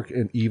dark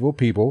and evil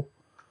people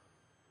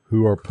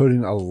who are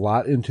putting a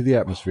lot into the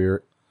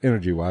atmosphere,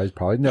 energy-wise,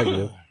 probably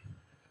negative.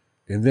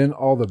 And then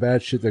all the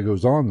bad shit that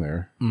goes on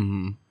there.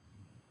 Mm-hmm.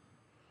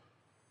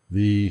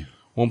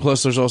 Well,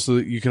 plus there's also,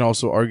 you can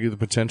also argue the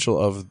potential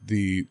of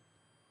the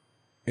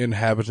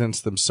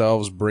inhabitants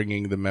themselves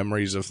bringing the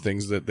memories of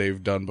things that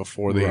they've done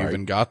before they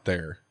even got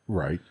there.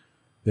 Right.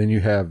 Then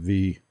you have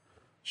the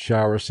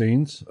shower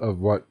scenes of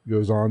what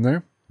goes on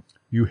there.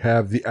 You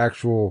have the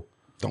actual...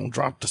 Don't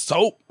drop the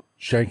soap.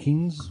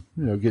 Shankings,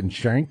 getting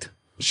shanked.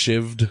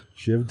 Shivved.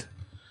 Shivved.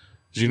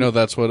 Did you know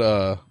that's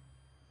what,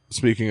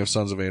 speaking of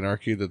Sons of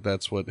Anarchy,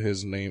 that's what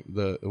his name,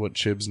 what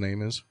Chib's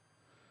name is?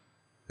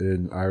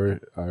 In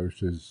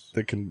Irish is...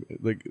 They can,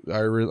 like,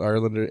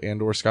 Ireland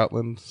and or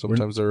Scotland,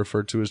 sometimes they're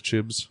referred to as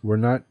Chibs. We're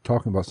not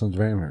talking about Sons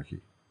of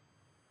Anarchy.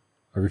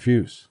 I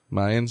refuse.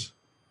 Mayans?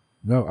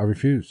 No, I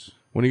refuse.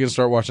 When are you going to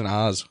start watching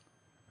Oz?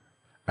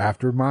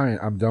 After mine,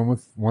 I'm done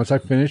with... Once I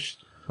finish...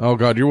 Oh,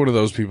 God, you're one of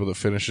those people that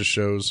finishes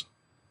shows.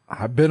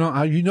 I've been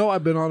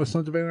on a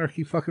Sons of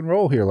Anarchy fucking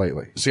roll here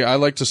lately. See, I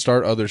like to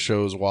start other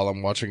shows while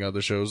I'm watching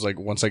other shows. Like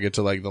once I get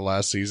to like the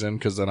last season,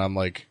 because then I'm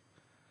like,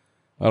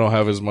 I don't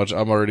have as much.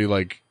 I'm already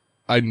like,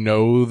 I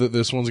know that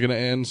this one's gonna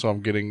end, so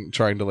I'm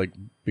trying to like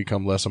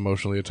become less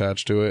emotionally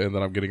attached to it, and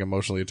then I'm getting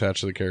emotionally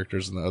attached to the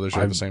characters in the other show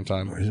at the same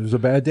time. It was a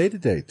bad day to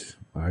date.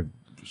 I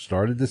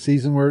started the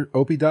season where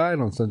Opie died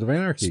on Sons of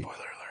Anarchy. Spoiler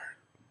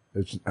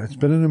alert. It's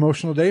been an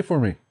emotional day for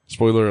me.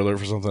 Spoiler alert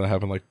for something that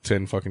happened like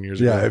 10 fucking years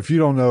ago. Yeah, if you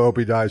don't know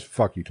Opie dies,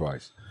 fuck you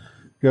twice.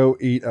 Go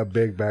eat a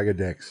big bag of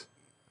dicks.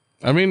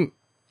 I mean,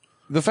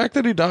 the fact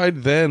that he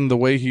died then the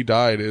way he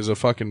died is a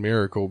fucking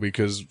miracle,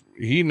 because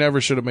he never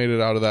should have made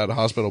it out of that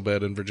hospital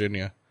bed in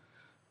Virginia.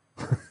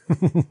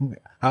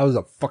 How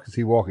the fuck is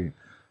he walking?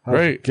 How's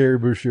Right. Gary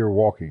Boucher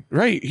walking?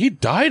 Right. He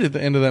died at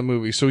the end of that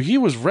movie. So he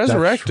was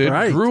resurrected,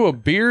 right. grew a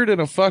beard and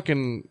a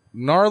fucking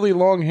gnarly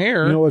long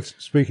hair. You know what's,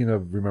 speaking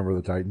of Remember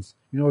the Titans,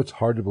 you know what's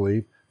hard to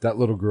believe? That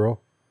little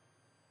girl.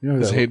 You know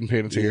who It's that Hayden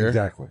Panettiere.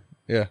 Exactly.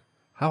 Yeah.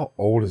 How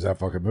old is that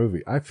fucking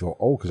movie? I feel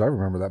old because I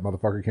remember that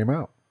motherfucker came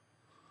out.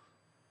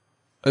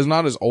 It's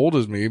not as old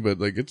as me, but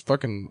like it's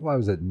fucking Well, I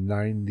was at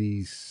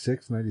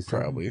 96, 97?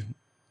 probably.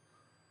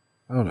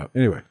 I don't know.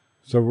 Anyway,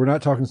 so we're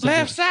not talking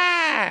Left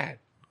side.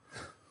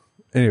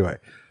 Anyway,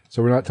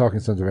 so we're not talking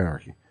Sons of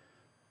Anarchy.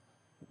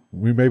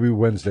 Maybe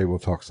Wednesday we'll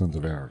talk Sons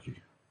of Anarchy.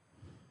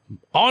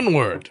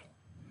 Onward.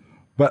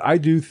 But I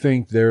do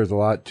think there's a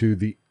lot to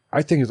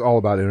I think it's all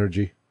about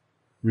energy,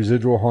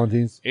 residual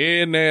hauntings,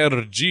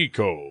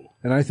 Energico.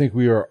 and I think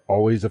we are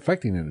always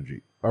affecting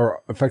energy,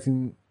 or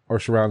affecting our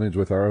surroundings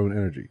with our own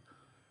energy.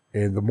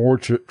 And the more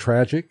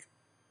tragic,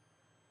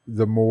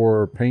 the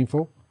more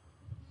painful,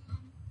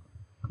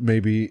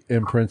 maybe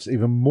imprints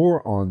even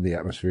more on the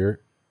atmosphere.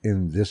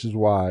 And this is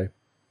why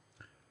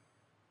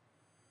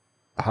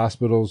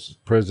hospitals,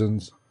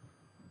 prisons,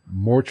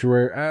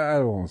 mortuary, I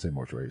don't want to say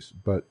mortuaries,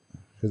 but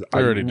because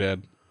They're already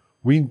dead.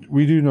 We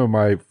do know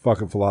my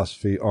fucking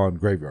philosophy on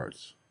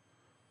graveyards.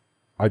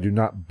 I do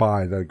not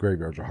buy that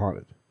graveyards are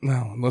haunted.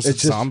 No, unless It's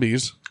it's just-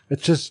 zombies.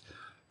 It's just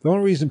the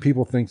only reason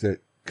people think that,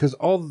 because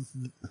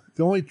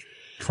the only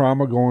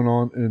trauma going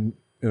on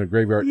in a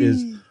graveyard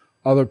is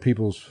other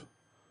people's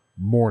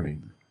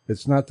mourning.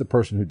 It's not the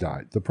person who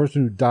died. The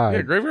person who died,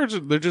 Yeah, graveyards,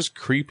 they're just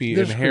creepy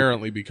They're just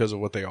inherently because of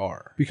what they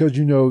are. because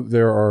you know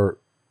there are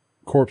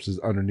corpses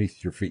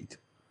underneath your feet.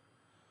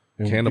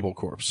 And Cannibal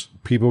corpse.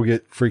 people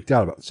get freaked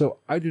out about it. So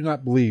I do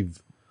not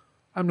believe,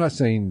 I'm not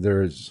saying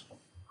there's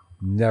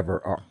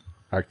never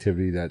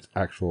activity that's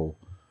actual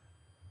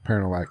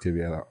paranormal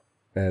activity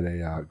at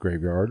a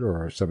graveyard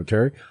or a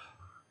cemetery.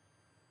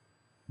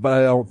 But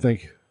I don't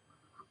think,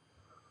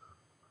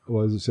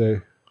 what does it say?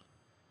 It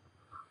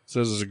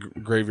says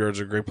graveyards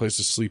are a great place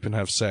to sleep and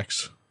have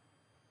sex.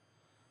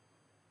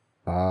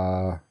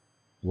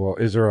 Well,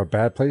 is there a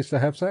bad place to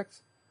have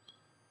sex?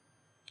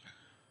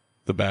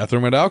 The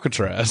bathroom at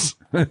Alcatraz.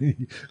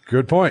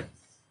 Good point.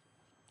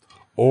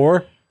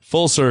 Or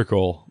Full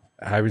circle.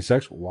 having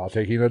sex while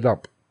taking a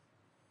dump.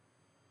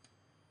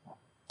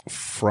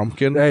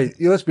 Frumpkin. Hey,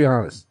 let's be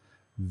honest.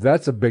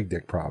 That's a big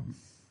dick problem.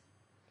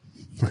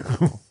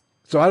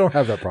 So I don't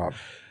have that problem.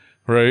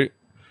 Right?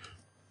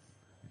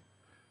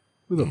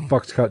 Who the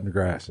fuck's cutting the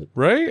grass?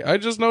 Right? I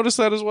just noticed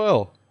that as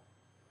well.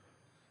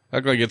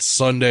 Act like it's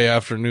Sunday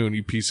afternoon,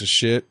 you piece of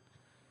shit.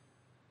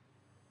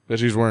 Bet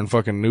he's wearing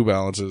fucking New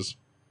Balances.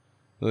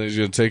 And then he's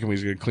going to take him,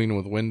 he's going to clean him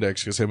with Windex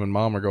because him and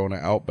Mom are going to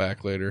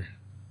Outback later.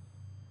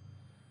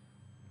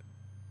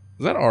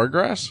 Is that our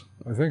grass?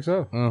 I think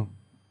so. Oh.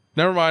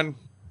 Never mind.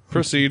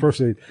 Proceed.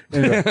 Proceed.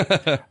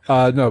 Anyway,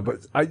 no,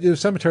 but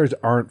cemeteries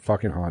aren't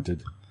fucking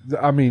haunted.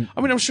 I mean,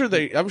 I'm sure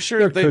There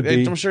could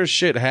be. I'm sure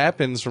shit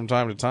happens from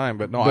time to time,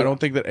 but no, I don't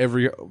think that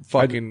every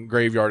fucking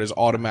graveyard is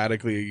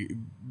automatically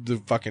the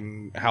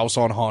fucking house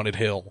on haunted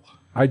hill.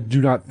 I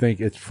do not think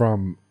it's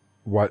from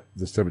what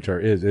the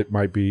cemetery is. It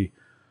might be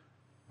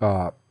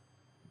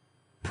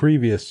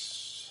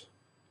previous.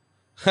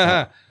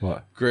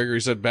 What? Gregory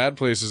said bad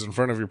places in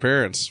front of your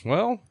parents.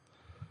 Well,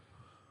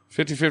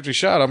 50-50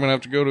 shot. I'm going to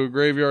have to go to a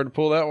graveyard to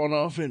pull that one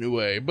off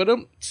anyway. But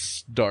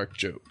dark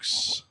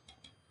jokes.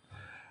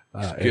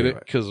 Get Anyway, it?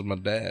 Because my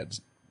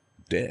dad's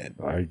dead.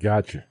 I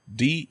got you.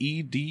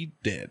 D-E-D,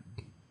 dead.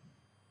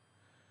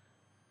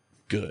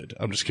 Good.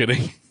 I'm just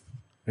kidding.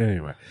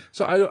 Anyway,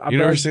 so You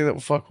never say that?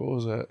 Fuck, what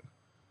was that?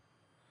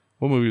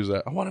 What movie was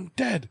that? I want him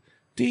dead.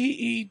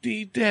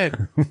 D-E-D,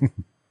 dead.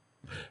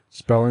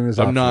 spelling is.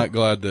 I'm not optional.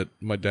 glad that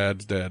my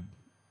dad's dead.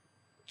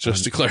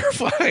 Just to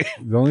clarify.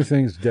 The only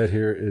thing's dead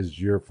here is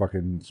your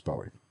fucking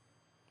spelling.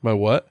 My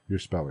what? Your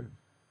spelling.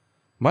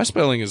 My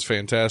spelling is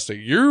fantastic.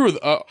 You're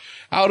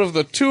out of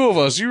the two of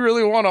us. You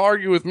really want to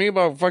argue with me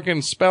about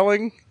fucking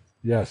spelling?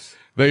 Yes.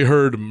 They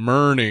heard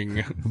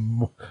murning.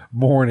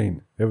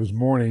 Morning. It was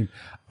morning.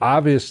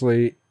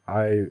 Obviously,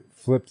 I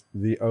flipped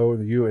the O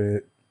and the U and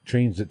it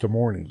changed it to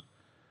morning.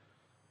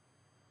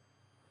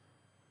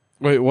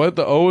 Wait, what?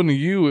 The O and the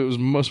U? It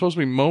was supposed to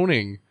be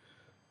moaning.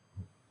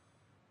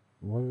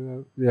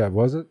 What? Yeah,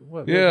 was it?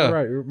 What, Yeah,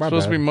 right. My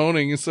supposed bad. to be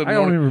moaning instead. I of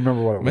don't moaning. even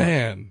remember what it was.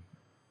 Man,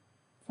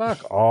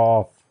 Fuck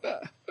off.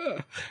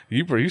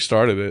 You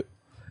started it.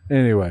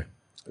 Anyway,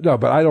 no,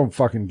 but I don't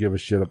fucking give a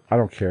shit. I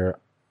don't care.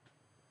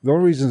 The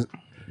only reason.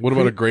 What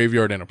about a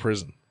graveyard and a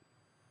prison?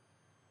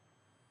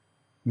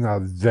 Now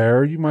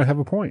there you might have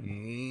a point.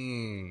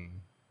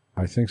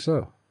 I think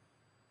so.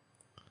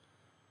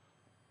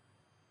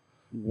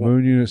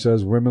 Moon Unit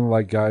says women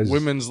like guys.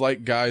 Women's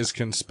like guys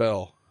can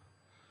spell.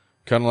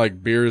 Kind of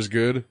like beer is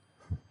good.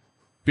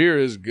 Beer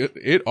is good.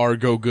 It are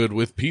go good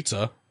with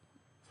pizza.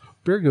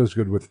 Beer goes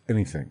good with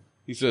anything.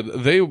 He said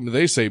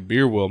they say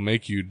beer will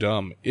make you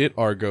dumb. It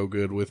are go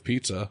good with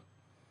pizza.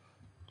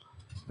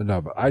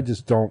 No, but I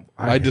just don't.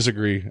 I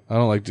disagree. I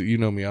don't like to. You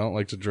know me. I don't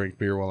like to drink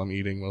beer while I'm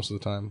eating most of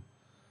the time.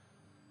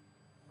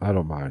 I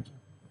don't mind.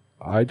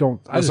 I don't.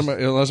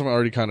 Unless I'm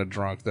already kind of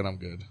drunk, then I'm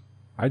good.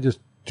 I just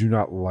do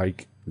not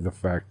like the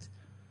fact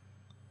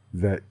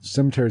that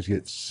cemeteries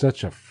get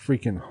such a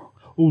freaking.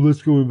 Oh,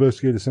 let's go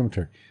investigate a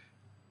cemetery.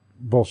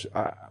 Bullshit.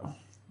 I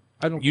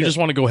don't. You just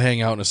want to go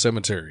hang out in a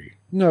cemetery.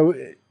 No,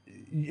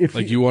 if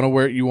like you want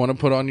to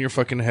put on your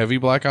fucking heavy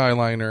black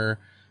eyeliner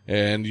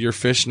and your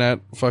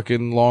fishnet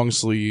fucking long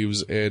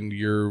sleeves and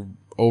your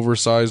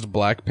oversized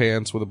black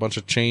pants with a bunch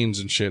of chains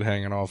and shit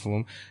hanging off of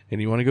them,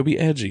 and you want to go be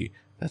edgy.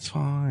 That's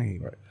fine.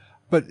 Right.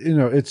 But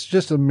it's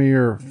just a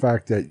mere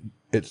fact that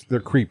they're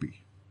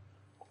creepy.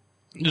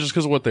 Just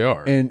because of what they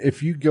are. And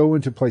if you go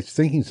into a place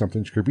thinking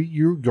something's creepy,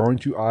 your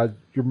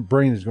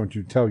brain is going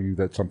to tell you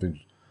that something's.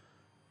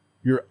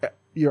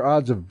 Your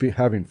odds of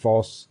having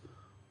false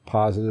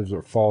positives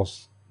or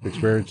false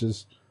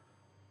experiences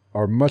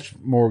are much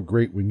more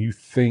great when you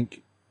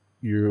think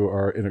you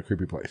are in a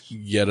creepy place.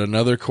 Yet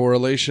another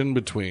correlation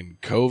between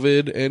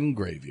COVID and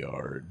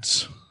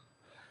graveyards.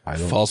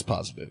 False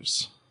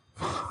positives.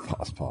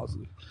 False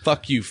positive.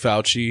 Fuck you,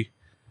 Fauci.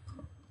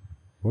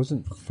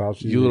 Wasn't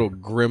Fauci... You little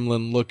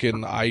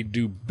gremlin-looking, I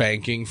do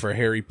banking for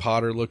Harry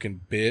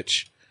Potter-looking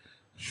bitch.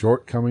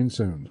 Shortcoming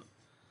soon.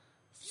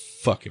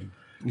 Fucking...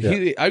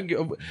 Yeah.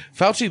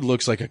 Fauci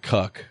looks like a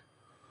cuck.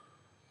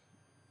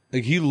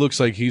 Like, he looks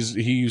like he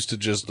used to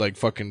just, like,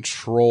 fucking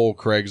troll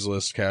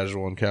Craigslist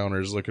casual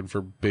encounters looking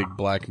for big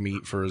black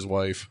meat for his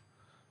wife.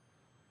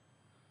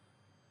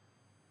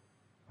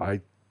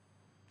 I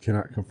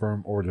cannot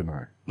confirm or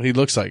deny. He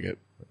looks like it.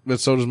 But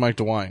so does Mike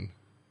DeWine.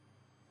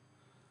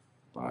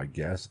 I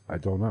guess. I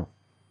don't know.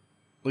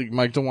 Like,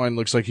 Mike DeWine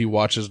looks like he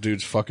watches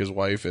dudes fuck his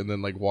wife and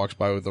then, like, walks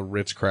by with a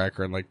Ritz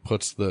cracker and, like,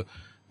 puts the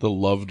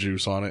love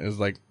juice on it. Is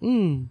like,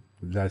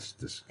 That's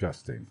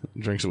disgusting.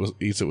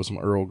 Eats it with some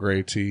Earl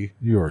Grey tea.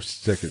 You are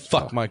sick as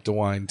fuck. Mike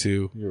DeWine,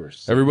 too. You are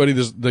sick. Everybody,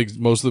 like,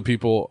 most of the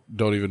people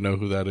don't even know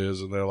who that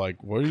is, and they're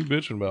like, what are you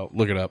bitching about?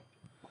 Look it up.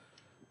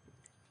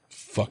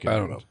 Fucking. I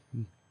don't know.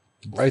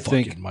 I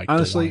think, Mike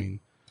honestly, DeWine.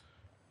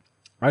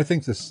 I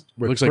think this...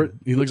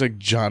 He looks like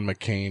John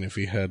McCain if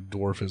he had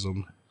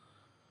dwarfism.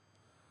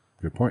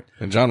 Good point.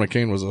 And John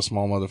McCain was a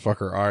small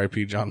motherfucker.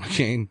 R.I.P. John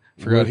McCain.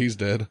 Forgot he's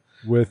dead.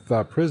 With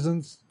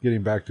prisons,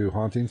 getting back to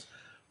hauntings,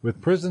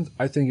 with prisons,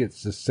 I think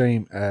it's the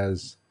same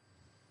as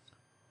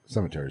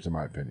cemeteries, in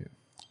my opinion.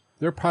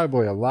 They're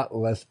probably a lot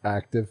less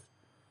active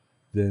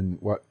than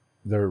what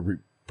they're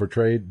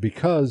portrayed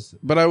because...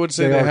 But I would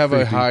say they have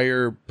creepy. A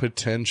higher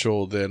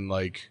potential than,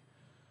 like,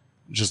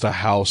 just a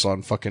house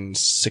on fucking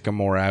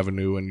Sycamore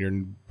Avenue in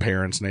your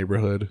parents'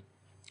 neighborhood.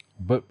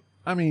 But,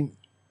 I mean...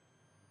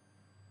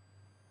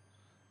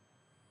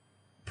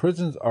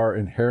 Prisons are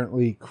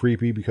inherently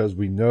creepy because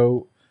we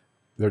know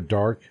they're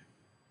dark.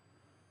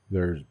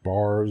 There's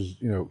bars,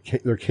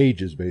 they're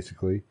cages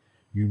basically.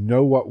 You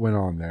know what went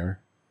on there,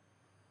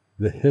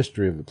 the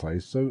history of the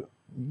place. So,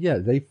 yeah,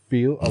 they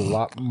feel a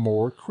lot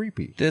more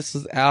creepy. This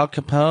is Al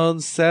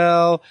Capone's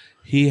cell.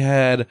 He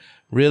had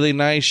really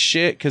nice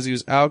shit because he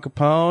was Al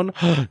Capone.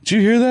 Did you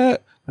hear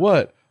that?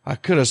 What? I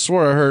could have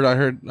swore I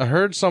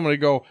heard somebody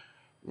go,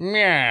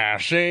 yeah,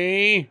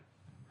 see?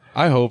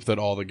 I hope that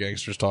all the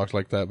gangsters talked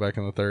like that back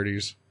in the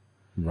 30s.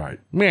 Right.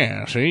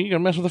 Yeah, see? You're going to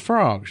mess with the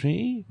frog,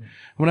 see?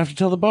 I'm going to have to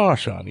tell the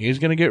boss on you. He's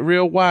going to get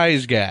real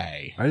wise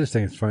guy. I just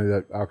think it's funny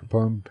that Al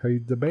Capone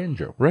played the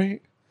banjo.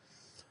 Right?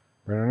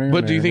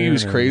 But do you think he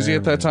was crazy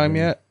at that time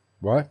yet?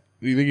 What?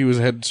 Do you think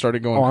he had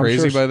started going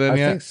crazy by then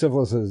yet? I think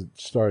syphilis has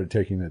started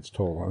taking its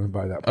toll on him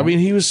by that point. I mean,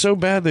 he was so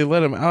bad they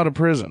let him out of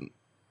prison.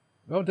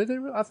 Oh, did they?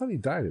 I thought he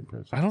died in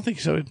prison. I don't think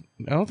so. I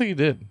don't think he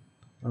did.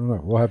 I don't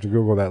know. We'll have to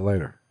Google that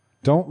later.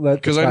 Don't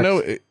let the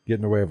facts get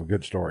in the way of a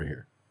good story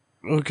here.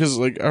 Because,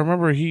 I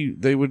remember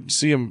they would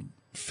see him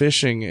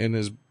fishing in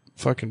his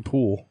fucking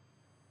pool.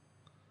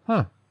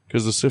 Huh.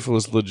 Because the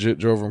syphilis legit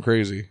drove him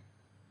crazy.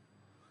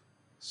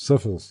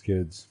 Syphilis,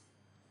 kids.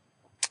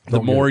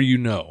 The more you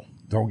know.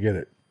 Don't get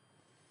it.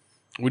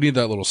 We need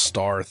that little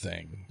star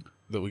thing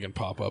that we can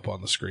pop up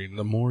on the screen.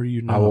 The more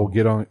you know.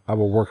 I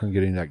will work on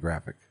getting that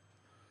graphic.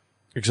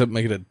 Except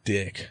make it a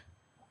dick.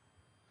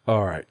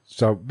 All right.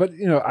 So, but,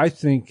 I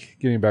think,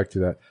 getting back to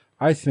that,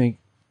 I think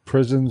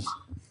prisons,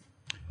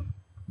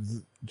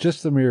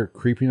 just the mere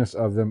creepiness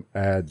of them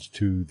adds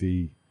to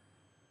the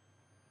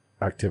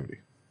activity.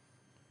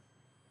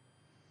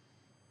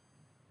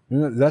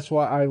 That's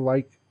why I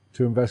like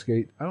to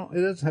investigate. It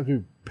doesn't have to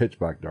be pitch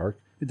black dark.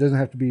 It doesn't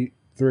have to be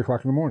 3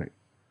 o'clock in the morning.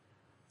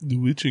 The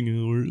witching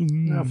hour.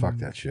 No, fuck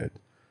that shit.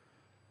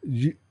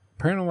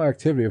 Paranormal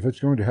activity, if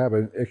it's going to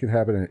happen, it can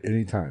happen at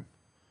any time.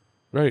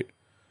 Right.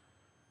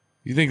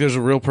 You think there's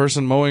a real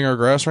person mowing our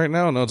grass right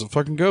now? No, it's a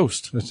fucking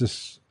ghost. It's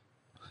just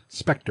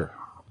specter.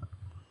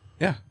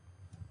 Yeah.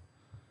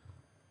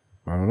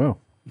 I don't know.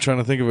 I'm trying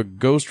to think of a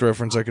ghost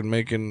reference I can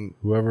make in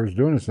Whoever's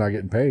doing it's not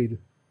getting paid.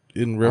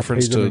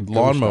 reference pay them to in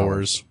ghost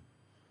lawnmowers.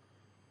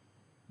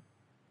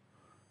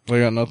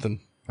 I got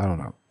nothing. I don't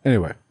know.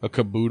 Anyway. A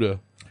kabuta.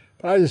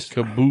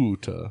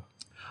 Kabuta.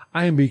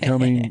 I am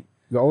becoming,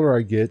 the older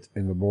I get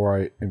and the more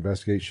I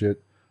investigate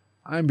shit,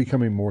 I'm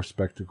becoming more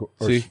spectacle.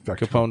 See,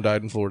 Capone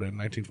died in Florida in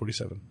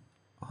 1947.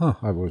 Huh,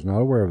 I was not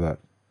aware of that.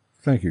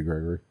 Thank you,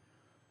 Gregory.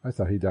 I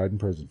thought he died in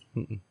prison.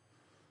 I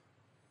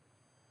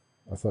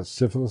thought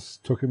syphilis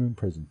took him in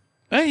prison.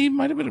 Hey, he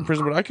might have been in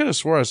prison, but I could have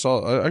swore I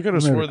could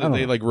have swore that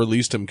they like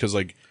released him because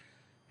like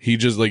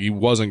he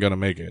wasn't gonna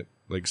make it.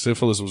 Like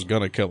syphilis was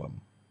gonna kill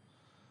him.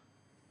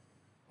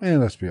 And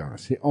let's be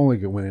honest, he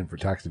only went in for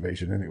tax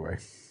evasion anyway.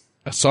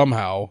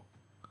 Somehow.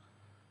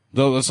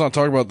 Though, let's not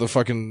talk about the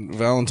fucking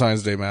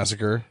Valentine's Day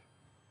massacre.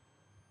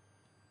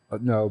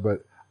 No,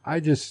 but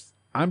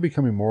I'm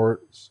becoming more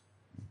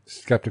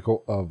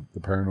skeptical of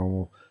the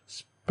paranormal,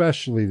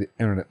 especially the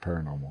internet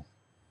paranormal.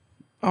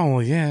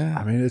 Oh, yeah.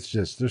 I mean, it's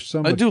just, there's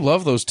so much. I do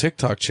love those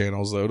TikTok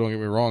channels, though. Don't get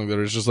me wrong. That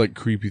is just like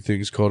creepy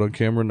things caught on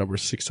camera, number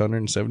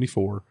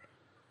 674.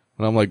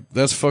 And I'm like,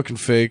 that's fucking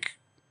fake.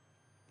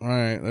 All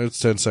right, that's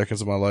 10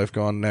 seconds of my life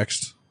gone.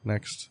 Next. I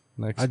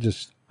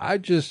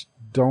just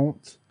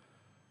don't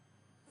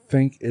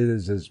think it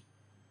is as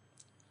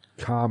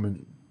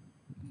common,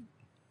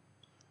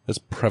 as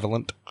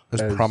prevalent, as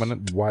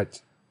prominent.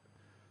 What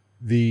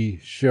the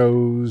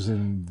shows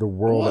and the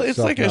world. Well, it's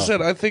like I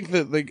said. I think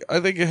that I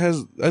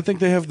think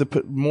they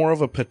have more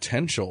of a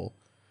potential,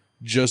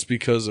 just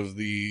because of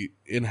the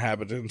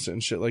inhabitants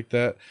and shit like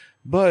that.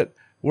 But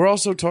we're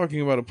also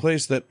talking about a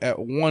place that at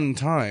one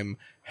time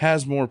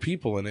has more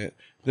people in it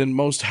than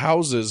most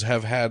houses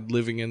have had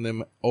living in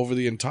them over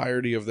the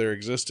entirety of their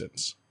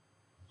existence.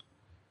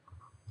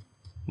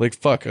 Like,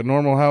 fuck, a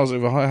normal house,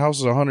 if a house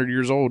is 100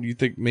 years old, you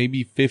think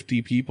maybe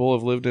 50 people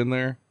have lived in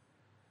there?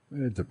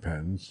 It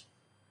depends.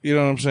 You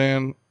know what I'm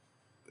saying?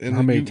 And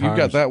how many times?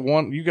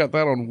 You got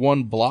that on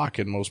one block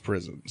in most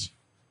prisons.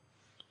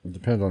 It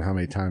depends on how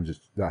many times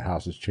that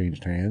house has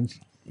changed hands.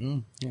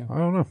 Yeah. I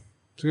don't know.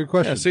 It's a good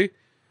question. Yeah, see?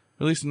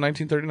 Released in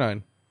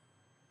 1939.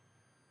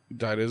 He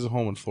died at his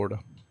home in Florida.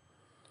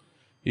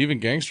 Even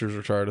gangsters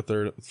retired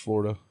at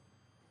Florida.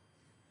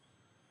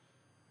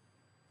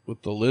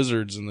 With the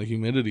lizards and the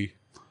humidity.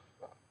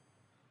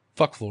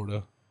 Fuck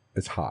Florida.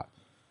 It's hot.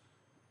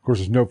 Of course,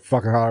 there's no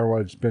fucking hotter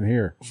what it's been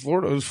here.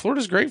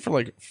 Florida's great for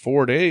like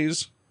 4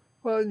 days.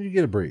 Well, you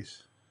get a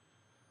breeze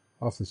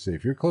off the sea.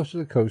 If you're close to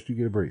the coast, you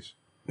get a breeze.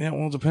 Yeah,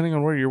 well, depending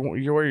on where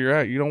you're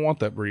at, you don't want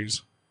that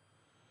breeze.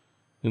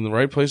 In the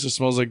right place, it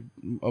smells like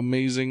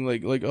amazing,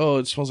 like oh,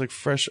 it smells like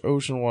fresh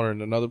ocean water.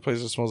 In another place,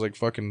 it smells like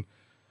fucking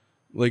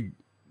like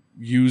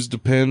used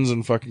Depends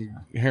and fucking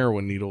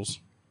heroin needles.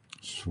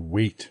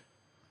 Sweet.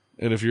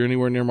 And if you're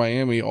anywhere near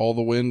Miami, all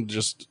the wind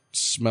just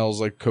smells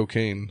like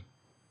cocaine.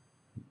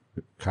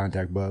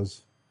 Contact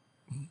buzz.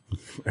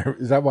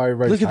 Is that why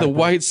everybody? Look at the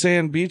white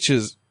sand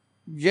beaches.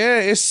 Yeah,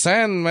 it's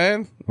sand,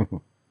 man.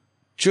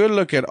 Sure,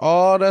 look at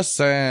all the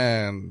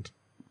sand.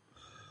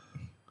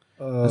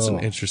 That's an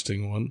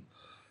interesting one.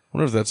 I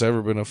wonder if that's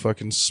ever been a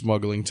fucking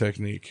smuggling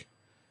technique.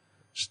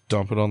 Just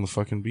dump it on the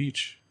fucking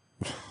beach.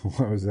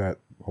 What was that?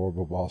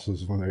 Horrible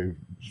Bosses when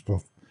they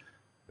spilled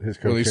his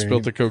cocaine. When he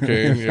spilled the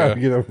cocaine, yeah.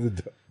 Get over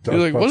the You're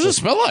like, what does it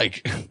smell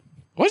like?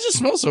 Why does it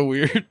smell so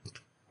weird?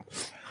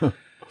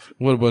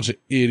 What a bunch of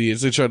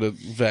idiots. They try to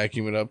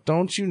vacuum it up.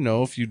 Don't you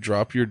know if you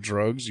drop your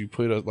drugs, you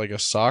put a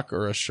sock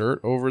or a shirt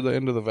over the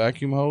end of the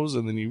vacuum hose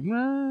and then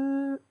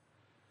you...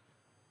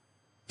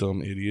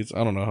 Dumb idiots.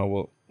 I don't know how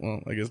well,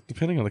 I guess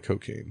depending on the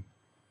cocaine.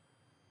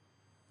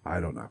 I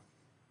don't know.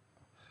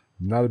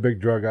 I'm not a big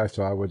drug guy,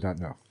 so I would not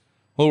know.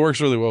 Well, it works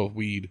really well with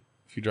weed.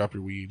 If you drop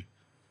your weed.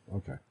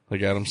 Okay.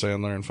 Like Adam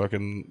Sandler and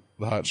fucking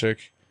The Hot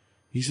Chick.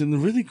 He said the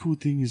really cool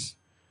thing is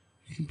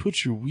you can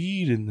put your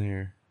weed in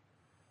there.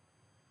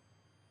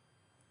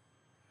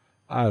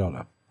 I don't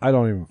know. I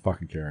don't even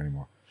fucking care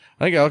anymore.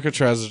 I think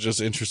Alcatraz is just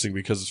interesting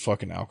because it's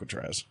fucking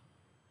Alcatraz.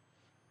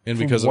 And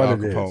because of Al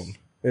Capone.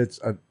 It's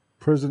a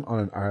prison on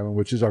an island,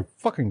 which is a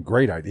fucking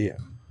great idea.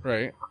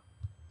 Right.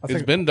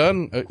 It's been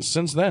done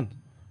since then.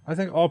 I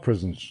think all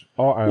prisons,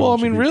 all islands. Well, I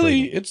mean,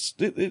 really,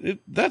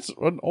 that's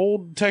an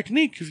old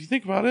technique if you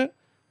think about it.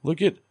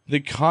 Look at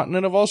the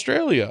continent of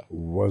Australia.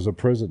 Was a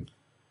prison.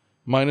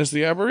 Minus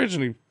the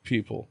Aborigine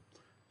people.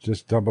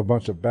 Just dump a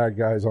bunch of bad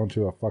guys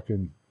onto a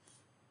fucking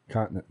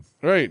continent.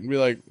 Right. And be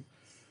like,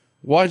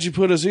 why'd you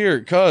put us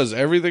here? 'Cause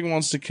everything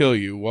wants to kill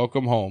you.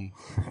 Welcome home.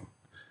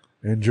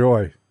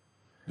 Enjoy.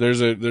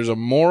 There's a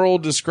moral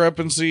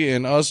discrepancy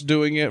in us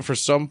doing it for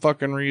some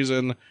fucking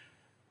reason.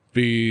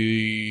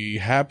 Be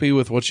happy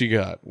with what you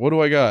got. What do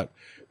I got?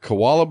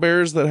 Koala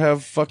bears that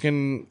have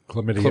fucking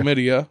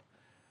chlamydia.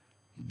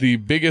 the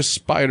biggest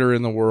spider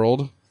in the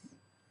world.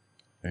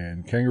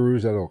 And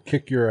kangaroos that'll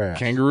kick your ass.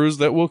 Kangaroos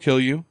that will kill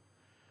you.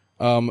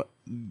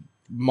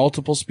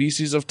 Multiple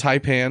species of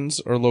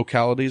taipans or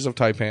localities of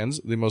taipans,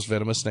 the most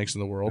venomous snakes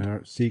in the world.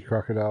 Sea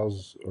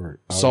crocodiles or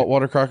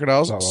Saltwater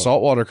crocodiles.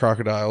 Saltwater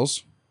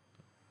crocodiles.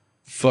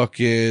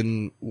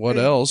 Fucking what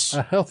else?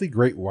 A healthy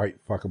great white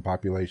fucking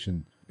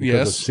population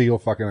because of Seal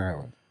fucking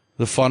Island.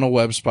 The funnel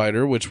web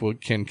spider, which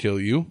can kill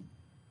you.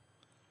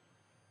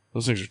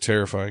 Those things are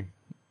terrifying.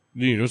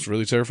 You know what's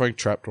really terrifying?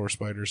 Trapdoor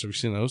spiders. Have you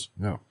seen those?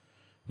 No.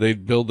 They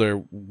build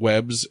their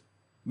webs.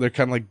 They're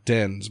kind of like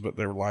dens, but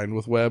they're lined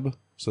with web.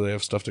 So they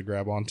have stuff to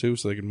grab onto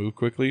so they can move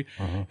quickly.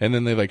 Uh-huh. And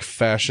then they like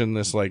fashion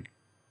this like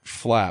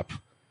flap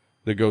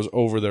that goes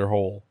over their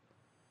hole.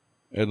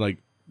 And like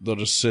they'll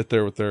just sit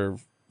there with their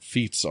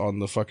feet on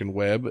the fucking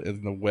web.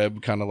 And the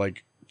web kind of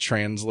like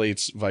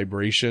translates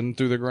vibration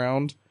through the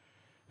ground.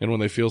 And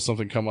when they feel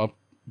something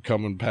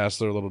coming past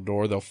their little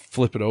door, they'll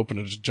flip it open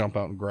and just jump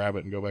out and grab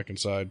it and go back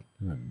inside.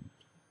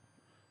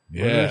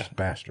 Yeah.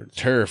 Bastards.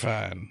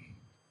 Terrifying.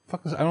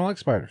 Fuck this. I don't like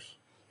spiders.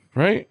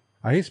 Right?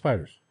 I hate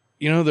spiders.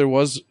 You know, there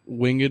was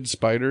winged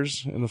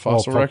spiders in the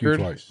fossil record,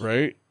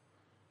 right?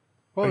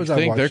 I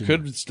think there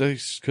could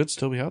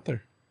still be out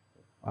there.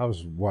 I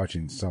was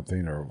watching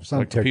something or some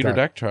like the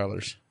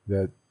pterodactylers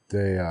that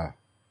they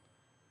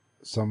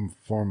some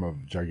form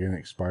of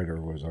gigantic spider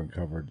was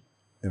uncovered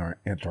in our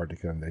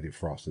Antarctica and they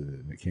defrosted it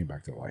and it came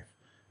back to life.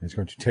 And it's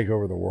going to take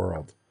over the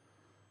world.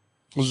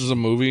 Was this a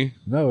movie?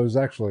 No, it was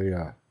actually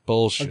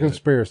bullshit. A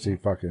conspiracy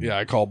fucking. Yeah,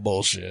 I call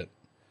bullshit.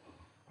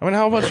 I mean,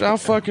 how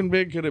fucking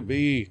big could it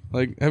be?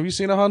 Like, have you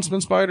seen a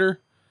huntsman spider?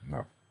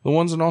 No. The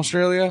ones in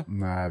Australia?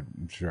 Nah,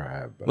 I'm sure I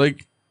have. But.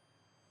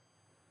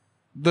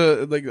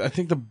 I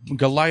think the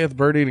Goliath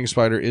bird-eating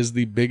spider is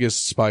the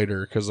biggest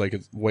spider because, like,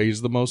 it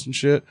weighs the most and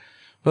shit.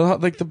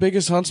 But, like, the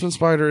biggest huntsman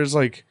spider is,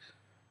 like,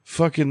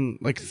 fucking,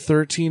 like,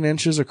 13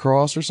 inches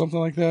across or something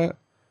like that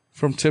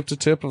from tip to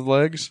tip of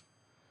legs.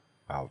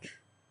 Ouch.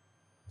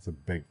 It's a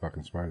big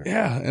fucking spider.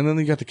 Yeah, and then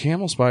you got the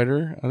camel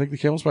spider. I think the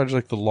camel spider is,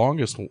 like, the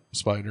longest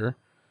spider.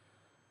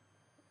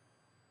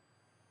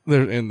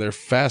 They're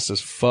fast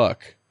as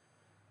fuck.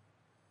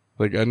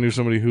 Like, I knew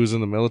somebody who was in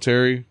the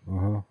military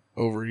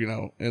over,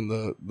 in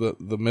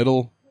the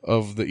middle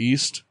of the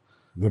East.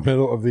 The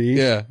middle of the East?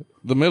 Yeah.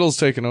 The middle's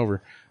taken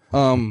over.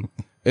 And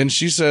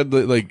she said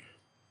that, like,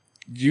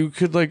 you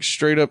could, like,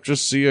 straight up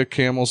just see a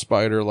camel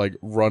spider, like,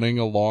 running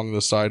along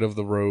the side of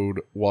the road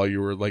while you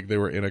were, like, they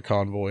were in a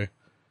convoy.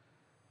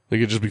 They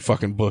could just be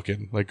fucking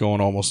booking, like, going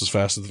almost as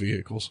fast as the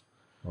vehicles.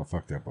 Oh,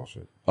 fuck that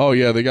bullshit. Oh,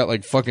 yeah, they got,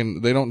 like,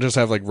 fucking, they don't just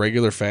have, like,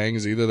 regular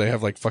fangs either. They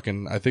have, like,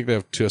 fucking, I think they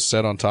have two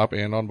set on top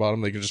and on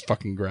bottom. They can just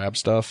fucking grab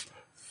stuff.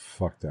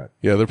 Fuck that.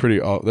 Yeah, they're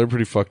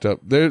pretty fucked up.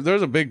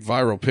 There's a big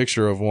viral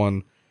picture of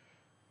one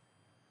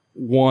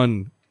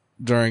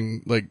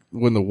during, like,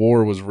 when the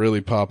war was really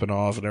popping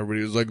off and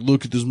everybody was like,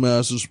 look at this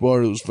massive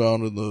spider that was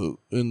found in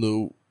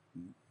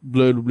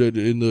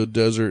the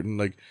desert. And,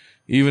 like,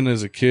 even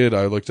as a kid,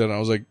 I looked at it and I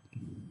was like,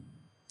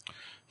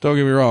 don't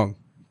get me wrong.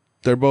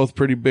 They're both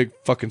pretty big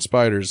fucking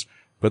spiders,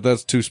 but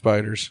that's two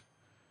spiders.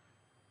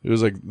 It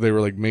was like they were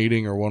like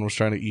mating or one was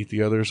trying to eat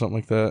the other or something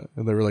like that.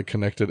 And they were like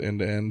connected end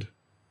to end.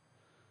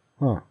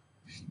 Huh.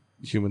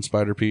 Human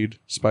spider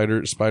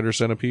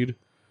centipede.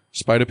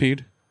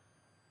 Spidipede.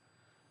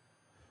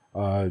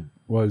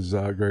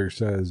 Gregory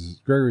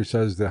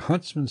says the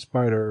huntsman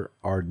spider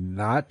are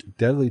not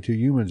deadly to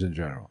humans in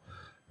general.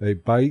 They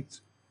bite,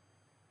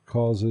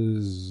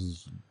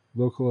 causes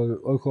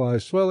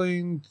localized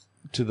swelling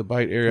to the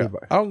bite area.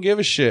 I don't give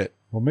a shit.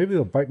 Well, maybe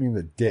they'll bite me in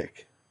the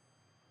dick.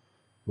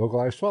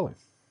 Localized swelling.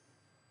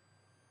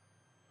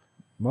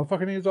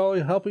 Motherfucker needs all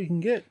the help he can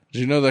get. Did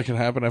you know that can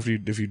happen if you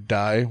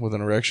die with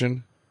an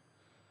erection?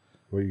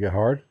 Will you get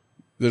hard?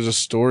 There's a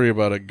story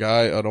about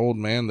an old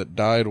man that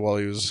died while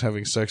he was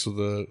having sex with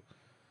a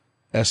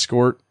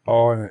escort.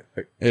 Oh, and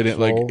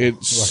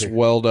it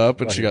swelled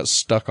up and she got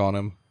stuck on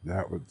him.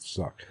 That would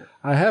suck.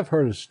 I have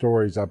heard of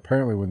stories.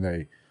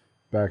 Apparently,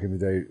 back in the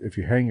day, if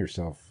you hang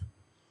yourself,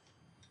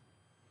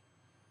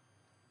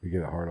 you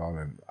get a hard on,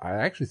 and I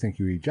actually think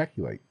you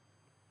ejaculate.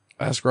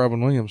 Ask Robin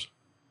Williams.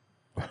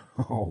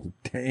 Oh,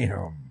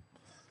 damn.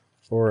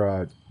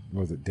 Or,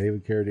 was it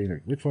David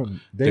Carradine? Which one?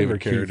 David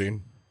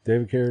Carradine.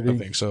 David Carradine? I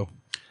think so.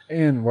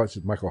 And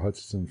Michael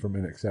Hutchison from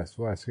NXS.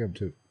 We'll ask him,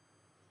 too.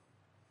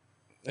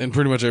 And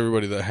pretty much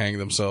everybody that hanged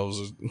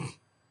themselves,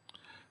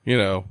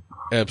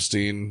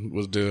 Epstein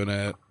was doing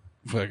it.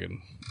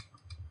 Fucking.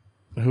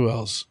 Who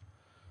else?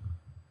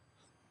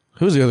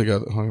 Who's the other guy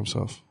that hung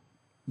himself?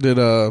 Did,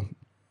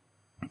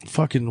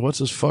 fucking, what's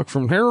his fuck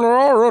from here?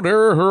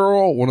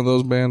 One of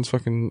those bands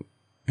fucking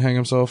hang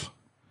himself?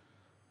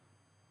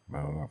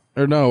 I don't know.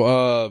 Or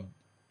no,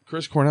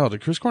 Chris Cornell.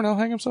 Did Chris Cornell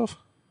hang himself?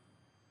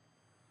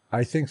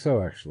 I think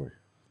so, actually.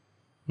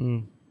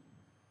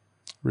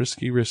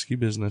 Risky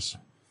business.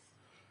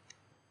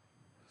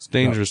 It's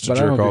dangerous to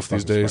jerk off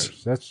these days.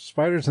 Spiders. That's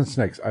spiders and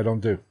snakes. I don't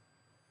do.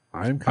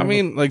 I'm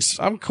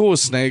cool with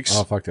snakes.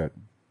 Oh, fuck that.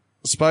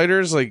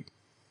 Spiders, like,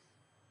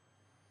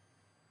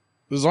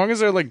 as long as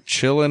they're like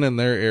chilling in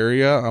their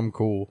area, I'm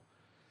cool.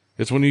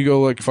 It's when you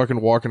go like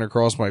fucking walking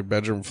across my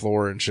bedroom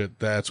floor and shit,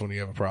 that's when you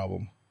have a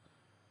problem.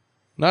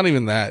 Not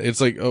even that.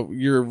 It's like, oh,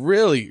 you're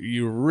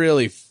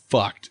really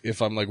fucked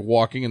if I'm like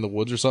walking in the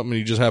woods or something and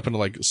you just happen to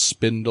like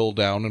spindle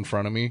down in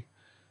front of me.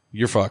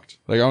 You're fucked.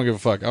 Like, I don't give a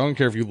fuck. I don't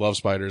care if you love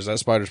spiders. That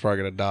spider's probably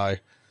gonna die.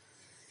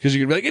 Cause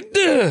you're gonna be like,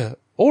 duh!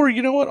 Or,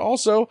 you know what?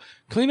 Also,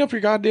 clean up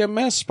your goddamn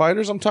mess,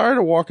 spiders. I'm tired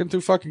of walking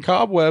through fucking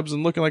cobwebs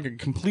and looking like a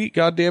complete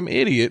goddamn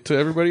idiot to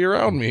everybody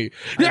around me.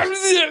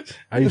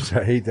 I used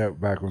to hate that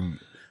back when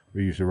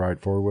we used to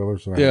ride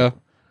four-wheelers. Yeah.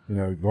 You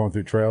know, going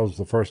through trails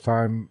the first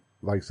time,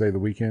 like, say, the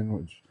weekend,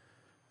 which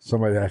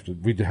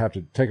we'd have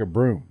to take a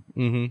broom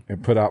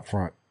and put out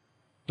front.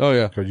 Oh,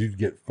 yeah. Because you'd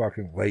get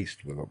fucking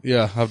laced with them.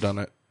 Yeah, I've done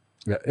it.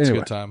 Yeah, It's anyway, a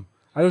good time.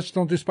 I just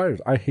don't do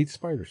spiders. I hate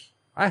spiders.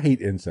 I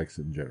hate insects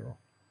in general.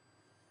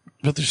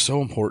 But they're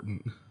so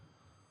important.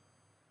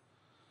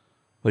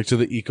 Like, to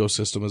the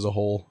ecosystem as a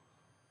whole.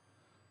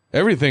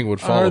 Everything would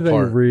fall apart.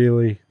 Are they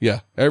really?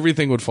 Yeah,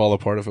 everything would fall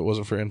apart if it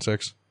wasn't for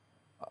insects.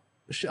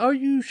 Are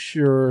you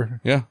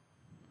sure? Yeah.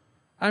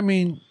 I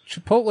mean,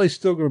 Chipotle's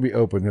still going to be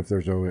open if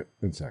there's no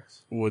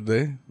insects. Would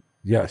they?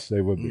 Yes,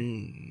 they would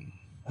be.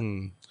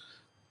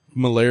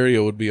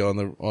 Malaria would be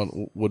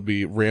would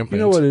be rampant. You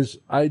know what is?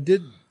 I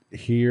did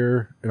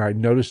hear, and I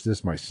noticed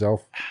this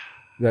myself,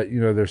 that,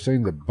 you know, they're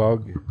saying the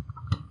bug,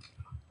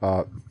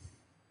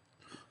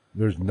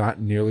 there's not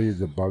nearly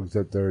the bugs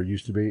that there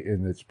used to be,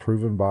 and it's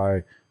proven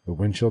by the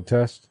windshield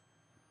test.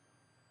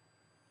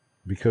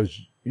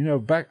 Because, you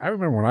know, I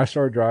remember when I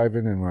started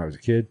driving and when I was a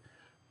kid,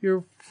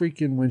 your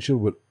freaking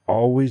windshield would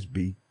always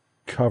be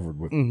covered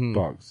with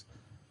bugs.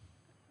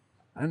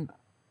 And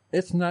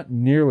it's not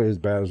nearly as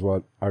bad as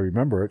what I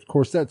remember. Of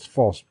course, that's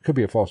false. Could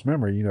be a false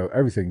memory. You know,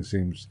 everything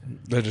seems...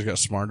 They just got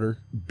smarter.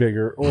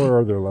 Bigger, or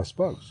are there less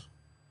bugs?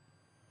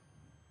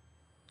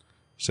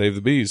 Save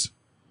the bees.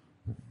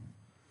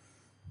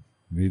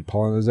 Need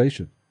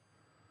pollination.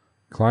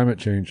 Climate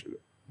change.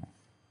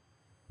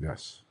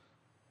 Yes.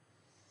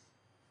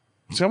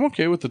 See, I'm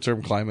okay with the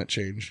term climate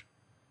change.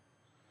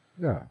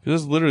 Yeah.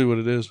 Because that's literally what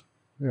it is.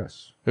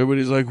 Yes.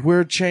 Everybody's like,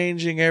 we're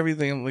changing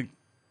everything. I'm like,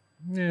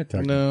 Yeah,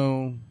 technically.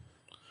 no.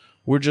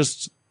 We're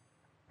just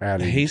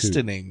Adding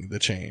hastening the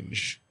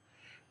change.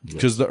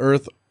 Because the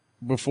Earth,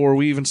 before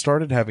we even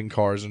started having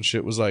cars and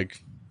shit, was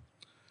like,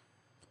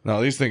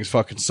 no, these things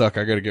fucking suck.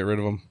 I got to get rid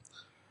of them.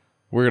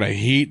 We're going to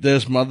heat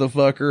this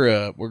motherfucker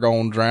up. We're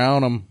going to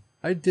drown them.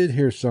 I did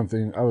hear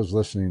something. I was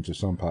listening to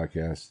some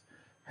podcast.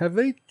 Have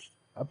they...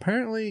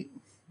 Apparently,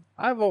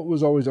 I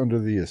was always under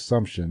the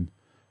assumption,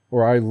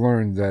 or I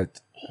learned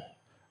that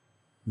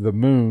the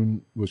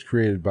moon was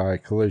created by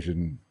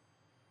collision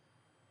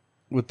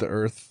With the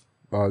Earth.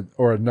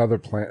 Or another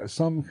planet,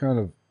 some kind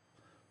of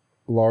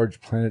large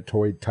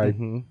planetoid type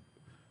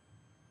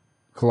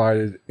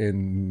collided,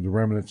 and the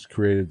remnants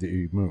created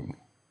the moon.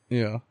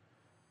 Yeah.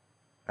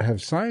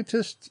 Have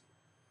scientists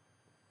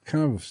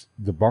kind of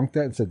debunked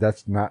that and said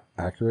that's not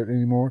accurate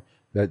anymore?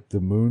 That the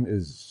moon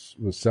was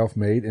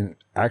self-made, and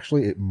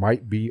actually it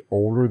might be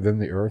older than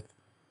the Earth?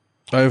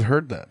 I've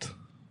heard that.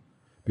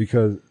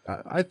 Because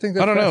I think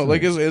that's I don't know.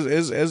 Like, fascinating.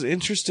 as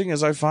interesting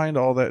as I find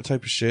all that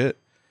type of shit,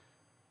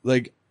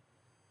 like,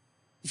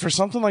 for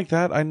something like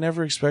that, I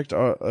never expect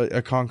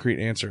a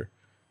concrete answer.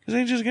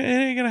 Because it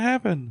ain't gonna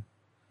happen.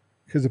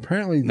 Because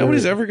apparently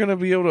nobody's ever gonna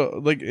be able to,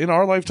 like, in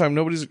our lifetime,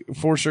 nobody's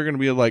for sure gonna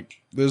be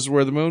like, this is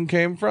where the moon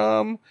came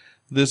from.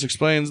 This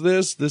explains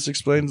this. This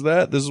explains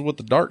that. This is what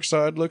the dark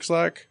side looks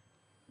like.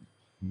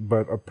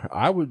 But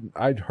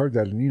I'd heard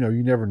that, and you know,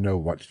 you never know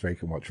what's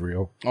fake and what's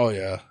real. Oh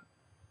yeah,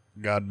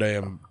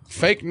 goddamn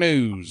fake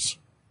news,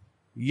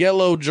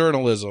 yellow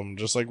journalism,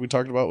 just like we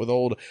talked about with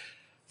old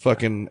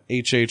fucking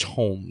H.H.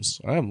 Holmes.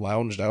 I am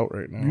lounged out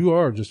right now. You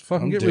are just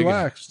fucking get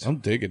relaxed. I'm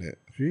digging it.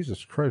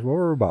 Jesus Christ, well,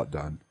 we're about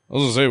done. I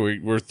was gonna say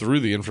we're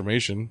through the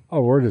information.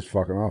 Oh, we're just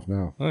fucking off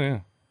now. Oh yeah.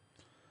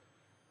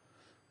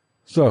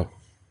 So,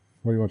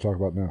 what do you want to talk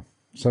about now?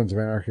 Sons of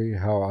Anarchy,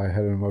 how I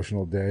had an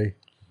emotional day.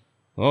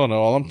 Oh no,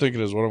 all I'm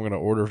thinking is what I'm gonna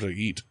order to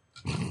eat.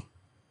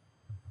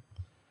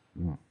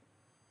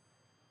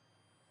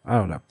 I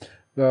don't know.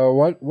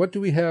 What do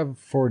we have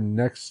for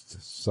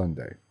next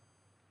Sunday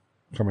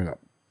coming up?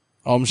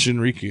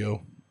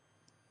 Shinrikyo.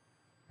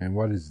 And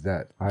what is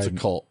that? It's a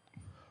cult.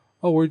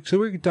 Oh, we're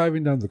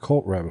diving down the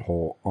cult rabbit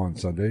hole on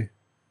Sunday.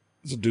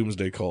 It's a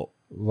doomsday cult.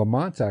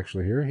 Lamont's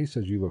actually here. He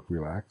says you look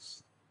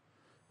relaxed.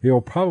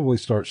 He'll probably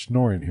start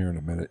snoring here in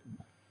a minute.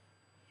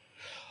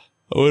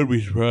 I wouldn't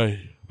be surprised.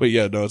 But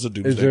yeah, no, it's a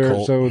doomsday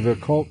cult. So the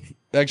cult...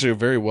 Actually, a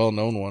very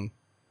well-known one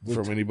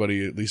from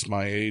anybody at least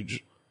my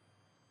age.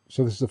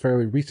 So this is a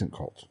fairly recent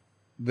cult.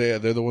 They're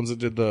the ones that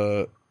did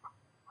the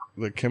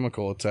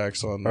chemical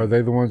attacks on... Are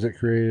they the ones that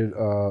created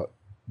the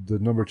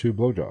number 2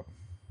 blowjob?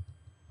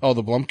 Oh,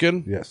 the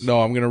Blumpkin? Yes.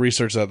 No, I'm going to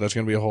research that. That's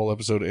going to be a whole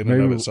episode in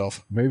and of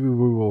itself. Maybe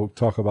we will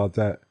talk about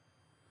that.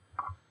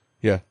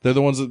 Yeah, they're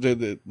the ones that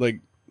did it, like,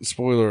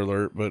 spoiler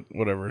alert, but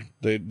whatever.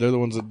 They're the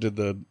ones that did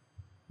the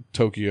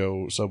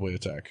Tokyo subway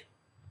attack.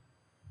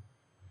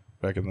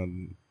 Back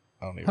in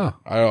I don't even.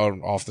 I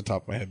don't, off the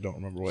top of my head don't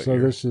remember what. So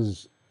year. this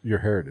is your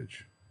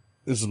heritage.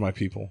 This is my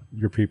people.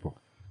 Your people.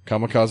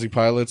 Kamikaze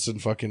pilots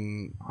and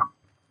fucking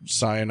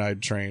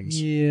cyanide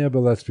trains. Yeah, but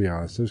let's be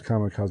honest. Those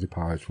kamikaze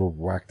pilots were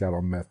whacked out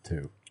on meth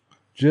too,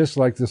 just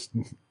like the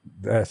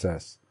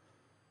SS.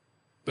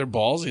 They're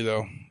ballsy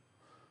though.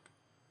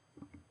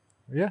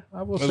 Yeah,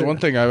 I will. That's one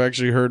thing I've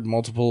actually heard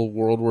multiple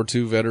World War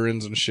II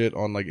veterans and shit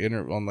on like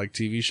on like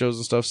TV shows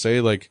and stuff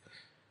say like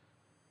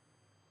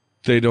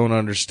they don't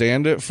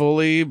understand it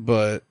fully,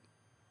 but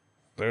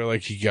they're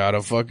like, you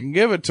gotta fucking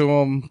give it to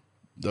them.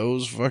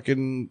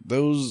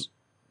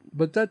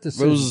 But that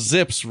decision, those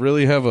zips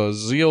really have a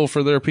zeal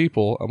for their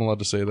people. I'm allowed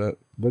to say that.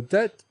 But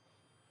that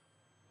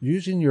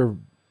using your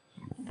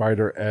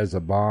fighter as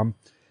a bomb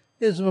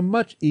is a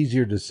much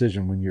easier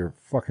decision when you're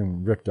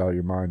fucking ripped out of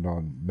your mind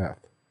on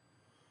meth.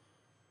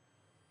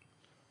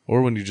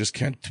 Or when you just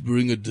can't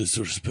bring a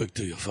disrespect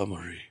to your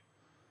family.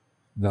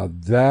 Now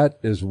that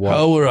is what.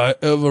 How will I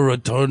ever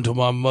return to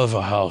my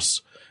mother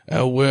house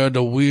and wear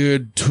the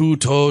weird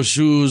two-toe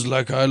shoes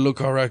like I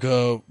look like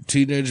a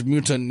teenage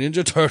mutant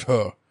ninja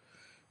turtle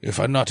if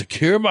I not to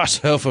kill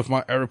myself with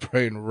my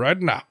airplane right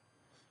now?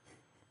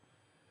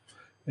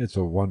 It's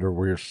a wonder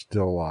we're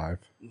still alive.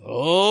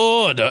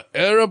 Oh, the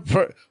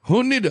airplane.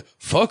 Who need a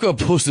fuck a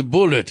pussy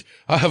bullet?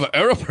 I have an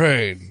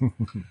airplane.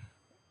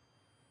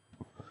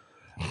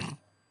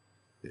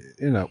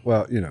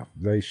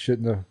 They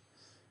shouldn't have.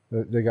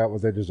 They got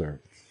what they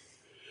deserved.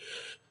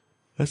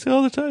 I say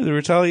all the time, the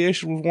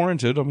retaliation was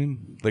warranted. I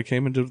mean, they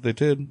came and did what they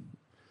did.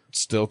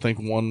 Still think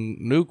one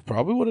nuke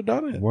probably would have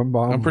done it. One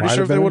bomb. I'm pretty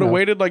sure if they would have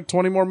waited like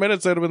 20 more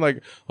minutes, they'd have been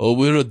like, oh,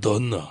 we're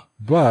done now.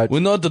 But we're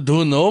not to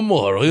do no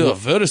more. We are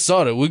very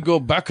sorry. We go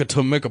back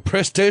to make a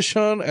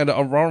PlayStation and a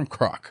alarm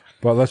clock.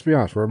 But let's be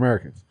honest, we're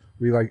Americans.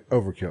 We like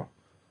overkill.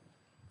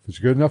 If it's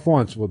good enough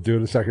once, we'll do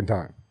it a second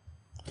time.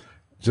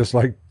 Just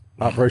like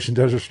Operation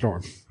Desert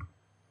Storm.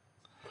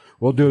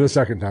 We'll do it a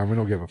second time. We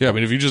don't give a fuck. Yeah, I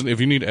mean, if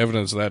you need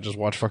evidence of that, just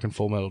watch fucking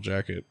Full Metal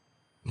Jacket.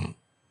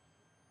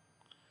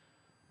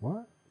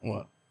 What?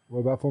 What? What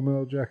about Full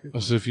Metal Jacket?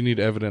 So if you need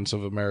evidence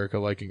of America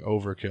liking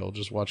overkill,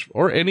 just watch,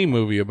 or any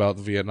movie about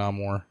the Vietnam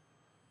War.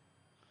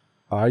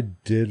 I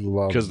did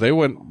love, because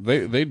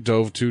they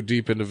dove too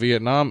deep into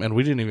Vietnam and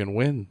we didn't even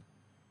win.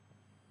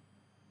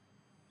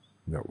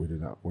 No, we did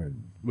not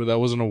win. But that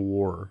wasn't a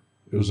war.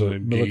 It was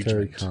an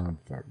military engagement.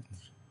 conflict.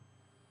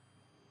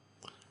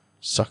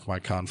 Suck my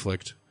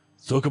conflict.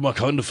 Suck my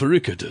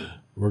conflict.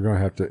 We're gonna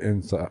have to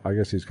inside. I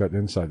guess he's cutting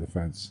inside the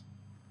fence.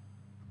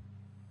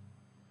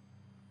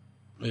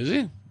 Is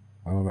he?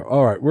 I don't know.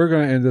 All right, we're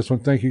going to end this one.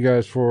 Thank you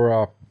guys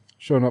for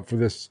showing up for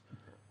this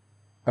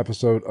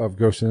episode of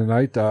Ghost in the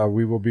Night.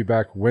 We will be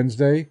back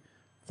Wednesday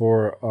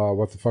for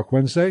What the Fuck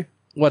Wednesday.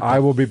 I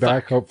will be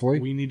back,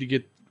 hopefully. We need to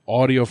get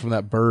audio from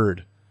that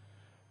bird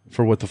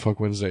for What the Fuck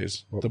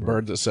Wednesdays. What the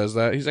bird that says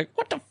that. He's like,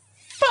 what the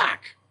fuck?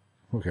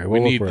 Okay, we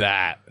need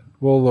that.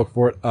 We'll look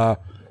for it.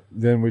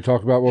 Then we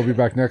talked about we'll be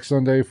back next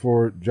Sunday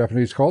for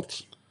Japanese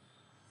cults.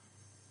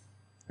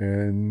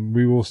 And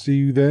we will see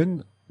you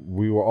then.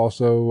 We will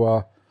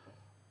also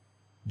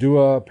do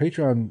a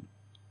Patreon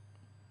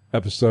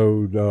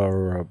episode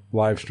or a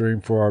live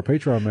stream for our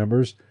Patreon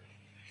members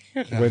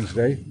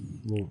Wednesday.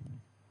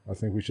 I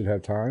think we should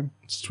have time.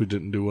 Since we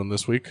didn't do one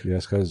this week.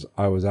 Yes, because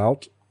I was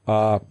out.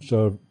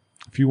 So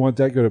if you want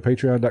that, go to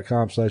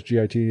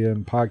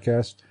patreon.com/GITM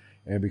podcast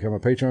and become a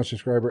Patreon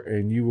subscriber,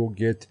 and you will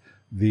get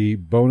the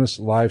bonus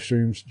live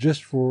streams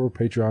just for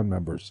Patreon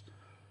members.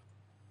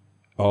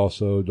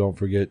 Also, don't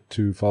forget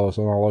to follow us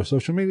on all our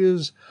social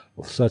medias,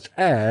 such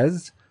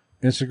as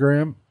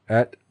Instagram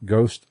at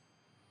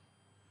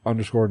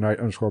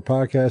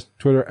Ghost_Night_podcast,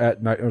 Twitter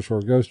at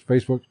Night_Ghost,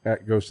 Facebook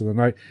at Ghost of the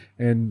Night,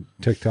 and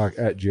TikTok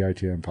at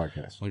GITM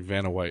Podcast. Like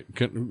Vanna White.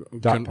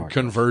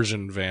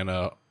 Conversion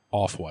Vanna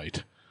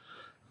Off-White.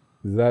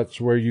 That's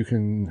where you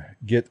can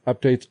get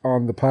updates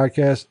on the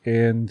podcast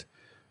and...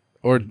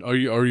 Or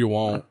you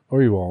won't.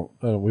 Or you won't.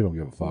 We don't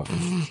give a fuck.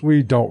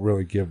 We don't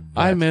really give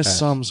I miss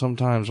some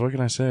sometimes. What can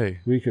I say?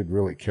 We could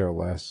really care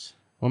less.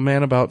 One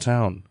man about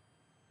town.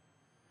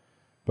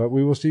 But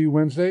we will see you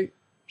Wednesday.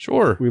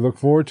 Sure. We look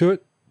forward to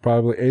it.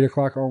 Probably 8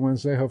 o'clock on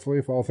Wednesday, hopefully,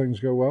 if all things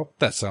go well.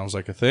 That sounds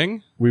like a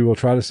thing. We will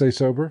try to stay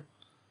sober.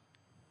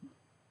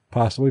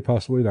 Possibly,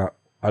 possibly not.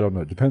 I don't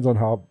know. It depends on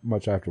how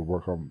much I have to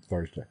work on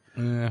Thursday.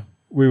 Yeah.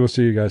 We will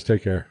see you guys.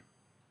 Take care.